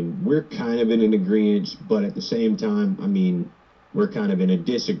and we're kind of in an agreement, but at the same time, we're kind of in a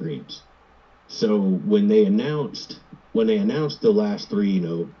disagreement. So when they announced the last three,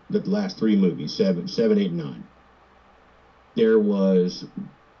 the last three movies, 7, 8, and 9, there was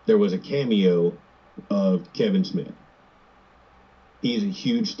a cameo of Kevin Smith. He's a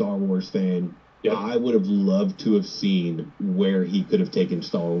huge Star Wars fan. Yep. I would have loved to have seen where he could have taken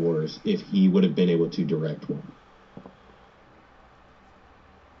Star Wars if he would have been able to direct one.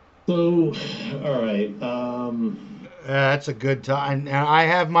 So, all right. That's a good time. And I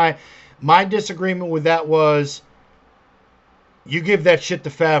have my disagreement with that was, you give that shit to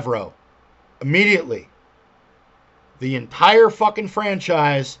Favreau immediately. The entire fucking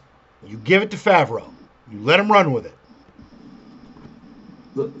franchise, you give it to Favreau. You let him run with it.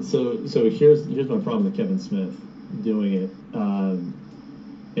 So here's my problem with Kevin Smith doing it. And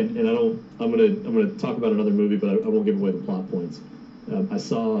I'm gonna talk about another movie, but I won't give away the plot points. I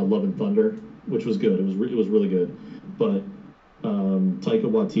saw Love and Thunder, which was good. It was really good. But Taika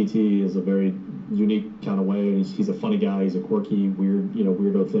Waititi is a very unique kind of way. He's a funny guy. He's a quirky,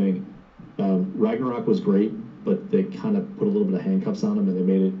 weirdo thing. Ragnarok was great, but they kind of put a little bit of handcuffs on him, and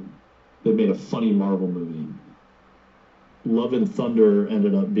they made a funny Marvel movie. Love and Thunder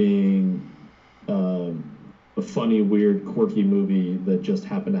ended up being a funny, weird, quirky movie that just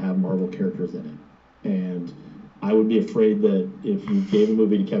happened to have Marvel characters in it. And I would be afraid that if you gave a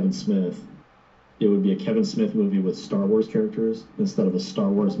movie to Kevin Smith, it would be a Kevin Smith movie with Star Wars characters instead of a Star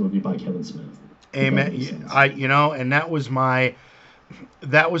Wars movie by Kevin Smith. Amen. And that was my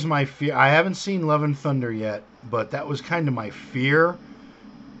fear. I haven't seen Love and Thunder yet, but that was kind of my fear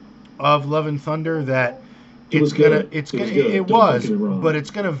of Love and Thunder, that but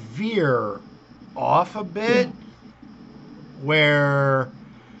it's gonna veer off a bit, where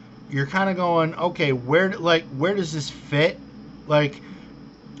you're kind of going, okay, where does this fit? Like,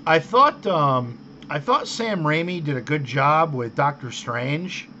 I thought Sam Raimi did a good job with Doctor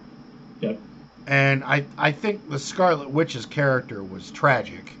Strange. Yep. And I think the Scarlet Witch's character was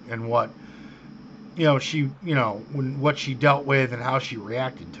tragic, and what she dealt with and how she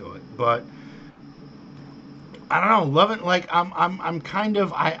reacted to it. But I don't know,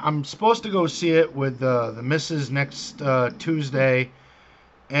 I'm supposed to go see it with the missus next Tuesday,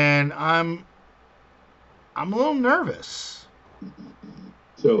 and I'm a little nervous.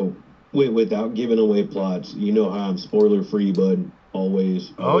 So, without giving away plots, you know how I'm spoiler free, bud.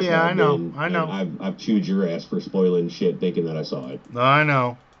 Always. Oh yeah, I know. I've chewed your ass for spoiling shit, thinking that I saw it. I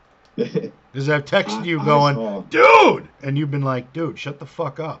know. Because I've texted you going, dude, and you've been like, dude, shut the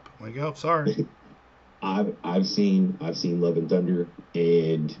fuck up. I'm like, oh, sorry. I've seen Love and Thunder,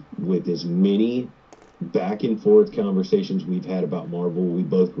 and with as many back and forth conversations we've had about Marvel, we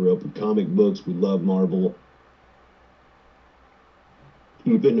both grew up with comic books. We love Marvel.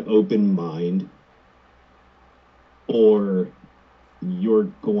 Keep an open mind, or you're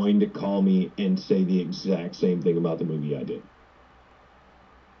going to call me and say the exact same thing about the movie I did.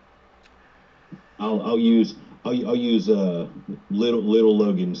 I'll use little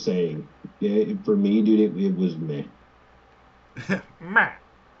Logan saying, yeah, for me, dude, it was meh. Meh.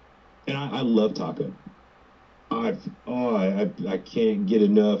 And I love Taika. I can't get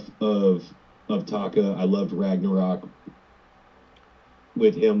enough of Taika. I loved Ragnarok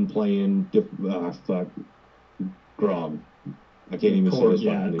with him playing Grog. I can't even say his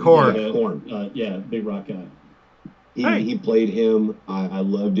name. Korn. Big rock guy. He played him. I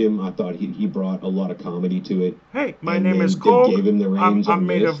loved him. I thought he brought a lot of comedy to it. Hey, my name is Cole. Gave him the reins I'm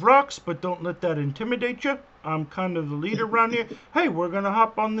made of rocks, but don't let that intimidate you. I'm kind of the leader around here. Hey, we're gonna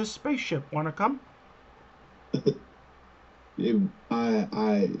hop on this spaceship. Wanna come?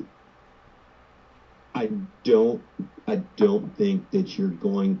 I don't think that you're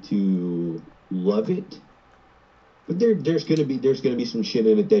going to love it, But there's gonna be some shit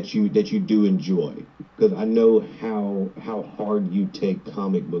in it that you do enjoy, because I know how hard you take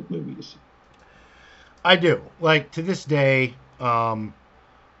comic book movies. I do. Like, to this day,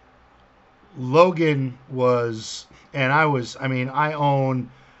 Logan was, and I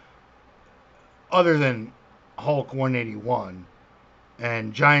own, other than Hulk 181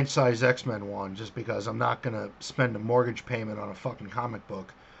 and Giant Size X-Men 1, just because I'm not going to spend a mortgage payment on a fucking comic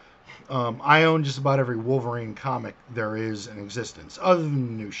book. I own just about every Wolverine comic there is in existence, other than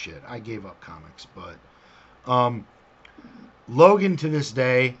the new shit. I gave up comics, but Logan to this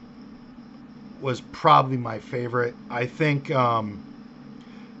day was probably my favorite. I think, and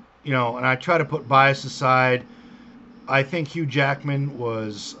I try to put bias aside, I think Hugh Jackman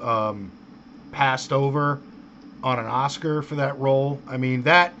was passed over on an Oscar for that role. I mean,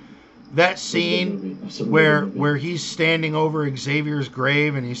 that scene where he's standing over Xavier's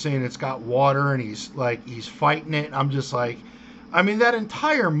grave and he's saying it's got water and he's fighting it. I'm just like, I mean, that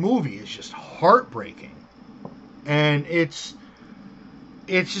entire movie is just heartbreaking, and it's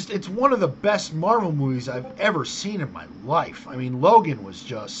one of the best Marvel movies I've ever seen in my life. I mean, Logan was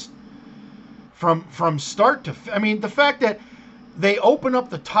just from start to I mean, the fact that they open up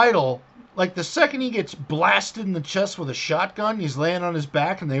the title, like the second he gets blasted in the chest with a shotgun, he's laying on his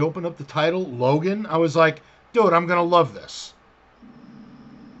back, and they open up the title, Logan. I was like, dude, I'm going to love this.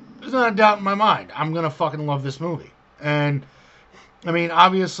 There's not a doubt in my mind. I'm going to fucking love this movie. And, I mean,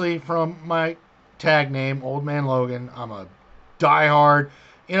 obviously, from my tag name, Old Man Logan, I'm a diehard,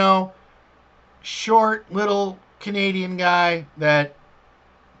 short, little Canadian guy that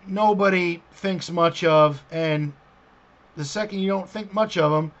nobody thinks much of, and the second you don't think much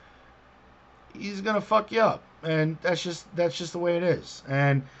of him, he's gonna fuck you up, and that's just the way it is.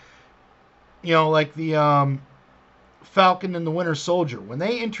 And like the Falcon and the Winter Soldier, when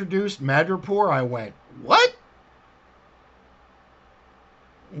they introduced Madripoor, I went, what?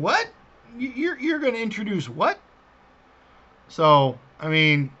 You're gonna introduce what? So, I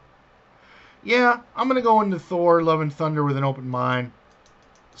mean, yeah, I'm gonna go into Thor: Love and Thunder with an open mind.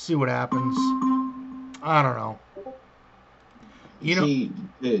 See what happens. I don't know. See,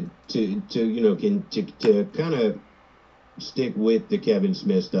 to kind of stick with the Kevin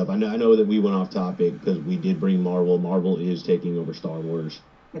Smith stuff. I know that we went off topic because we did bring Marvel. Marvel is taking over Star Wars.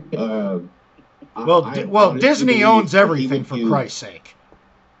 Well, Disney owns everything, for Christ's sake.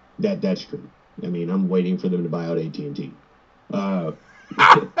 That's true. I mean, I'm waiting for them to buy out AT&T. I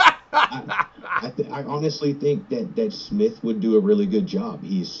honestly think that Smith would do a really good job.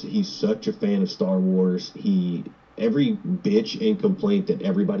 He's such a fan of Star Wars. Every bitch and complaint that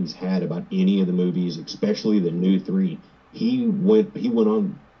everybody's had about any of the movies, especially the new three, he went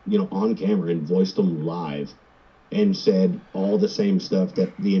on on camera and voiced them live and said all the same stuff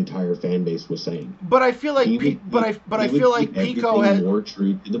that the entire fan base was saying. But I feel like I feel like Pico has more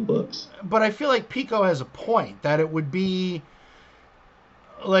true to the books. But I feel like Pico has a point that it would be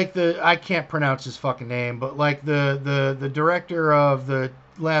like I can't pronounce his fucking name, but like the director of the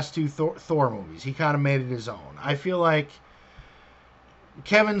last two Thor movies, he kind of made it his own. I feel like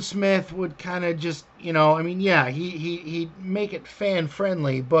Kevin Smith would kind of just, I mean, yeah, he'd make it fan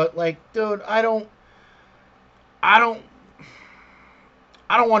friendly, but like, dude, I don't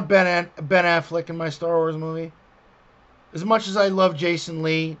want Ben Affleck in my Star Wars movie. As much as I love Jason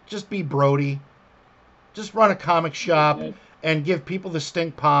Lee, just be Brody. Just run a comic shop and give people the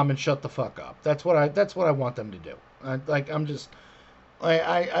stink palm and shut the fuck up. That's what I want them to do.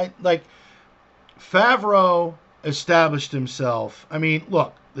 Like Favreau established himself. I mean,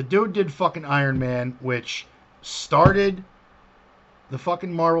 look, the dude did fucking Iron Man, which started the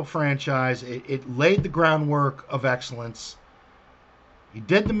fucking Marvel franchise. It laid the groundwork of excellence. He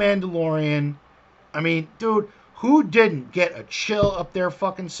did The Mandalorian. I mean, dude, who didn't get a chill up their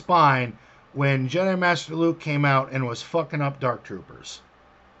fucking spine when Jedi Master Luke came out and was fucking up Dark Troopers?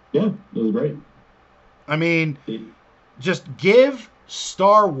 Yeah, it was great. I mean, just give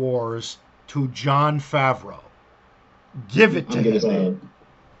Star Wars to Jon Favreau. Give it to him.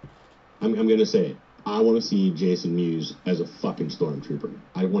 I'm going to say it. I want to see Jason Mewes as a fucking stormtrooper.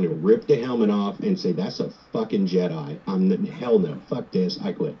 I want to rip the helmet off and say, that's a fucking Jedi. Hell no. Fuck this.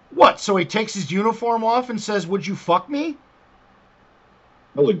 I quit. What? So he takes his uniform off and says, would you fuck me?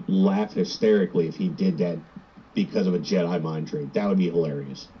 I would laugh hysterically if he did that because of a Jedi mind trick. That would be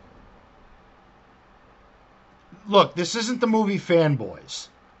hilarious. Look, this isn't the movie Fanboys.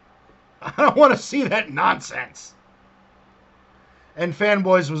 I don't want to see that nonsense. And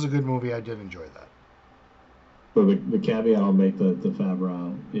Fanboys was a good movie. I did enjoy that. But the caveat I'll make to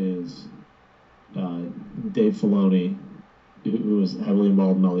Favreau is Dave Filoni, who was heavily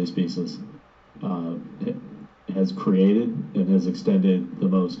involved in all these pieces, has created and has extended the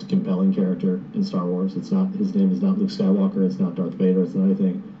most compelling character in Star Wars. It's not, his name is not Luke Skywalker, it's not Darth Vader, it's not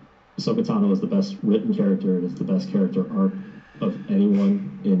anything. Ahsoka Tano is the best written character, and it's the best character arc of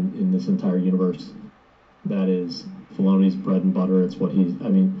anyone in this entire universe. That is Filoni's bread and butter. It's what he's, I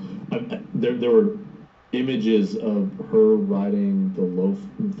mean, there were images of her riding the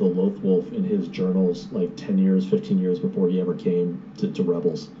Loth Wolf in his journals like 10 years, 15 years before he ever came to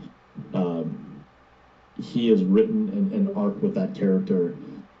Rebels. He has written an arc with that character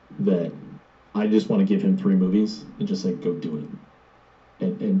that I just want to give him 3 movies and just say, go do it.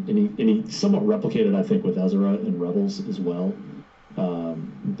 And he somewhat replicated, I think, with Ezra and Rebels as well.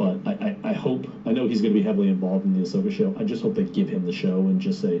 But I hope, I know he's going to be heavily involved in the Ahsoka show. I just hope they give him the show and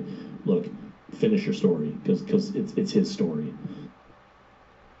just say, look, finish your story, because it's his story.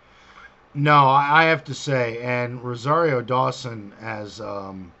 No, I have to say, and Rosario Dawson as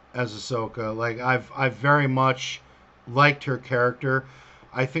Ahsoka, like I've very much liked her character.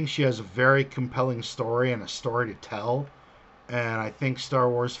 I think she has a very compelling story and a story to tell, and I think Star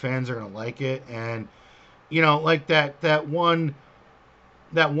Wars fans are gonna like it. And you know, like that one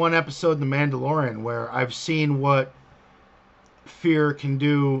episode in The Mandalorian where I've seen what fear can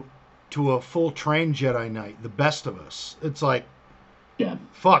do to a full trained Jedi Knight, the best of us. It's like, Yeah.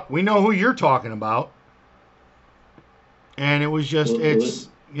 fuck, we know who you're talking about. And it was just,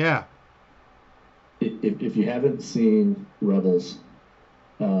 yeah. If you haven't seen Rebels,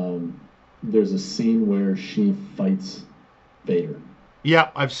 there's a scene where she fights Vader. Yeah,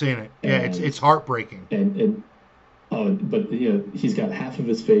 I've seen it. Yeah, it's heartbreaking. But you know, he's got half of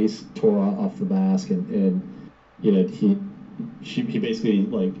his face tore off the mask, and you know, she basically,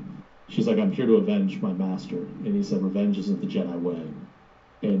 like, she's like, I'm here to avenge my master, and he said, revenge isn't the Jedi way.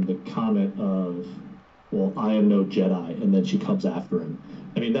 And the comment of, well, I am no Jedi, and then she comes after him.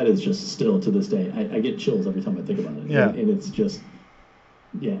 I mean, that is just still to this day, I get chills every time I think about it. Yeah. And it's just,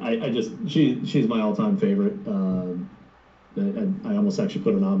 yeah, she's my all-time favorite. I almost actually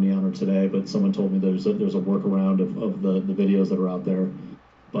put an Omni on her today, but someone told me there's a workaround of the videos that are out there.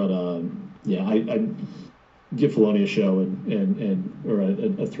 But yeah, I give Filoni a show or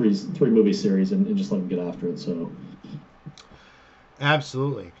a three movie series and just let him get after it. So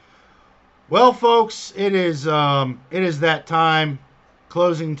absolutely. Well, folks, it is that time,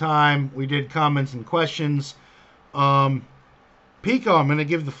 closing time. We did comments and questions. Pico, I'm going to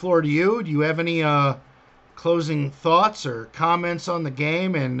give the floor to you. Do you have any closing thoughts or comments on the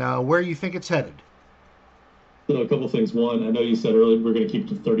game and where you think it's headed? So a couple things. One, I know you said earlier we're going to keep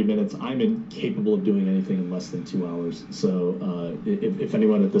to 30 minutes. I'm incapable of doing anything in less than 2 hours. So if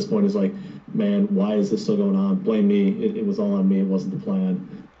anyone at this point is like, man, why is this still going on? Blame me. It was all on me. It wasn't the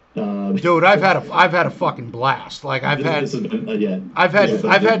plan. Dude, I've had a fucking blast. Like This has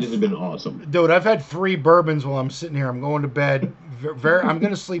been awesome. Dude, I've had 3 bourbons while I'm sitting here. I'm going to bed. I'm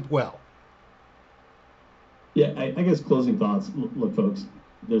going to sleep well. Yeah, I guess closing thoughts. Look, folks,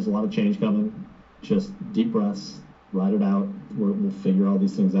 there's a lot of change coming. Just deep breaths, ride it out. We'll figure all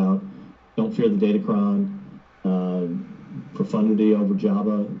these things out. Don't fear the Datacron. Profundity over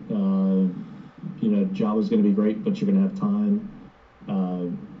Jabba. Jabba's going to be great, but you're going to have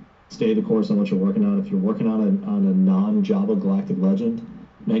time. Stay the course on what you're working on. If you're working on a non-Jabba galactic legend,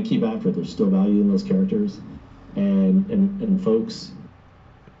 man, keep after it. There's still value in those characters. And folks,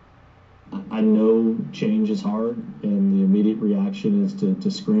 I know change is hard, and the immediate reaction is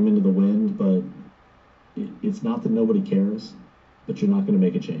to scream into the wind, but it's not that nobody cares, but you're not going to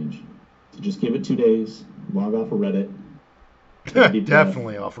make a change. So just give it 2 days, log off of Reddit.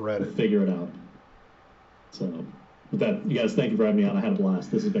 Definitely off of Reddit. Figure it out. So with that, you guys, thank you for having me on. I had a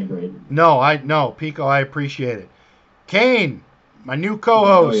blast. This has been great. No, Pico, I appreciate it. Cain, my new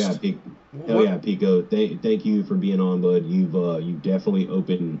co-host. Hell yeah, Pico. Thank you for being on, bud. You've definitely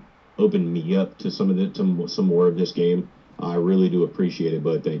opened me up to some more of this game. I really do appreciate it,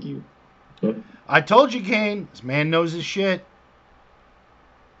 bud. Thank you. Yep. I told you, Cain. This man knows his shit.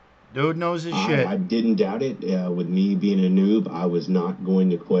 Dude knows his shit. I didn't doubt it. With me being a noob, I was not going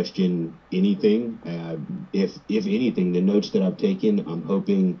to question anything. If anything, the notes that I've taken, I'm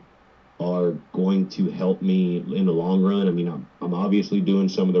hoping are going to help me in the long run. I mean, I'm obviously doing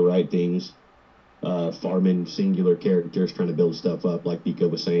some of the right things, farming singular characters, trying to build stuff up, like Pico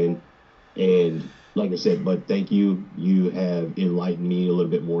was saying. And like I said, but thank you. You have enlightened me a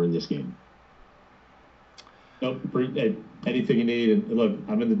little bit more in this game. Nope. Anything you need. And look,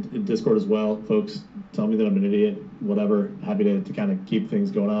 I'm in the Discord as well. Folks, tell me that I'm an idiot, whatever. Happy to kind of keep things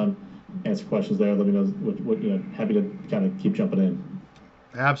going on, answer questions there. Let me know what happy to kind of keep jumping in.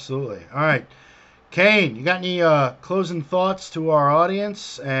 Absolutely. All right. Kane, you got any closing thoughts to our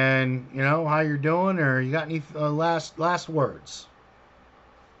audience, and how you're doing, or you got any last words?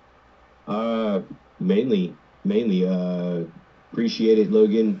 Mainly, appreciate it,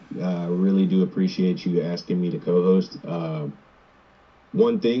 Logan. Really do appreciate you asking me to co-host.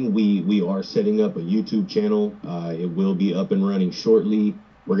 One thing, we are setting up a YouTube channel. It will be up and running shortly.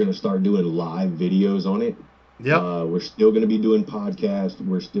 We're gonna start doing live videos on it. Yep. We're still gonna be doing podcasts.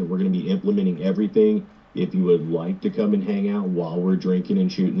 We're gonna be implementing everything. If you would like to come and hang out while we're drinking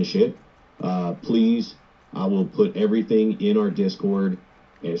and shooting the shit, please, I will put everything in our Discord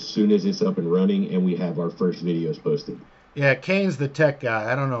as soon as it's up and running and we have our first videos posted. Yeah, Kane's the tech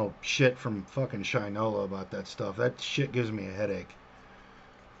guy. I don't know shit from fucking Shinola about that stuff. That shit gives me a headache.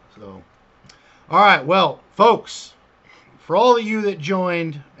 So, all right, well, folks, for all of you that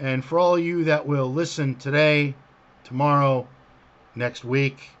joined and for all of you that will listen today, tomorrow, next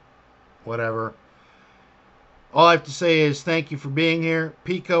week, whatever, all I have to say is thank you for being here.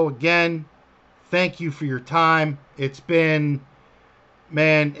 Pico, again, thank you for your time. It has been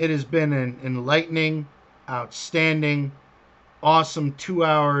an enlightening, outstanding, awesome 2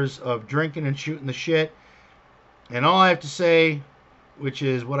 hours of drinking and shooting the shit. And all I have to say, which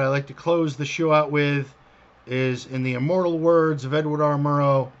is what I like to close the show out with, is in the immortal words of Edward R.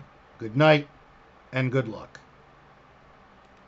 Murrow, good night and good luck.